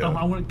my I want idea. the.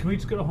 I want. Can we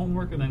just go to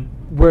homework and then?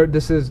 We're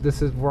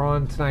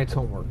on tonight's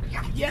homework.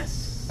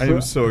 Yes. I am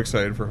so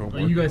excited for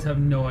homework. You guys have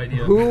no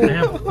idea. Who- I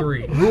have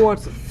 3. Who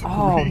wants?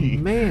 Oh Three.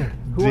 man!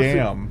 Who wants to-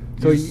 Damn.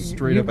 so You you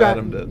straight you've up got,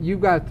 Adam'd it. You've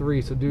got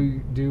 3, so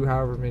do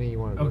however many you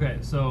want to do. Okay,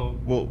 so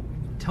Well,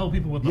 tell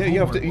people what the yeah, you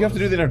have homework to do was.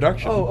 the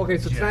introduction. Oh, okay.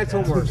 So tonight's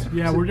homework.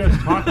 Yeah, we're just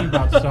talking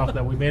about stuff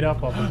that we made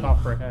up off the top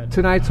of our head.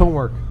 Tonight's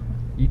homework.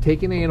 You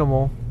take an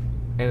animal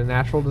and a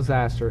natural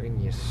disaster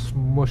and you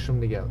smush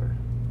them together.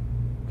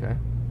 Okay.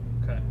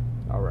 Okay,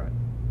 All right.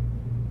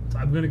 so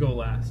I'm gonna go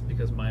last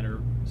because mine are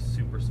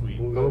super sweet.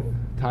 We'll go.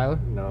 Tyler.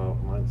 No,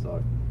 mine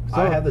suck. So-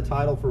 I have the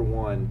title for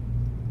one,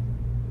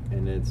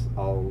 and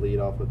I'll lead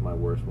off with my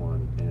worst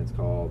one, and it's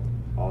called.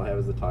 All I have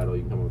is the title.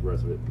 You can come up with the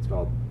rest of it. It's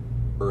called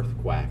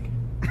Earthquack.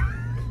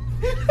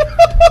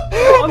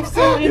 I'm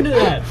so into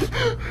that.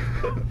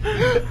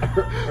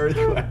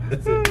 Earthquack.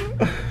 That's it.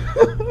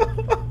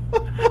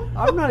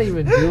 I'm not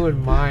even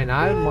doing mine.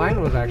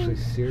 Mine was actually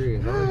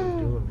serious. I'm not even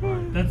doing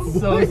mine. That's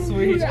so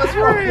sweet. What's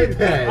wrong with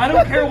that? I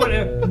don't care what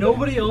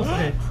nobody else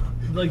picked.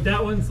 Like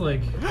that one's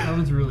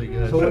really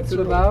good. So what's it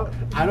about?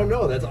 I don't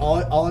know. That's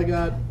all I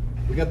got.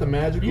 We got the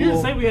magical You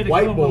didn't say we had to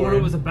come up with what it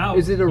whiteboard. was about.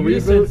 Is it a You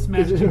just said reboot?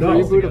 smash Is it a two No.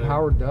 balls reboot of together.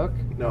 Howard Duck?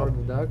 No. Howard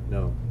the Duck.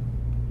 No.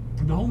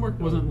 The homework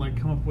wasn't like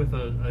come up with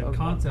a Okay.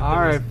 concept. All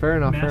it was right, fair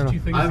enough, Mash fair two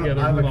enough. things I have, together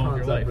I have and a move on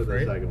with your concept life, for the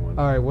right? second one.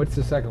 All right. What's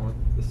the second one?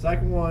 The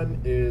second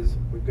one is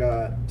we've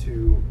got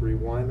to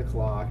rewind the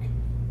clock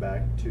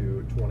back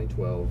to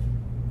 2012.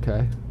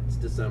 Okay. It's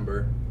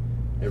December.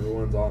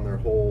 Everyone's on their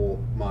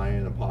whole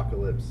Mayan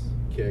apocalypse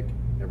kick.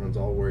 Everyone's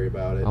all worried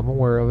about it. I'm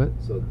aware of it.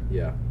 So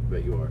yeah, I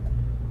bet you are.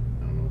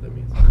 I don't know what that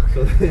means.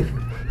 So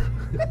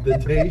then the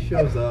day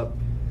shows up,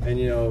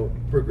 and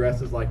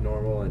progresses like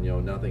normal,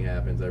 and nothing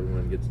happens.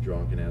 Everyone gets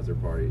drunk and has their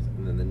parties,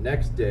 and then the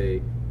next day,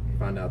 you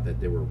find out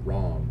that they were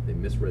wrong. They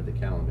misread the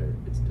calendar.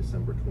 It's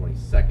December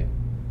 22nd,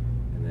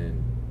 and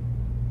then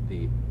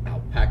the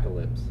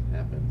alpacalypse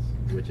happens,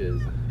 which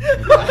is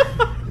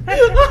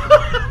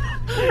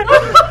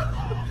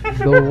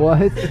The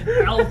what?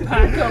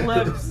 Alpaca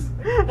lips.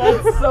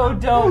 That's so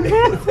dope.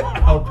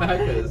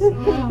 alpacas.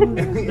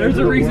 There's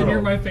a reason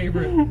you're my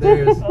favorite.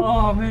 There's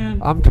Oh man.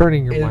 I'm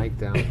turning your And- mic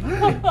down.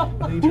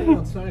 and you turn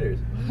on Snyder's.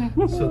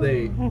 So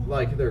they,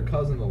 like their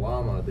cousin the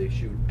llama, they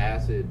shoot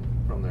acid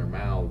from their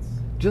mouths.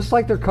 Just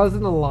like their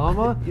cousin the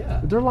llama? Yeah.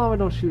 Their llama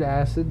don't shoot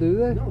acid, do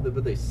they? No,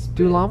 but they spit.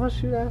 Do llamas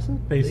shoot acid?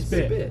 They They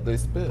spit. They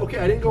spit. Okay,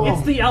 I didn't go. It's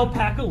on- the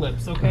alpaca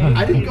lips, okay?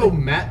 I didn't go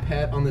Matt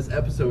Pat on this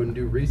episode and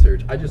do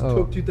research. I just Oh.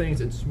 took two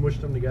things and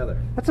smushed them together.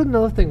 That's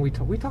another thing we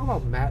talk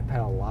about Matt Pat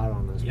a lot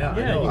on this. Yeah, podcast.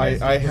 Yeah, know. you I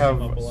guys I bring have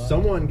them up a lot.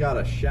 Someone got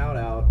a shout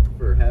out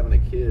for having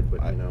a kid,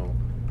 but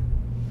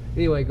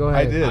Anyway, go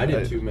I ahead. did. I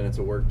did 2 minutes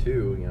of work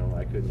too.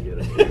 I couldn't get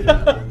a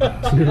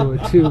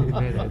kid. 2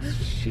 minutes.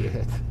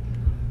 Shit.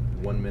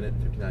 1 minute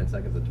 59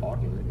 seconds of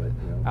talking,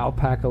 but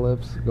Alpaca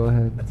lips. Go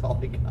ahead. that's all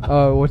I got.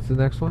 Oh, what's the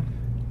next one?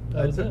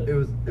 That was it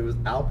it. was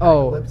alpaca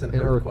Oh, lips and an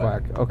earthquack.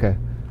 earthquake. Okay.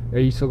 Are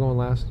you still going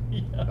last?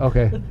 Yeah.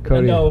 Okay,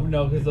 Cody. No,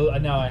 because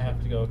now I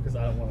have to go because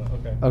I don't want to.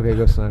 Okay. Okay,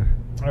 go Snyder.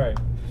 All right.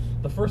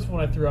 The first one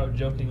I threw out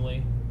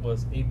jokingly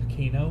was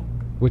Apecano.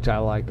 Which I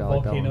liked. I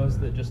like that Volcanoes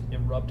one. that just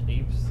erupt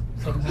apes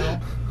somehow.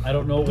 I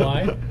don't know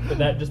why, but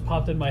that just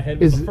popped in my head.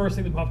 It Is was the it- first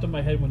thing that popped in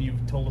my head when you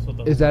told us what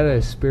the. Is that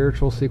a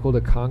spiritual sequel to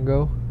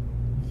Congo?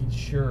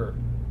 Sure.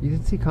 You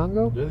didn't see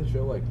Congo? Did they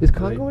show like? Is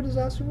Congo a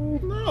disaster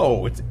movie?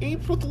 No, it's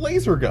apes with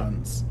laser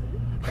guns.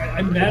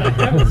 I'm mad I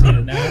haven't seen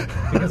it now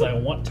because I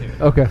want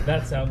to. Okay.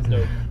 That sounds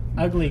dope.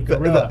 Ugly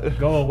gorilla,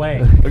 go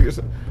away. Okay,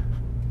 so-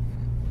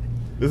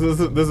 this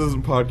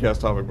isn't podcast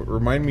topic, but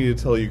remind me to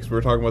tell you because we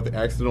were talking about the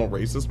accidental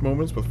racist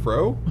moments with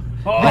Fro.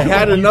 I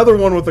had another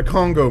one with the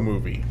Congo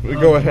movie.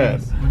 Go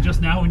ahead. Well,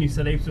 just now when you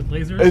said apes with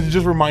lasers. It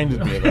just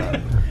reminded me of that.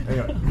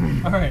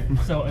 Anyway. All right.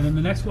 So, and then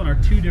the next one are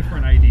 2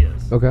 different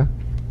ideas. Okay.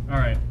 All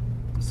right.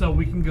 So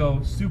we can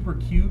go super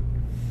cute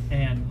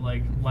and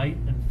like light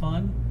and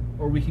fun,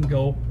 or we can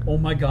go, oh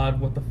my god,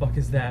 what the fuck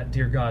is that?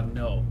 Dear God,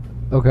 no.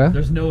 Okay.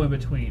 There's no in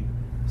between.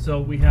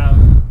 So we have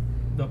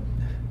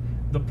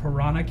the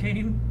piranha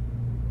cane,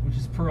 which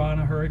is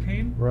piranha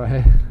hurricane,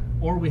 Right.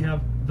 or we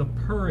have the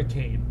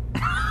hurricane,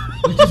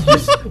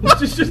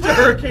 which is just a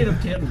hurricane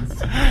of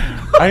kittens.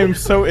 I am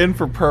so in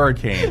for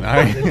Hurricane.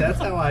 That's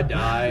how I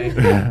die.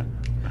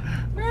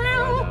 That's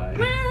how I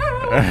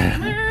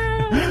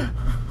die.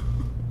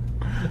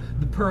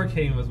 The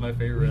hurricane was my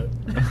favorite.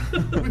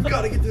 We've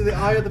got to get to the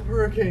eye of the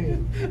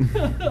hurricane.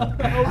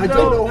 I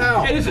don't know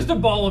how. And it's just a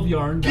ball of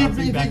yarn. Give bouncing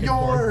me the back and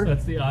forth. yarn.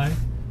 That's the eye.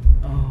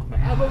 Oh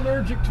man. I'm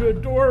allergic to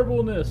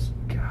adorableness.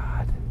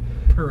 God.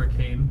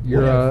 Hurricane.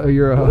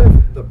 You're What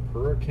if the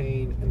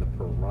hurricane and the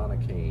piranha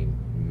cane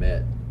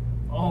met?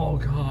 Oh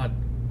god.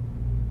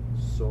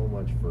 So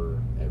much fur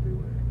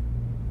everywhere.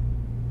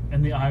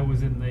 And the eye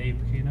was in the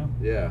volcano.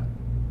 Yeah.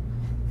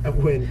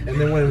 And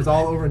then when it was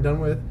all over and done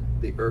with,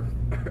 the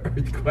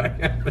earthquake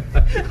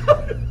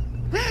happened.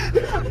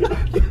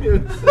 I can't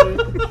even say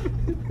it.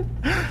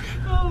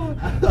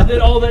 And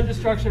then all that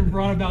destruction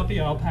brought about the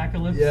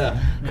alpacalypse. Yeah.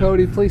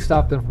 Cody, please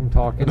stop them from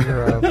talking.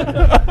 You're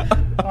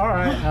All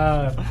right.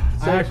 I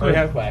Say actually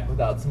have earthquake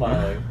without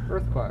smiling.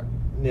 earthquake.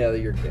 Yeah,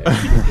 you're gay.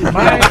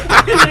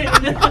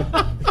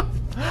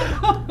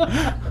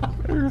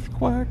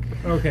 Earthquake.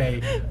 Okay.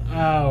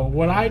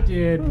 What I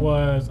did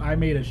was I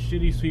made a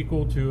shitty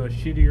sequel to a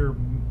shittier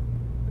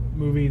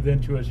movie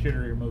than to a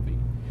shittier movie.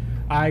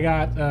 I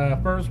got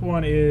first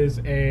one is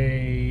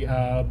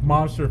a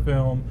monster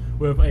film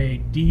with a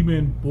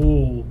demon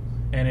bull,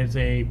 and it's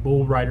a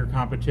bull rider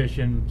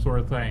competition sort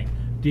of thing.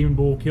 Demon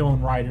bull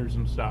killing riders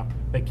and stuff.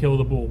 They kill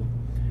the bull,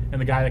 and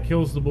the guy that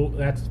kills the bull,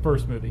 that's the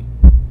first movie.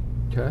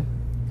 Okay.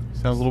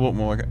 Sounds a little bit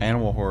more like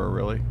animal horror,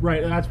 really.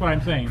 Right, that's what I'm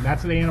saying.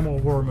 That's the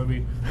animal horror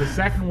movie. The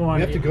second one,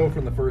 You have to go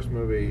from the first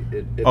movie.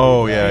 It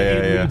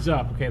it leads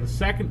up. Okay, the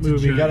second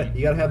movie. You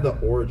gotta have the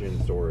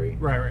origin story.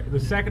 Right. The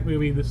second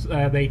movie,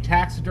 they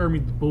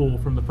taxidermied the bull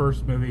from the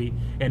first movie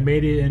and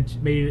made it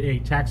a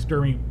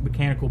taxidermy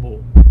mechanical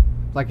bull.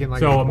 Like in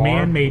like So a a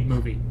bar?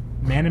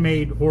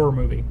 man-made horror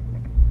movie,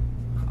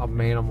 A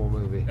manimal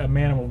movie. a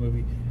manimal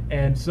movie,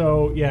 and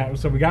so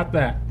we got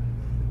that.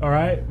 All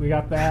right, we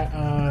got that,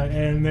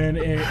 and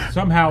then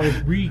somehow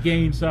it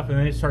regained stuff, and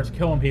then it starts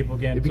killing people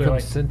again. It So,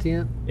 becomes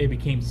sentient. It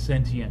became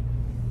sentient.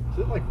 Is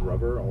it like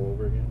Rubber all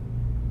over again?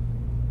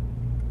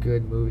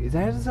 Good movie. Is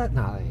that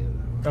not?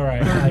 All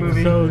right,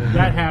 movie. so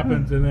that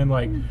happens, and then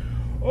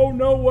oh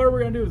no, what are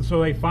we gonna do?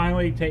 So they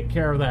finally take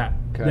care of that.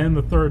 Okay. Then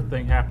the third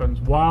thing happens.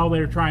 While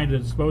they're trying to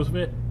dispose of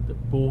it, the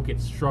bull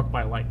gets struck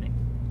by lightning.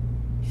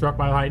 Struck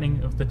by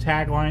lightning. Of the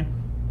tagline,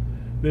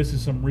 this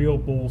is some real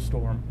bull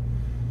storm.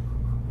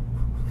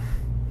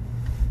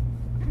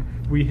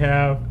 We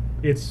have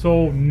its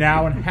soul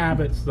now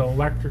inhabits the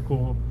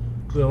electrical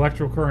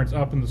currents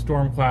up in the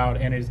storm cloud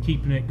and is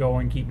keeping it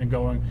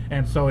going,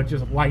 and so it's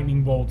just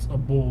lightning bolts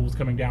of bulls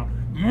coming down.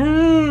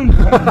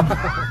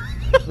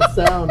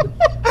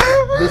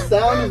 The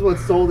sound is what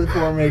sold it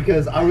for me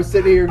because I was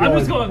sitting here going. I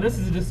was going, this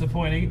is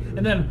disappointing,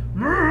 and then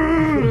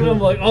and I'm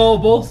like, oh,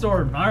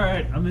 Bullstorm. All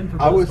right, I'm in for Bullstorm.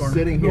 I was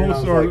sitting here and I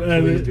was Bullstorm, like,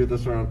 and please it- do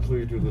this round,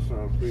 please do this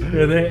round, please.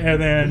 Do And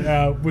this.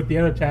 then with the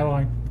other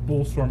tagline,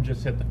 Bullstorm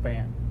just hit the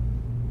fan.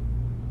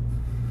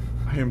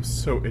 I am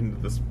so into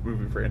this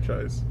movie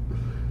franchise.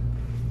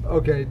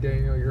 Okay,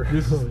 Daniel, you're.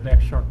 This is the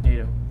next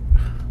Sharknado.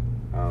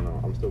 I don't know.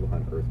 I'm still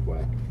behind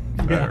Earthquake.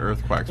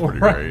 Earthquake's pretty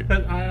Right.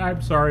 great.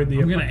 I'm sorry.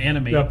 I'm gonna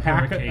animate the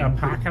Hurricane.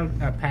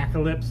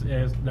 apocalypse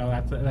is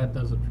that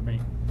does it for me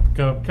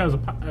because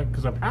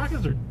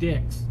apocalypses are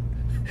dicks.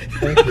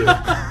 Thank you.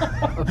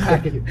 A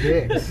pack of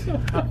dicks.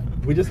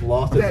 We just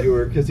lost a That-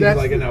 viewer because he's that's-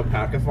 like an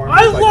alpaca farmer.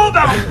 I He's like, love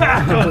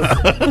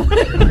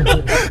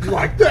alpacas.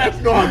 like,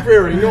 that's not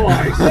very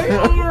nice.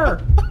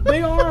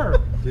 They are.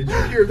 Did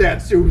you hear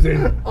that,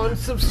 Susan?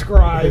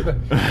 Unsubscribe.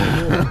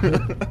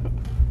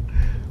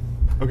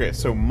 Okay,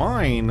 so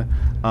mine,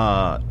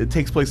 it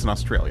takes place in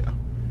Australia,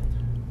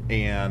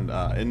 and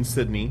in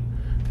Sydney,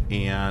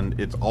 and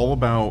it's all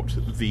about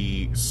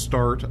the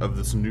start of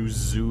this new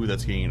zoo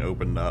that's getting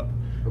opened up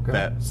Okay.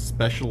 that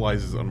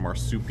specializes on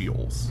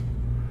marsupials.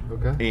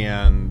 Okay.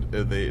 And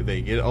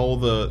they get all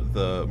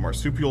the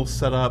marsupials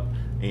set up,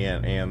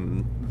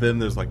 and then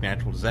there's like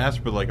natural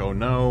disaster, but like, oh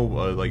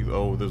no,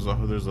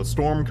 there's a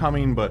storm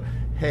coming, but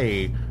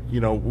hey,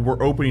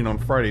 we're opening on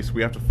Friday, so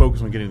we have to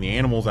focus on getting the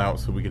animals out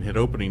so we can hit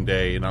opening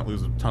day and not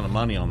lose a ton of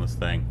money on this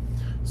thing.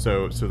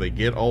 So they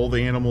get all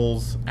the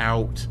animals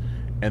out,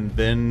 and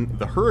then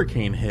the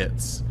hurricane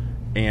hits,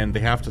 and they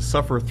have to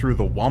suffer through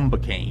the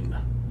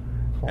wombacane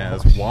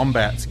as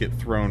wombats get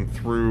thrown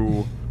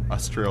through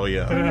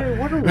Australia.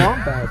 What are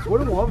wombats?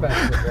 What do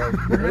wombats look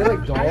like? Are they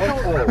like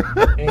dogs?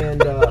 Oh,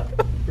 and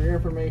for your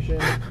information,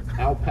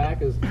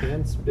 alpacas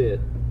can spit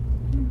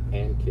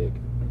and kick.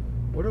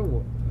 What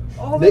are?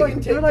 Oh, They they're can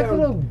like, take they're like down-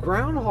 little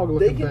groundhog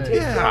They looking can things. take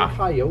Yeah. down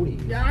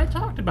coyotes. Yeah, I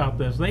talked about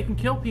this. They can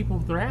kill people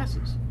with their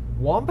asses.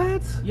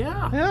 Wombats?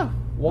 Yeah. Yeah.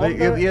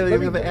 Wombat, They let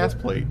have me- the ass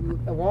plate.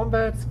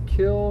 Wombats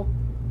kill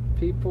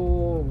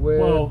people with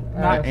Well,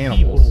 not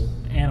Animals. people.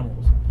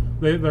 Animals.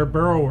 They're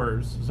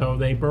burrowers, so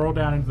they burrow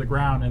down into the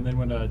ground, and then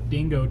when a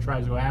dingo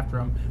tries to go after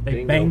them, they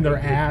Dingo bang their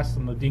hates it. ass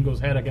and the dingo's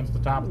head against the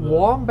top of the...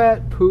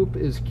 Wombat poop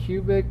is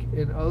cubic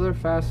and other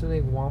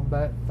fascinating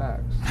wombat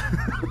facts.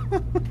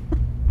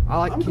 I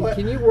like. I'm glad-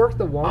 Can you work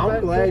the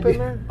wombat poop in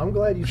there? I'm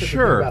glad you said the thing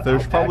Sure, about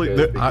there's probably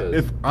alpacas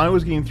if because I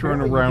was getting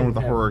thrown apparently around you with a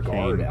can have guard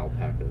hurricane,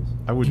 alpacas.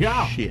 I would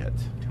Yeah. shit.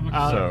 How much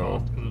So- does it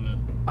cost? 'Cause of it?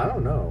 I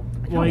don't know.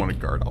 I don't want to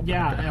guard alpaca.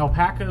 Yeah,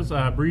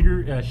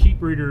 alpacas, sheep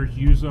breeders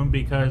use them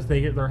because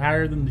they're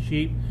higher than the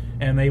sheep,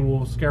 and they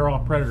will scare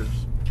off predators.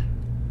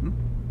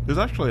 There's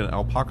actually an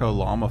alpaca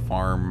llama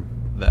farm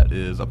that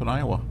is up in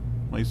Iowa.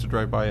 I used to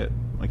drive by it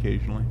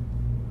occasionally.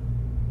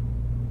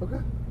 Okay.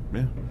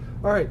 Yeah.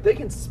 All right. They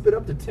can spit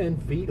up to 10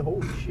 feet.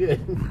 Holy shit.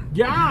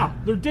 Yeah,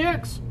 they're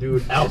dicks.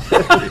 Dude,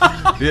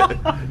 alpaca.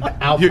 Yeah.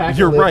 Alpaca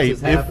You're lips right.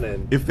 is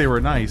happening. If they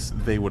were nice,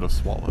 they would have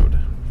swallowed.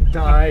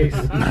 Nice.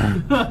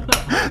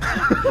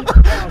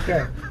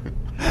 Okay.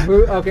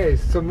 Okay.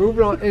 So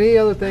moving on. Any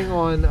other thing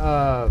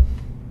on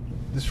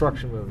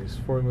destruction movies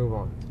before we move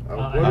on? What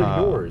are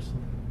yours?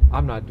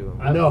 I'm not doing.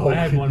 I, No, I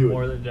had one do it.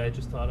 more that I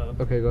just thought of.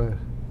 Okay, go ahead.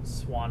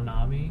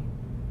 Swanami.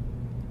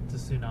 It's a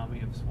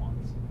tsunami of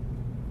swans.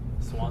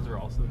 Swans are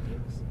also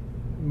dicks.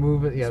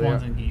 Moving. Yeah.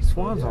 Swans they are. and geese.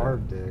 Swans Yeah. are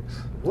dicks.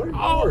 What are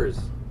Oh. yours?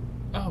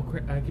 Oh,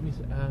 great. Give me...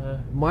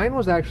 Mine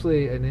was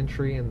actually an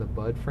entry in the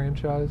Bud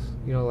franchise.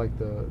 You know, like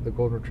the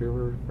Golden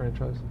Retriever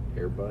franchise.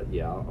 Hairbutt?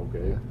 Yeah,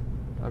 okay.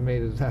 Yeah. I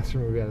made a disaster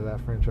movie out of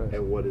that franchise.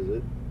 And what is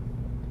it?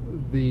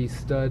 The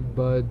Stud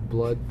Bud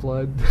Blood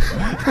Flood.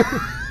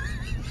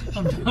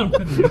 I'm done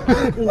with you.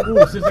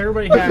 ooh, since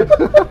everybody had...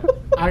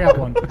 I got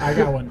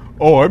one.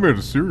 Oh, I made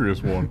a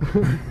serious one.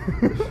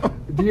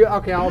 Do you?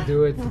 Okay, I'll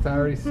do it since I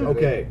already said it.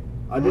 Okay,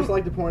 I'd just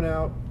like to point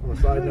out, on a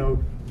side note,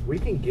 we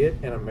can get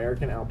an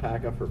American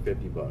alpaca for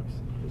 $50.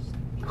 Just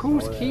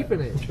Who's throw that keeping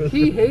out. it?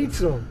 He hates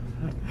them.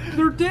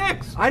 They're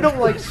dicks. I don't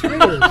like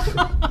spinners.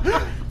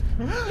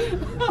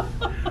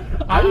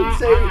 I didn't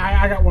say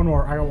I got one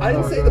more. I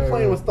didn't say the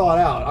plan was thought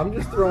out. I'm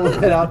just throwing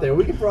that out there.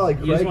 We can probably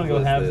You just wanna go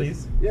Craigslist halvesies?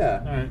 this. Yeah.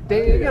 Alright.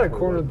 Dang, you got a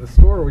corner of the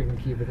store we can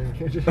keep it in,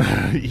 can't you?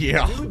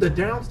 Yeah. Dude, the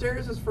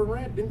downstairs is for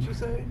rent, didn't you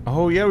say?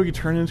 Oh yeah, we could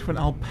turn it into an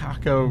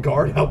alpaca.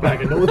 Guard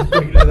alpaca. No one's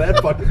breaking into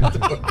that fucking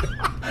door.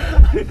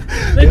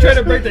 They try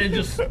to break that and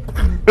just.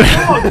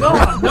 Oh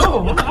God,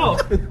 no!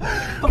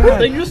 Ow.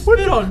 They just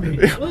spit on me.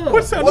 Ugh.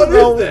 What sound What does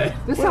an is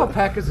that? This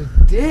alpaca's a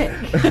dick.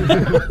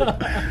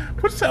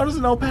 What sound does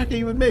an alpaca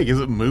even make? Is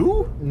it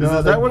moo? No,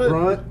 is they that what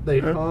grunt, they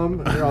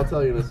hum. Here, I'll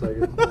tell you in a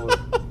second. Hold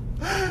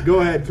on. Go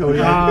ahead, Cody.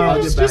 I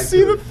I'll just get back see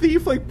to the it.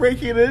 thief like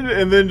breaking it in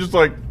and then just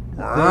like.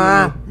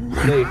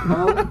 They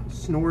hum,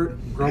 snort,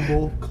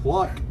 grumble,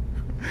 cluck,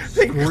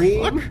 They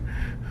scream. cluck.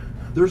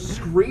 Their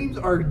screams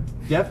are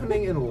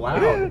deafening and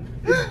loud.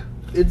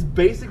 It's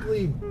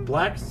basically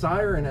Black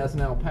Siren as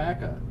an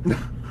alpaca.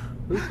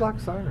 Who's Black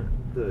Siren?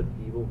 The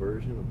evil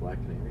version of Black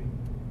Canary.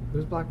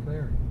 Who's Black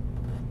Canary?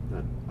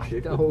 That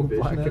chick Oh, with the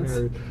Black fishnets.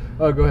 Canary.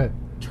 Oh, go ahead.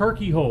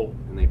 Turkey hole.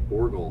 And they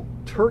orgle.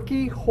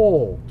 Turkey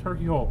hole.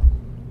 Turkey hole.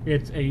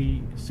 It's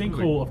a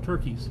sinkhole of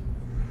turkeys.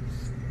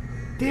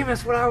 Damn,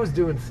 that's what I was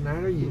doing,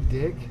 Snyder, you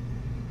dick.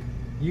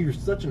 You're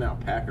such an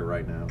alpaca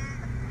right now.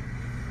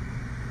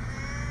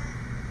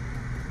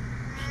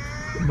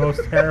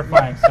 Most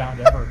terrifying sound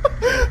ever.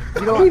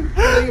 You know,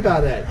 think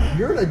about that.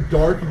 You're in a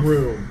dark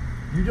room.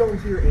 You don't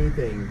hear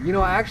anything. You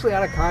know, actually,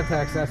 out of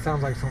context, that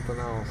sounds like something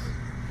else.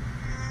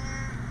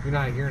 You're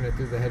not hearing it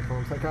through the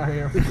headphones like I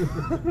am.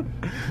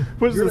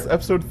 What is this,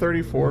 episode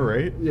 34,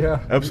 right?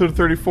 Yeah. Episode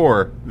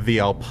 34, the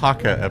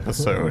alpaca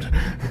episode.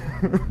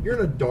 You're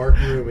in a dark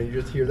room and you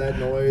just hear that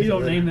noise. You don't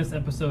and then- name this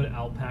episode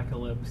Alpaca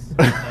Lips.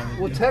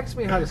 Well, text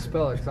me how to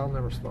spell it, because I'll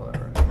never spell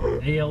that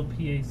right.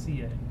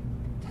 ALPACA.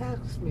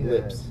 Text me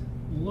Lips.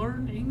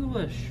 Learn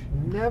English.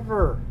 that.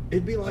 Never.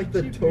 It'd be like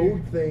the Cheaper.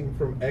 Toad thing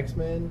from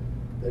X-Men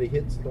that he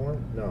hit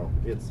Storm. No,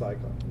 he hit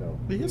Cyclone. No,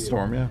 He Who hit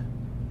Storm, yeah.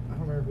 I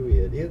don't remember who he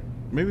hit. He hit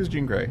Maybe it was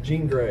Jean Grey.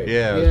 Jean Grey.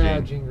 Yeah, it was Yeah,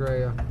 Jean. Jean Grey.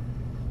 Yeah.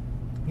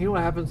 You know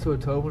what happens to a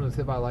toad when it's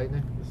hit by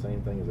lightning? The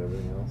same thing as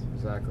everything else.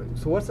 Exactly.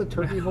 So what's a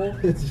turkey hole?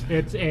 It's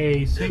It's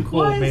a Why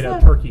sinkhole is made of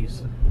that?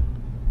 turkeys.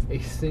 A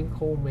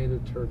sinkhole made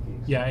of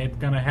turkeys. Yeah, it's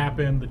gonna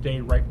happen the day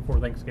right before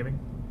Thanksgiving.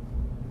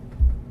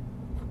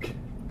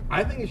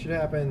 I think it should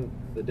happen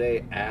the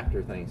day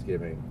after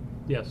Thanksgiving.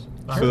 Yes.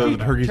 So that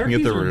the turkeys can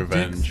get their are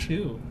revenge. dicks,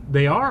 too.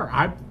 They are.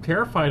 I'm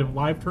terrified of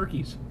live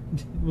turkeys.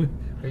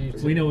 Are you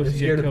We know Are what you you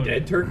scared get of Cody.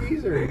 dead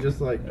turkeys, or are you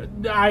just like,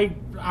 I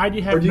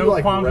have or do you no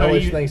like qualms.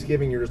 relish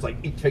Thanksgiving? You're just like,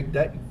 "Eat, take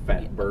that, you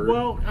fat bird."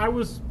 Well, I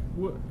was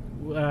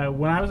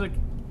when I was like,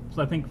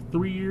 I think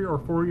 3 or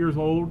 4 years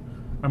old.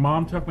 My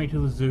mom took me to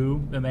the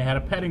zoo, and they had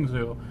a petting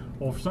zoo.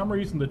 Well, for some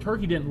reason, the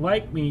turkey didn't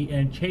like me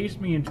and chased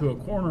me into a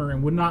corner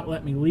and would not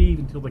let me leave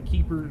until the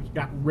keepers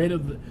got rid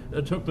of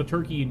took the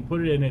turkey and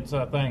put it in its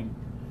thing.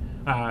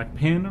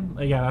 Pen.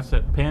 Yeah, that's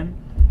it. Pen.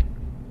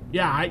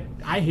 Yeah,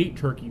 I hate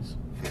turkeys.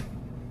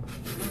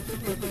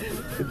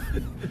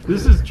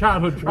 This is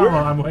childhood trauma.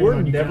 I'm waiting We're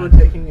on you never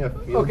guys. taking a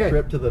field Okay.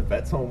 trip to the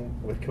vet's home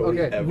with Cody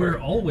Okay, ever. We're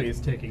always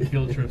taking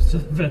field trips to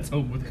the vet's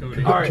home with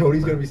Cody. All right.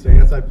 Cody's gonna be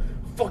standing outside.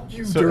 Fuck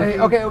you, So- Derby. Hey,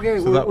 okay.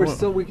 So that we're one-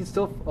 still. We can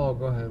still. Oh,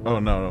 go ahead. Oh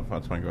no,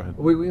 that's fine. Go ahead.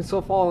 We can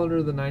still fall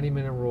under the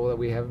 90-minute rule that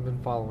we haven't been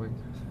following.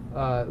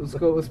 Let's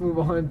go. Let's move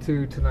on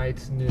to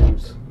tonight's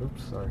news.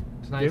 Oops, sorry.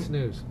 Tonight's Yep.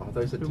 news. Oh, I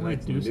thought you said Did we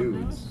tonight's do some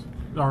news. news?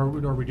 Or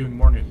are we doing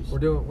more news?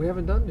 We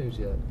haven't done news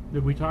yet.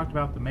 Did we talked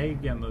about the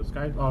Meg and the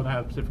Sky? Oh,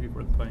 that specifically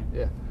for the thing.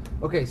 Yeah.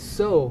 Okay,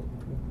 so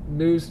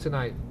news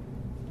tonight.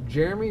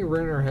 Jeremy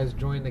Renner has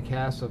joined the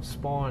cast of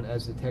Spawn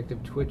as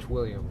Detective Twitch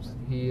Williams.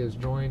 He is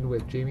joined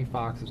with Jamie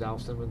Foxx as Al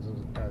Simmons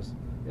as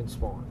in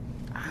Spawn.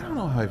 I don't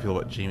know how I feel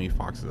about Jamie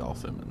Foxx's Al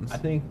Simmons. I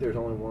think there's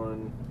only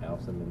one Al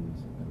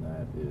Simmons, and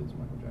that is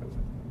Michael J.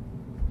 White.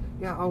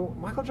 Yeah,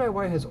 Michael J.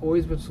 White has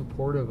always been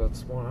supportive of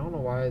Spawn. I don't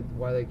know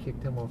why they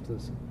kicked him off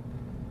this.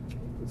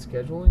 The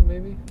scheduling,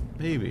 maybe?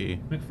 Maybe.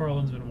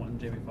 McFarlane's been wanting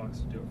Jamie Foxx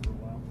to do it for a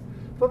while.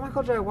 But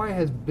Michael J. White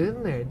has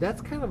been there.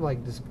 That's kind of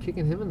like just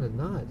kicking him in the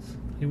nuts.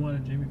 He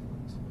wanted Jamie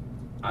Foxx.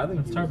 I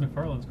think That's Todd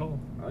McFarlane's call.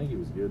 I think he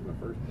was good in the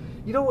first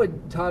one. You know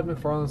what Todd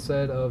McFarlane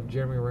said of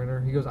Jeremy Renner?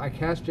 He goes, I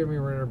cast Jeremy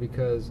Renner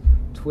because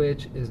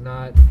Twitch is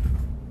not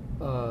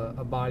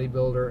a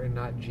bodybuilder and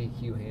not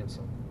GQ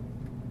handsome.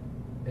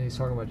 And he's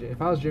talking about,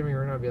 if I was Jeremy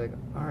Renner, I'd be like,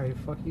 all right,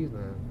 fuck you,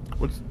 man.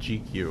 What's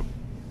GQ?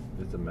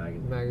 It's a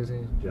magazine.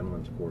 Magazine.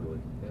 Gentleman's Quarterly.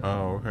 Yeah.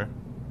 Oh, okay.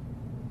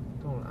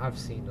 I've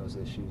seen those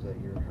issues at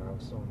your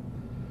house.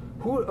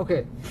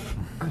 Okay,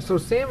 so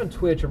Sam and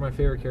Twitch are my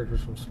favorite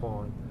characters from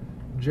Spawn.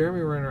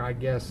 Jeremy Renner, I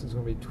guess, is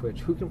going to be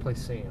Twitch. Who can play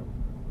Sam?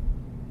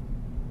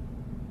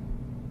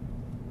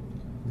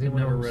 Does I've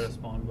anyone never know read who- a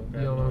Spawn book.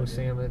 I You have don't know no who idea.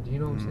 Sam is? Do you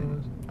know who Sam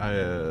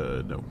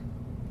is? No.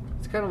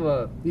 It's kind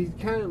of he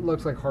kind of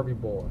looks like Harvey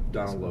Bullock.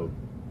 Donald Logue.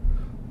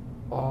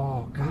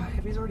 Oh, God,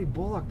 he's already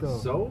Bullock, though.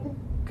 So?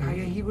 God,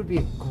 yeah, he would be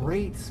a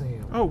great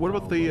Sam. Oh, what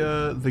about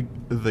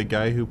the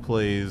guy who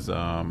plays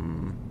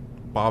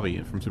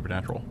Bobby from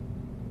Supernatural?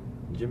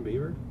 Jim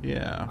Beaver?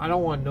 Yeah. I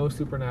don't want no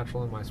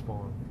Supernatural in my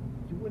Spawn.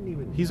 You wouldn't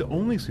even. He's know.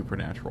 only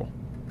Supernatural.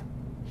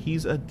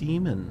 He's a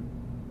demon.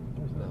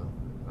 No.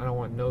 I don't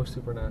want no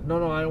Supernatural.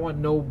 No, I don't want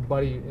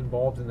nobody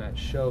involved in that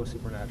show,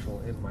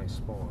 Supernatural, in my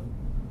Spawn.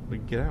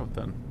 Like, get out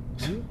then.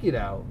 You get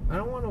out. I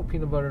don't want no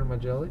peanut butter in my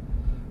jelly.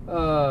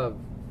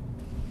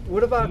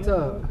 What about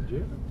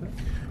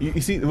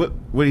You see,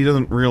 what he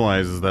doesn't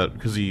realize is that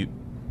because he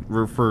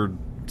referred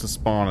to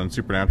Spawn and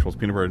Supernatural as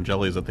peanut butter and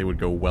jelly, is that they would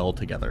go well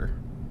together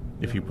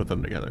if you put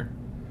them together.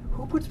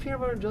 who puts peanut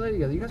butter and jelly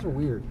together? You guys are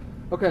weird.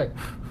 Okay.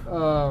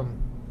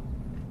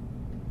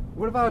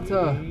 What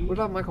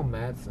about Michael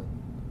Madsen?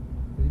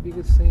 Would he be a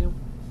good Sam?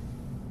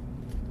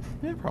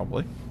 Yeah,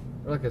 probably.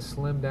 Or like a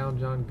slim down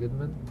John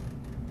Goodman?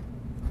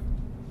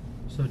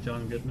 So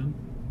John Goodman.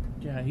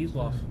 Yeah, he's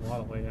lost a lot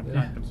of weight. I'm Yeah.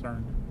 not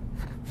concerned.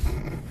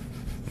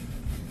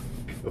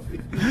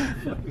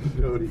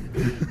 Cody.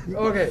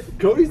 Okay.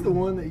 Cody's the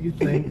one that you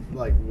think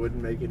like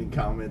wouldn't make any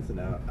comments and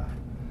out.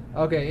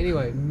 Okay,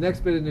 anyway,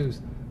 next bit of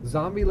news.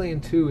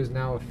 Zombieland 2 is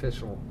now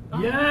official.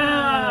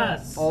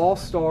 Yes. All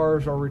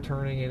stars are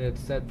returning and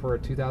it's set for a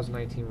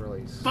 2019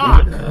 release.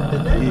 Fuck! Did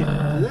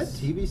that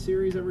TV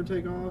series ever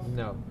take off?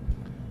 No.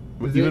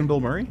 With Is even it- Bill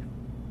Murray?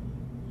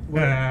 No,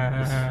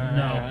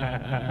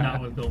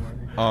 not with Bill Murray.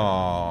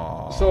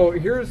 Oh. So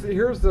here's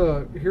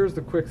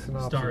the quick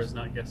synopsis. Stars,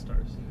 not guest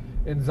stars.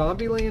 In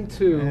Zombieland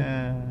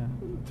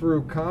 2,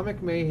 through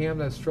comic mayhem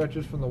that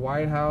stretches from the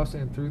White House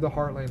and through the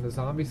Heartland, the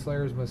zombie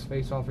slayers must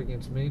face off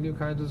against many new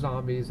kinds of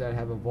zombies that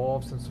have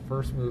evolved since the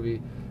first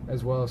movie,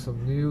 as well as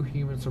some new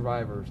human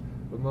survivors.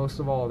 But most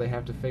of all, they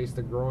have to face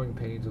the growing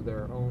pains of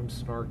their own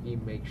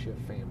snarky makeshift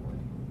family.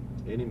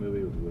 Any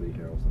movie with Woody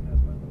Harrelson has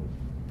my vote.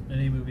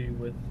 Any movie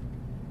with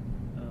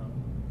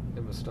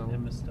Emma Stone.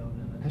 Emma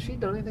Stone in it. Has she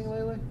done anything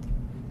lately?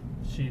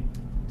 She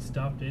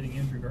stopped dating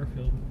Andrew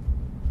Garfield.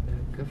 Yeah,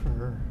 good for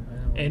her. I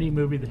don't know. Any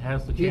movie that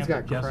has the He's chance got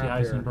of Jesse crap hair.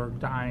 Eisenberg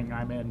dying,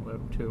 I'm in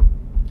with too.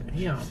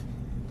 Damn.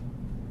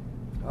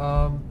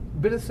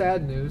 Bit of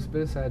sad news.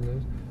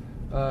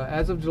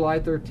 As of July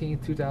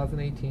 13th,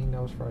 2018,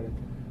 that was Friday,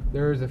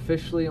 there is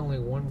officially only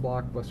one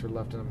blockbuster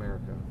left in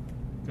America.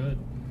 Good.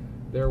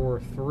 There were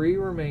 3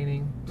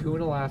 remaining, 2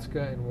 in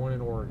Alaska and 1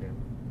 in Oregon.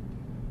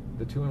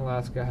 The 2 in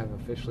Alaska have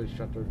officially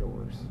shut their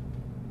doors.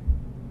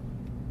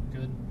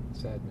 Good.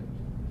 Sad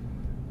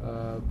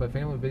news. But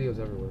Family Video's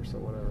everywhere, so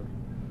whatever.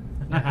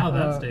 How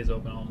that Uh, stays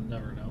open, I'll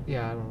never know.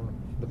 Yeah, I don't know.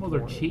 The Well,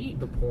 they're cheap.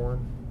 The porn.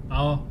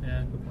 Oh,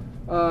 yeah, good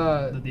point.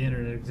 That the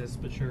internet exists,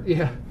 but sure.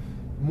 Yeah.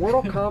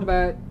 Mortal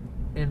Kombat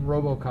and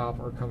RoboCop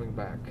are coming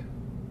back.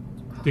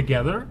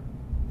 Together?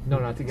 No,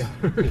 not together.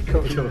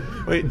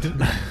 Wait, did,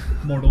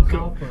 Mortal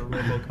Cop or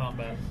Robo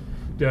Combat?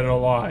 Dead or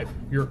alive.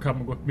 You're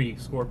coming with me,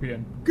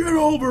 Scorpion. get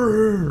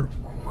over here!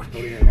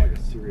 Cody had like a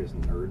serious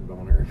nerd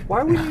boner.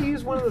 Why would you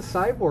use one of the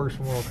cyborgs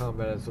from Mortal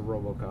Kombat as the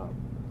RoboCop?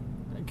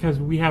 Because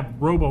we have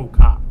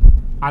RoboCop.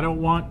 I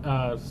don't want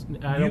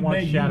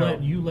Shadow.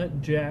 You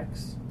let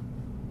Jax,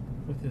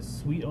 with his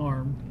sweet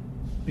arm,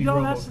 be No,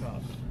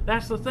 RoboCop.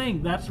 That's the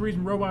thing. That's the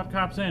reason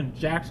RoboCop's in.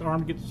 Jack's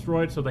arm gets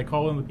destroyed, so they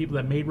call in the people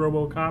that made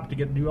RoboCop to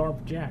get a new arm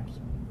for Jack's.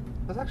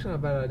 That's actually not a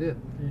bad idea.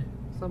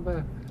 It's not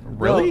bad.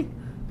 Really? Well,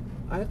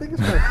 I think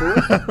it's kind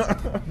of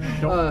cool.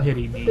 Don't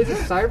pity me. Is it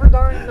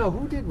Cyberdyne? No,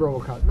 who did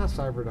RoboCop? Not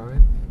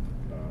Cyberdyne.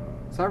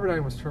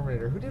 Cyberdyne was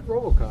Terminator. Who did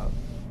RoboCop?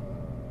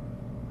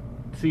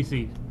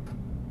 CC.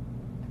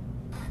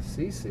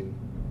 CC.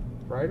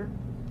 Writer?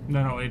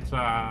 No, it's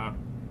I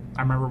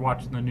remember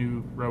watching the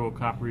new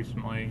RoboCop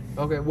recently.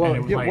 Okay, well, And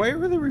it was Yeah, like- why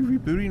are they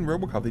rebooting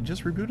RoboCop? They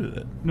just rebooted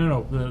it.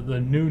 No, the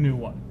new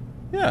one.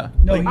 Yeah.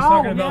 No, like, he's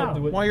talking yeah.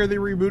 about why are they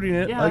rebooting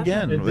it Yeah, that's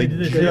again? Did They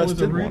they say it was a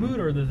did one. reboot,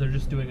 or that they're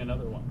just doing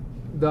another one?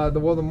 the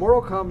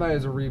Mortal Kombat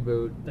is a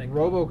reboot. Thank you.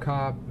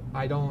 RoboCop,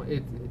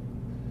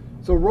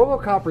 so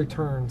RoboCop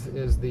Returns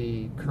is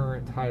the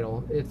current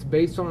title. It's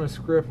based on a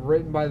script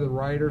written by the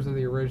writers of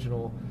the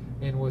original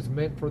and was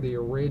meant for the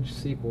Ridge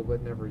sequel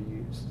but never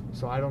used.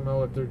 So I don't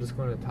know if they're just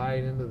going to tie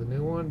it into the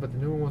new one, but the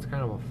new one's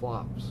kind of a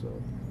flop. So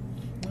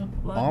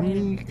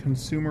Omni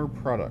Consumer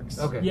Products.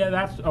 okay, Yeah,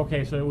 that's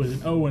okay. So it was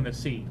an O and a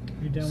C.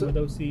 You down So- with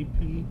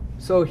OCP?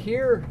 so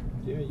here,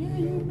 Yeah, you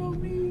know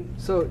me.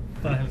 so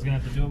Thought I was gonna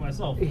have to do it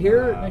myself.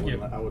 Here- Thank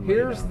you. I wouldn't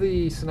here's lay it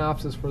the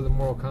synopsis for the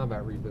Mortal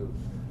Kombat reboot.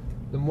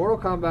 The Mortal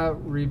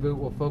Kombat reboot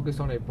will focus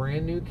on a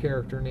brand new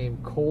character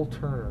named Cole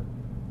Turner.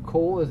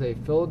 Cole is a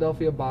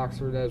Philadelphia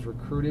boxer that is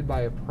recruited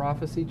by a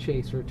prophecy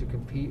chaser to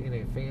compete in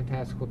a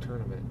fantastical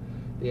tournament,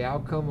 the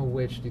outcome of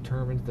which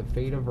determines the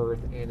fate of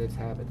Earth and its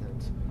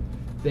inhabitants.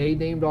 They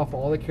named off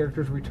all the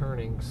characters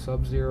returning.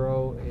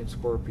 Sub-Zero and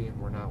Scorpion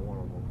were not one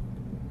of them.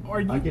 Are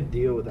you? down. I could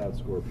deal without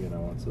Scorpion. I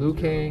want Liu Sub-Zero.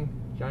 Kang,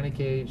 Johnny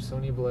Cage,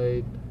 Sonya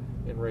Blade,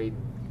 and Raiden.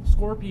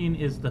 Scorpion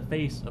is the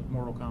face of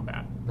Mortal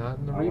Kombat. Not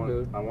in the I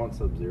reboot. want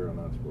Sub-Zero,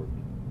 not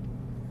Scorpion.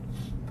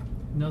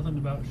 Nothing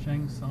about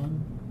Shang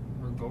Tsung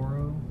or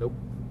Goro. Nope.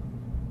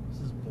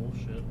 This is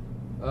bullshit.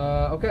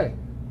 Okay.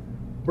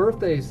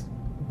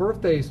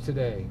 Birthdays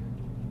today.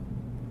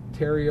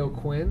 Terry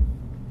O'Quinn,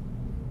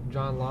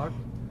 John Locke.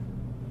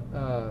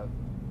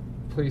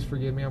 Please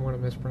forgive me, I'm going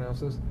to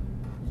mispronounce this.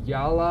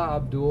 Yala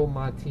Abdul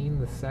Mateen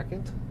II.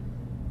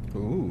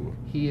 Ooh.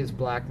 He is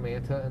Black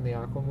Manta in the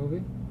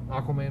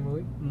Aquaman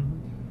movie.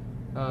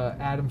 Mm-hmm.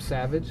 Adam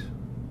Savage.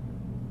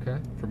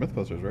 Okay. For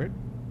Mythbusters, right?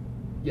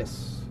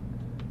 Yes.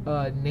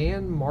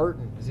 Nan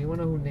Martin. Does anyone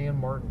know who Nan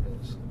Martin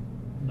is?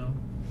 No.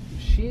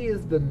 She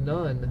is the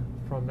nun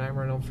from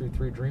Nightmare on Elm Street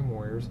 3 Dream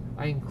Warriors.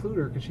 I include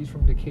her because she's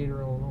from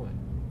Decatur, Illinois.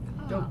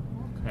 Dope.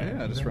 Okay.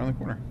 Yeah, just around the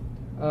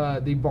corner.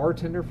 The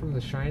bartender from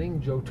The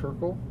Shining, Joe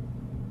Turkel,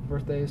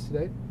 birthday is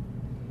today.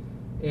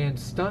 And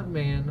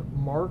stuntman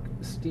Mark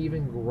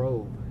Steven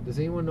Grove. Does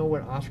anyone know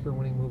what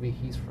Oscar-winning movie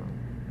he's from?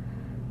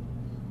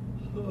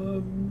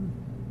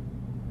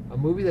 A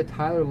movie that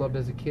Tyler loved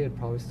as a kid,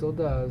 probably still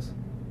does.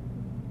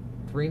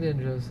 Three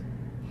Ninjas,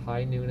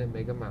 High Noon at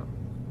Mega Mountain.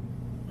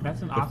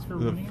 That's an The, Oscar.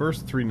 the winning?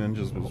 first Three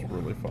Ninjas was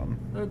really fun.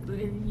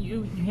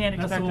 You can't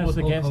That's expect the one us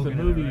with Hulk against the Hogan in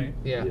it, movie. right?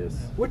 Yeah. Yes.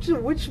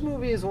 Which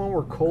movie is the one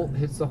where Colt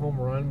hits the home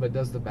run but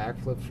does the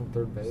backflips from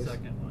third base?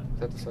 Second one. Is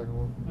that the second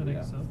one? I think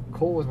Yeah. so.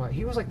 Cole was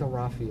he was like the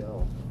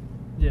Raphael.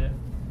 Yeah.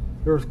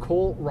 There was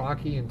Colt,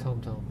 Rocky, and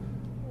Tum Tum.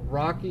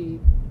 Rocky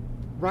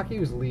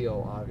was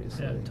Leo,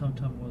 obviously. Yeah. Tum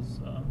Tum was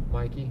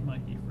Mikey.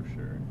 Mikey for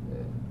sure. Yeah.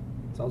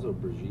 It's also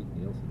Brigitte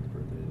Nielsen's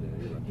birthday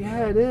today.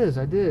 Yeah, it is.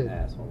 I did.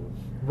 Asshole.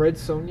 Red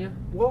Sonja.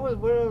 What was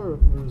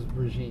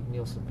Brigitte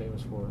Nielsen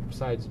famous for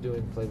besides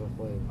doing Flavor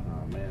Flav?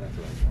 Oh man, that's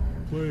what I'm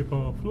calling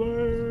Flavor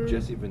Flav. it.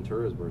 Jesse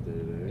Ventura's birthday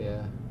today.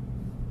 Yeah.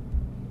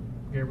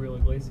 Gabriel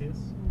Iglesias.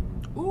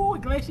 Ooh,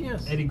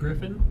 Iglesias. Eddie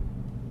Griffin.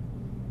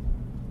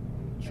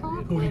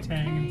 Pootie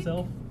Tang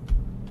himself.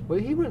 Well,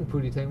 he wasn't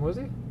Pootie Tang, was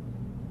he?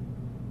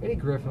 Eddie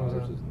Griffin Oh,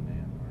 was. this is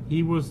Nan.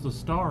 He was the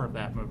star of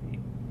that movie.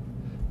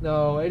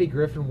 No, Eddie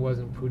Griffin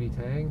wasn't Pootie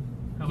Tang.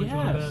 How much you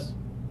want to bet? Yes.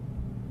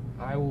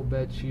 I will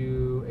bet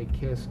you a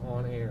kiss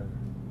on air.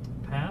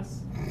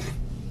 Pass.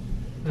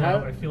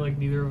 Tyler? No, I feel like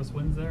neither of us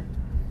wins there.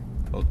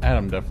 Well,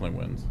 Adam definitely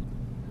wins.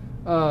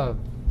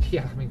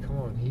 Yeah, I mean, come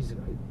on, he's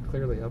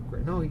clearly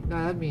upgraded. No,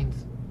 that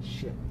means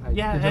shit.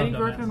 Yeah, Good job, Eddie dumbass.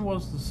 Griffin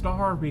was the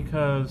star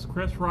because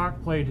Chris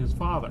Rock played his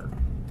father.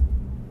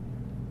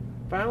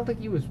 But I don't think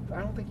he was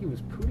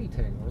Pootie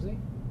Tang, was he?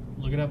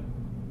 Look it up.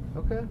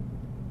 Okay.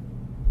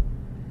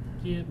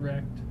 Get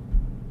wrecked.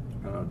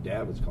 I don't know.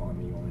 Dad was calling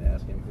me. You want me to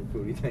ask him who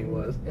Pootie Tang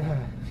was?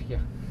 Yeah.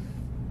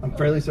 I'm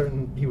fairly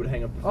certain he would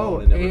hang up the Oh,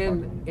 phone and never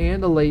talk to me.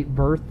 and a late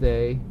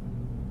birthday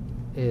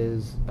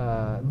is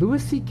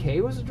Louis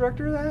C.K. was the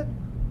director of that.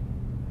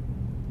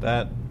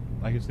 That,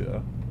 I can see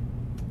that.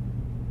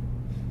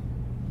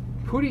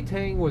 Pootie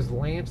Tang was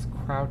Lance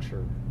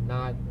Croucher,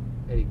 not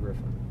Eddie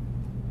Griffin.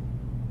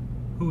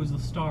 Who was the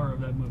star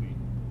of that movie?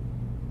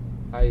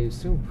 I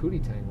assume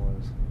Pootie Tang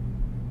was.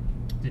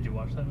 Did you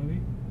watch that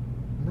movie?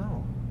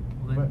 No.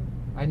 Well, But then,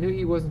 I knew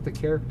he wasn't the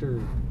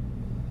character.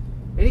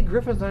 Eddie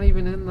Griffin's not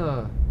even in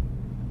the.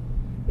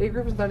 Eddie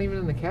Griffin's not even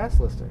in the cast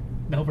listing.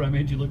 no, but I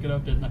made you look it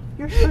up, didn't I?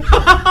 You're such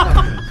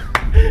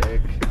a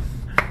dick.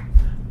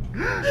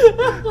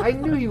 I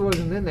knew he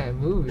wasn't in that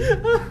movie.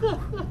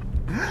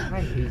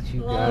 I hate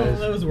you Oh, guys.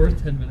 that was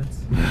worth 10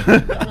 minutes.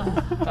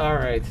 All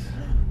right,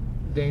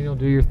 Daniel,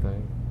 do your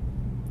thing.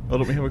 Oh,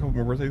 don't we have a couple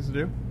more birthdays to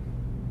do?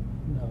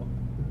 No.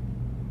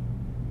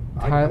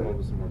 I can come up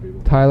with some more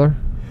people. Tyler,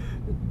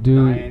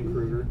 do Diane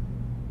Kruger.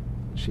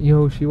 you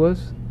know who she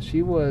was?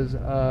 She was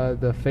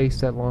the face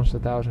that launched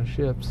 1,000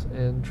 ships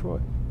in Troy.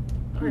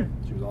 Okay.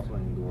 She was also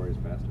in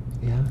Inglourious Bastards.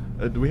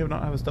 Yeah, Do we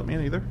not have a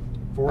stuntman either?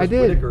 Forrest I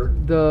did. Whitaker.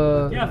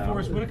 The Yeah,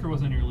 Forrest Whitaker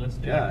was on your list.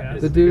 Yeah, Jackass. the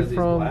Is it dude because he's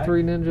from black?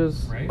 Three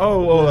Ninjas. Right?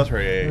 Oh, that's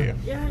right. Yeah.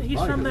 Yeah, he's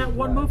Oh, from he that was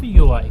one black. movie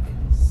you like.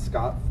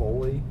 Scott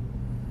Foley.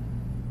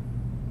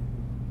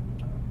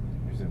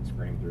 He was in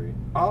Scream 3.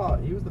 Oh,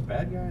 he was the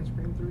bad guy in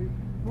Scream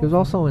 3? He was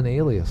also in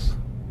Alias.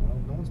 Well,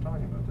 no one's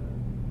talking about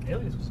that.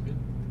 Alias was good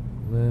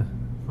Eh.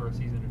 for a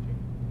season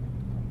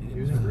or two. He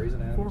was in Grey's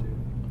Anatomy For- too.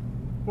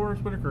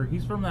 Forrest Whitaker.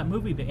 He's from that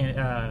movie that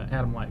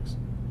Adam likes.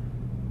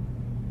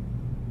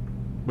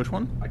 Which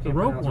one? I can't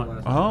Rogue pronounce her One.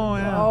 last name. Oh,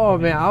 yeah. Oh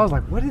man, I was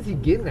like, what is he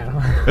getting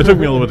at? It took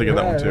me a little bit to get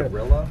that one, too.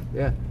 Rilla?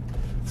 Yeah,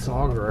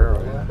 Saw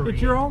Gerrero. Yeah.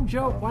 It's your own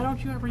joke. Why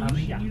don't you ever use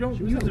yeah. You don't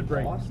She was use in it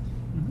right. Lost?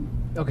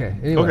 Okay.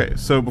 Anyway. Okay,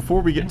 so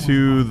before we get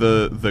to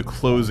the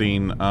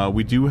closing,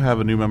 we do have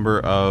a new member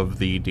of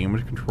the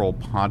Damage Control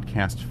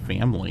podcast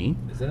family.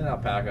 Is it an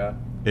alpaca?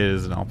 It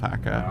is an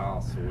alpaca. Oh,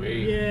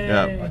 sweet. Yay.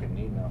 Yeah. Fucking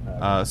need an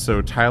alpaca.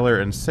 So Tyler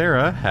and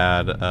Sarah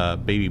had a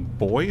baby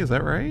boy, is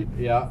that right?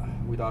 Yeah,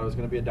 we thought it was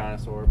going to be a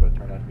dinosaur, but it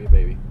turned out to be a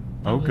baby.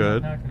 Oh, Little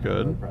good, alpaca. I'm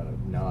good. proud of it.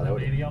 No, A that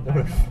would baby have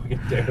alpaca? fucking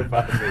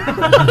terrified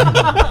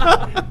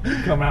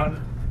me. Come out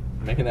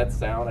making that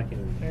sound. I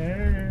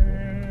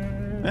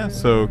can. Yeah,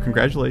 so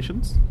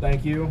congratulations.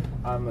 Thank you.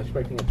 I'm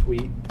expecting a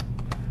tweet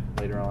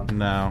later on.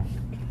 No.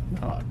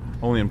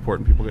 Only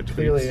important people get tweets.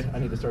 Clearly, I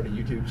need to start a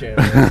YouTube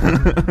channel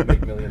and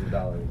make millions of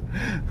dollars.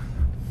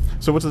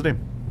 So what's his name?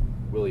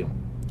 William.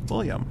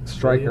 William.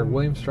 Stryker,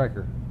 William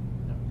Stryker.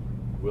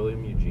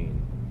 William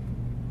Eugene.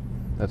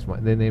 That's my.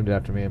 They named it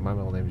after me, and my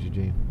middle name is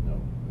Eugene.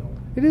 No, no.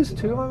 It is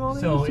too. My middle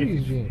name So, is too, if,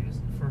 Eugene.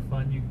 for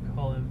fun, you could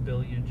call him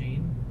Bill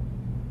Eugene.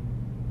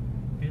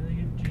 Bill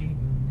Eugene.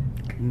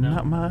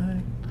 Not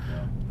mine.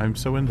 No. I'm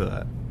so into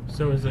that.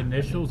 So his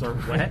initials are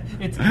wet.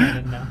 It's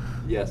canon now.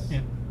 Yes.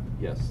 Yeah.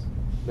 Yes.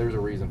 There's a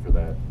reason for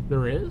that.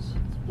 There is.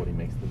 It's what he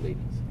makes the ladies.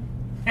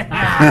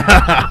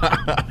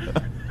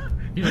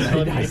 You don't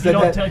tell him. I You said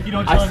don't that. tell. You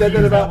don't I tell him said to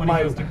that use that about when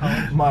he goes to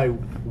college. my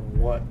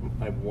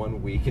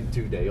 1 week and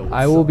 2 day old.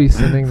 I will be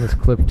son. sending this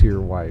clip to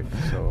your wife.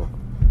 So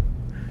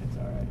It's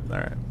all right. All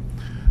right.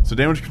 So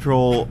Damage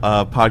Control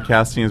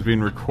podcasting is being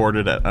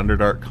recorded at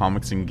Underdark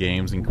Comics and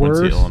Games in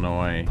Quincy, Worst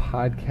Illinois.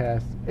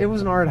 podcast. It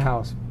was an art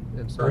house.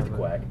 installment.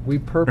 Earthquake. We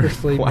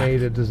purposely Earthquake.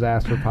 made a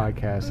disaster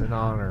podcast in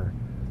honor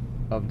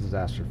of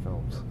disaster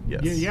films.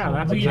 Yes. Yeah,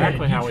 that's We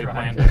exactly did. how You we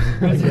tried. planned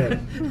it. Again,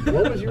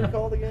 what was yours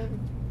called again?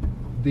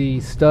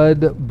 The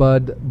Stud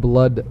Bud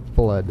Blood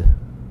Flood.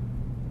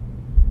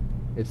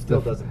 It's Still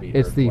the doesn't beat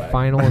it's the Earthquake.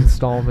 final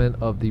installment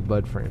of the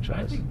Bud I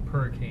franchise. think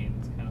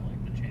Hurricane's kind of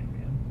like the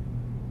champion.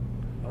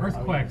 Oh,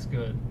 Earthquake's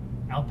good.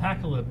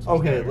 Alpacalypse. was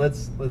Okay, better.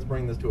 let's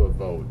bring this to a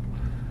vote.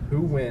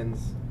 Who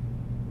wins?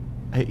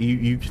 Hey,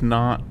 you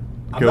cannot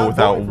I'm go not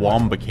without voting for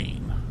myself. Wombacane.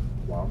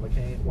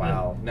 Wombacane?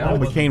 Wow. Yeah. Now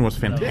it's- Wombacane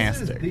was No.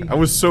 fantastic. This is the- I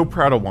was so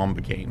proud of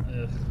Wombacane.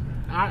 Ugh.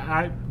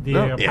 The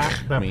No,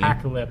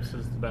 Apocalypse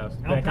is the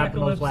best. They got the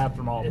most laughs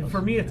from all of us.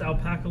 For me, it's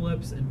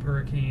Alpacalypse and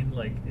Hurricane.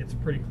 Like, it's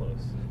pretty close.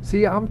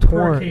 See, I'm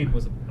torn. Hurricane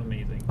was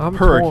amazing. I'm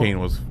Hurricane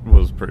torn.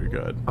 was pretty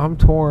good. I'm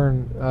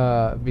torn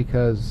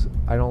because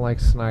I don't like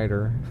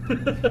Snyder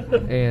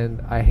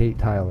and I hate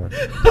Tyler.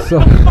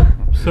 So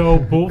So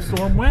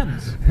Bullstorm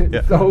wins.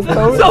 Yeah. so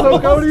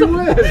Cody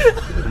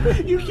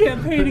wins. You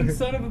campaigning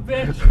son of a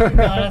bitch. You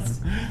got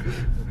us.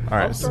 All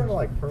right. I'm starting to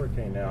like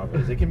Hurricane now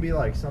because it can be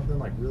like something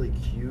like really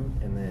cute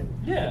and then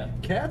Yeah.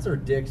 cats are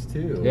dicks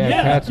too. Yeah,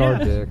 Yeah, cats are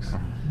yeah. dicks.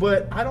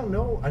 But I don't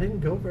know. I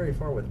didn't go very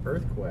far with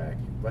Earthquake.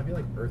 But I feel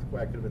like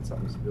Earthquake could have been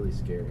something really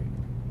scary.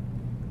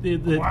 The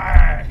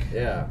Quack.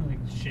 Yeah. Like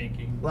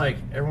shaking. Like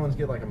everyone's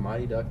get like a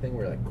Mighty Duck thing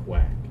where like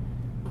quack,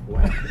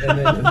 quack, and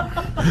then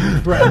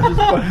just, Brad just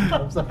fucking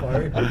jumps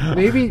apart.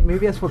 Maybe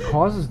that's what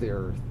causes the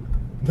Earth.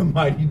 The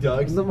Mighty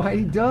Ducks. The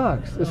Mighty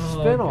Ducks. It's a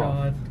spinoff.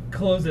 God.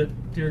 Close it.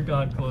 Dear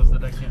God, close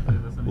it. I can't do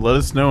this anymore. Let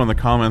us know in the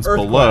comments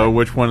Earthquake. below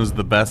which one is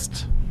the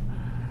best.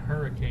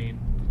 Hurricane.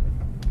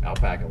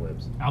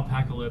 Alpacalypse.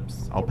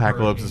 Alpacalypse. or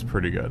Alpacalypse is Hurricane.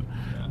 pretty good.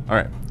 Yeah. All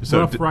right. So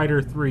Rough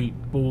Rider 3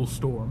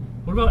 Bullstorm.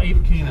 What about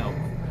Ape Kano?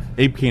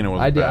 Ape Kano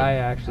was I did. bad. I I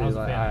actually was a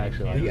like. fan I of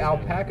actually it. like The it.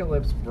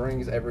 Alpacalypse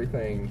brings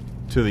everything.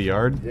 To the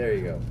yard. There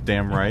you go.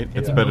 Damn right.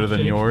 It's Yeah. better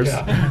than Milkshake. yours.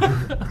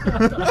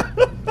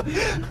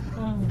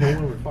 No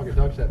one would fucking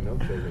touch that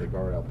milkshake with a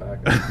guard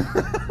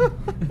alpaca.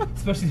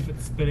 Especially if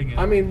it's spitting it.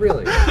 I mean,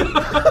 really.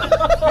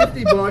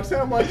 $50.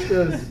 How much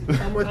does?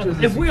 the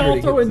if we all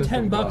security throw in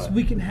system $10, cost?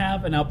 we can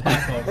have an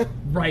alpaca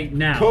right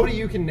now. Cody,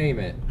 you can name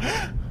it.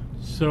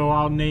 So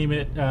I'll name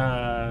it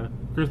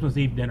Christmas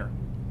Eve dinner.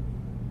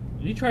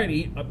 If you try to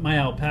eat my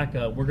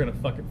alpaca, we're gonna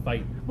fucking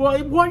fight.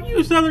 Well, what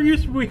other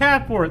use would we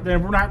have for it then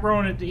if we're not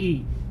growing it to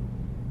eat?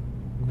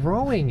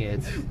 growing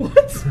it.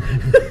 What?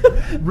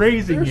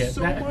 Raising There's it.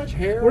 so That- much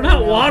hair. We're on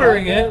not an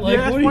watering alpaca. it. Like,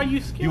 yeah, that's what why do you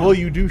you? skin Well, it.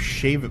 you do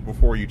shave it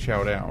before you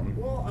chow down.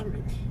 Well, I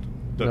mean,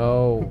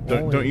 No,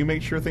 only- Don't you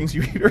make sure things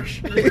you eat are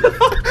shaved?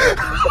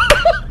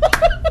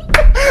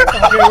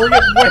 Okay, we're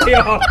getting way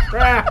off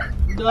track.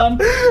 Done.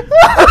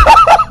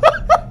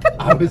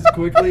 I was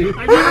quickly I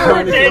remember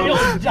trying to Daniel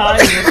go. died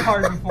this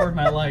hard before in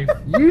my life.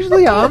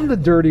 Usually I'm the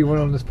dirty one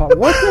on this pod.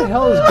 What the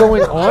hell is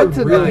going on I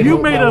tonight? really You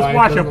hope made my us wife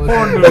watch a doesn't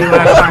porn listen. movie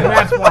last time.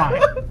 That's why.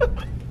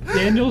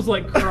 Daniel's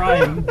like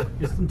crying.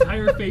 His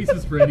entire face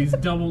is red. He's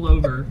doubled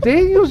over.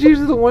 Daniel's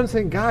usually the one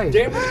saying, guys,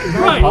 Damn it,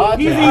 Right, podcast.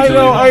 he's I easy.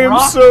 know. I am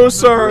Rock so the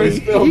sorry. It's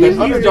filmed He's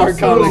in Underdark usually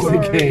Comics so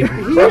and Games.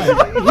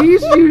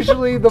 he's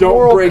usually the Don't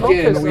moral break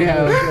compass in. We of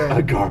have the show.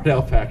 a guard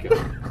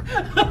alpaca.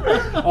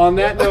 On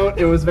that note,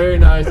 it was very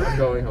nice. I'm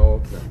going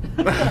home.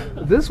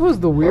 This was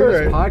the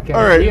weirdest All right. podcast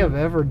All right. we have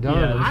ever done.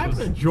 Yeah, this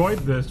I've enjoyed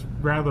this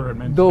rather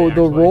immensely. Though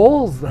the actually.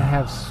 roles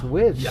have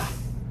switched.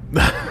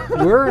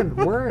 We're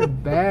in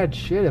bad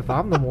shit if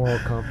I'm the moral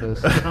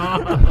compass. All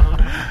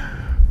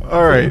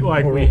right.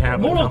 Like we have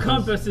a Moral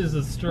compass. compass is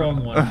a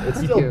strong one. It's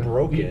still Yeah.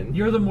 broken.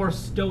 You're the more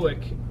stoic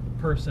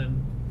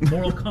person.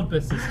 Moral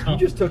compass is tough.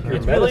 just took your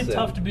It's really medicine.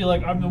 tough to be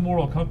like, I'm the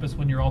moral compass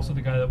when you're also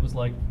the guy that was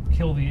like,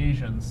 kill the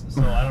Asians.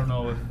 So I don't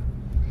know if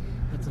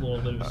it's a little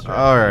bit of a stretch.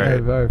 All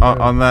right. Very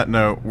fair. On that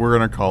note, we're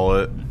gonna call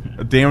it.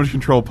 Damage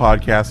Control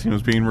Podcasting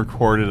was being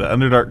recorded at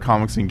Underdark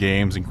Comics and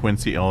Games in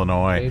Quincy,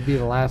 Illinois. Maybe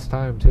the last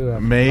time too.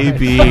 after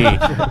Maybe.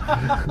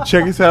 tonight.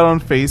 Check us out on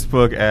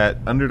Facebook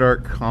at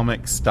Underdark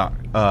Comics.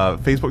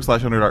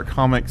 Facebook/Underdark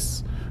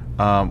Comics,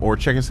 or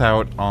check us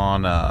out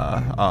on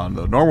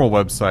the normal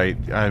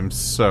website. I'm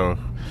so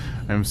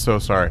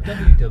sorry.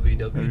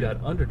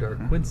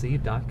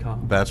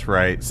 www.underdarkquincy.com. That's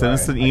right. Send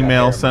us Sorry, an I got hair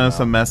email, in send my us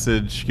a mouth.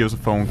 message, give us a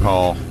phone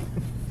call.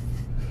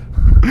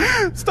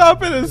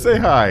 Stop it and say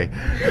hi.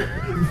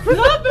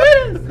 Stop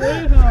it!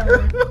 Say hi.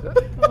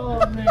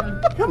 Oh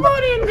man. Come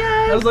on in,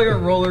 guys. That was like a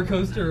roller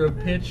coaster of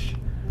pitch.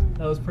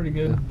 That was pretty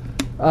good.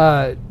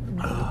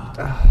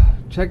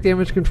 Check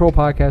Damage Control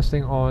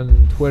Podcasting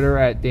on Twitter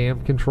at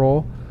Damn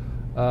Control.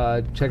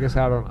 Check us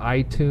out on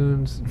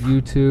iTunes,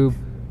 YouTube,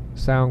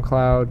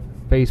 SoundCloud,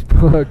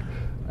 Facebook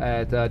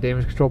at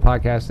Damage Control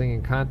Podcasting,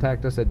 and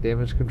contact us at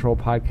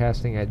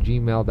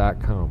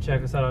damagecontrolpodcasting@gmail.com.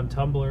 Check us out on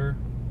Tumblr,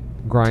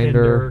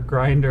 Grinder.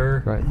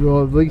 Grindr, Right.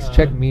 Well, at least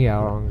check me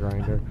out on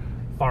Grinder.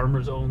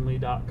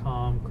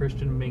 farmersonly.com,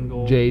 Christian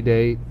Mingle.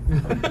 J-Date,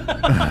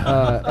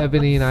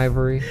 Ebony and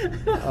Ivory,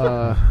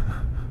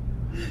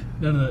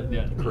 None of that.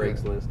 Yeah.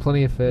 Craigslist.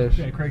 Plenty of Fish.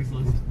 Yeah,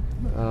 Craigslist.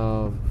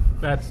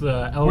 That's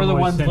the We're the Illinois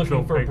ones Central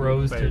looking for Facebook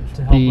bros to page.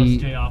 help The- us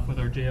jay off with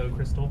our JO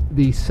Crystal.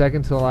 The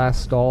second to the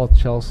last stall at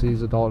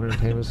Chelsea's Adult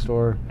Entertainment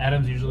Store.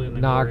 Adam's usually in the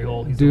Knock- glory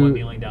hole. He's do- the one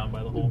kneeling down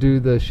by the hole. Do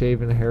the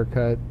shave and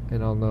haircut,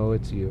 and I'll know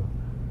it's you.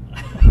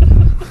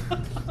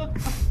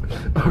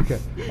 Okay.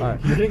 All right.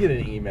 You're gonna get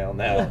an email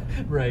now.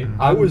 Right.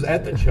 I was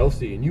at the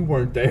Chelsea and you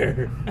weren't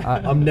there.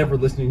 I'm never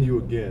listening to you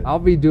again. I'll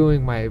be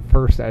doing my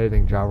first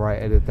editing job where I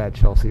edit that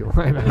Chelsea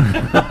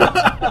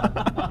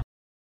lineup.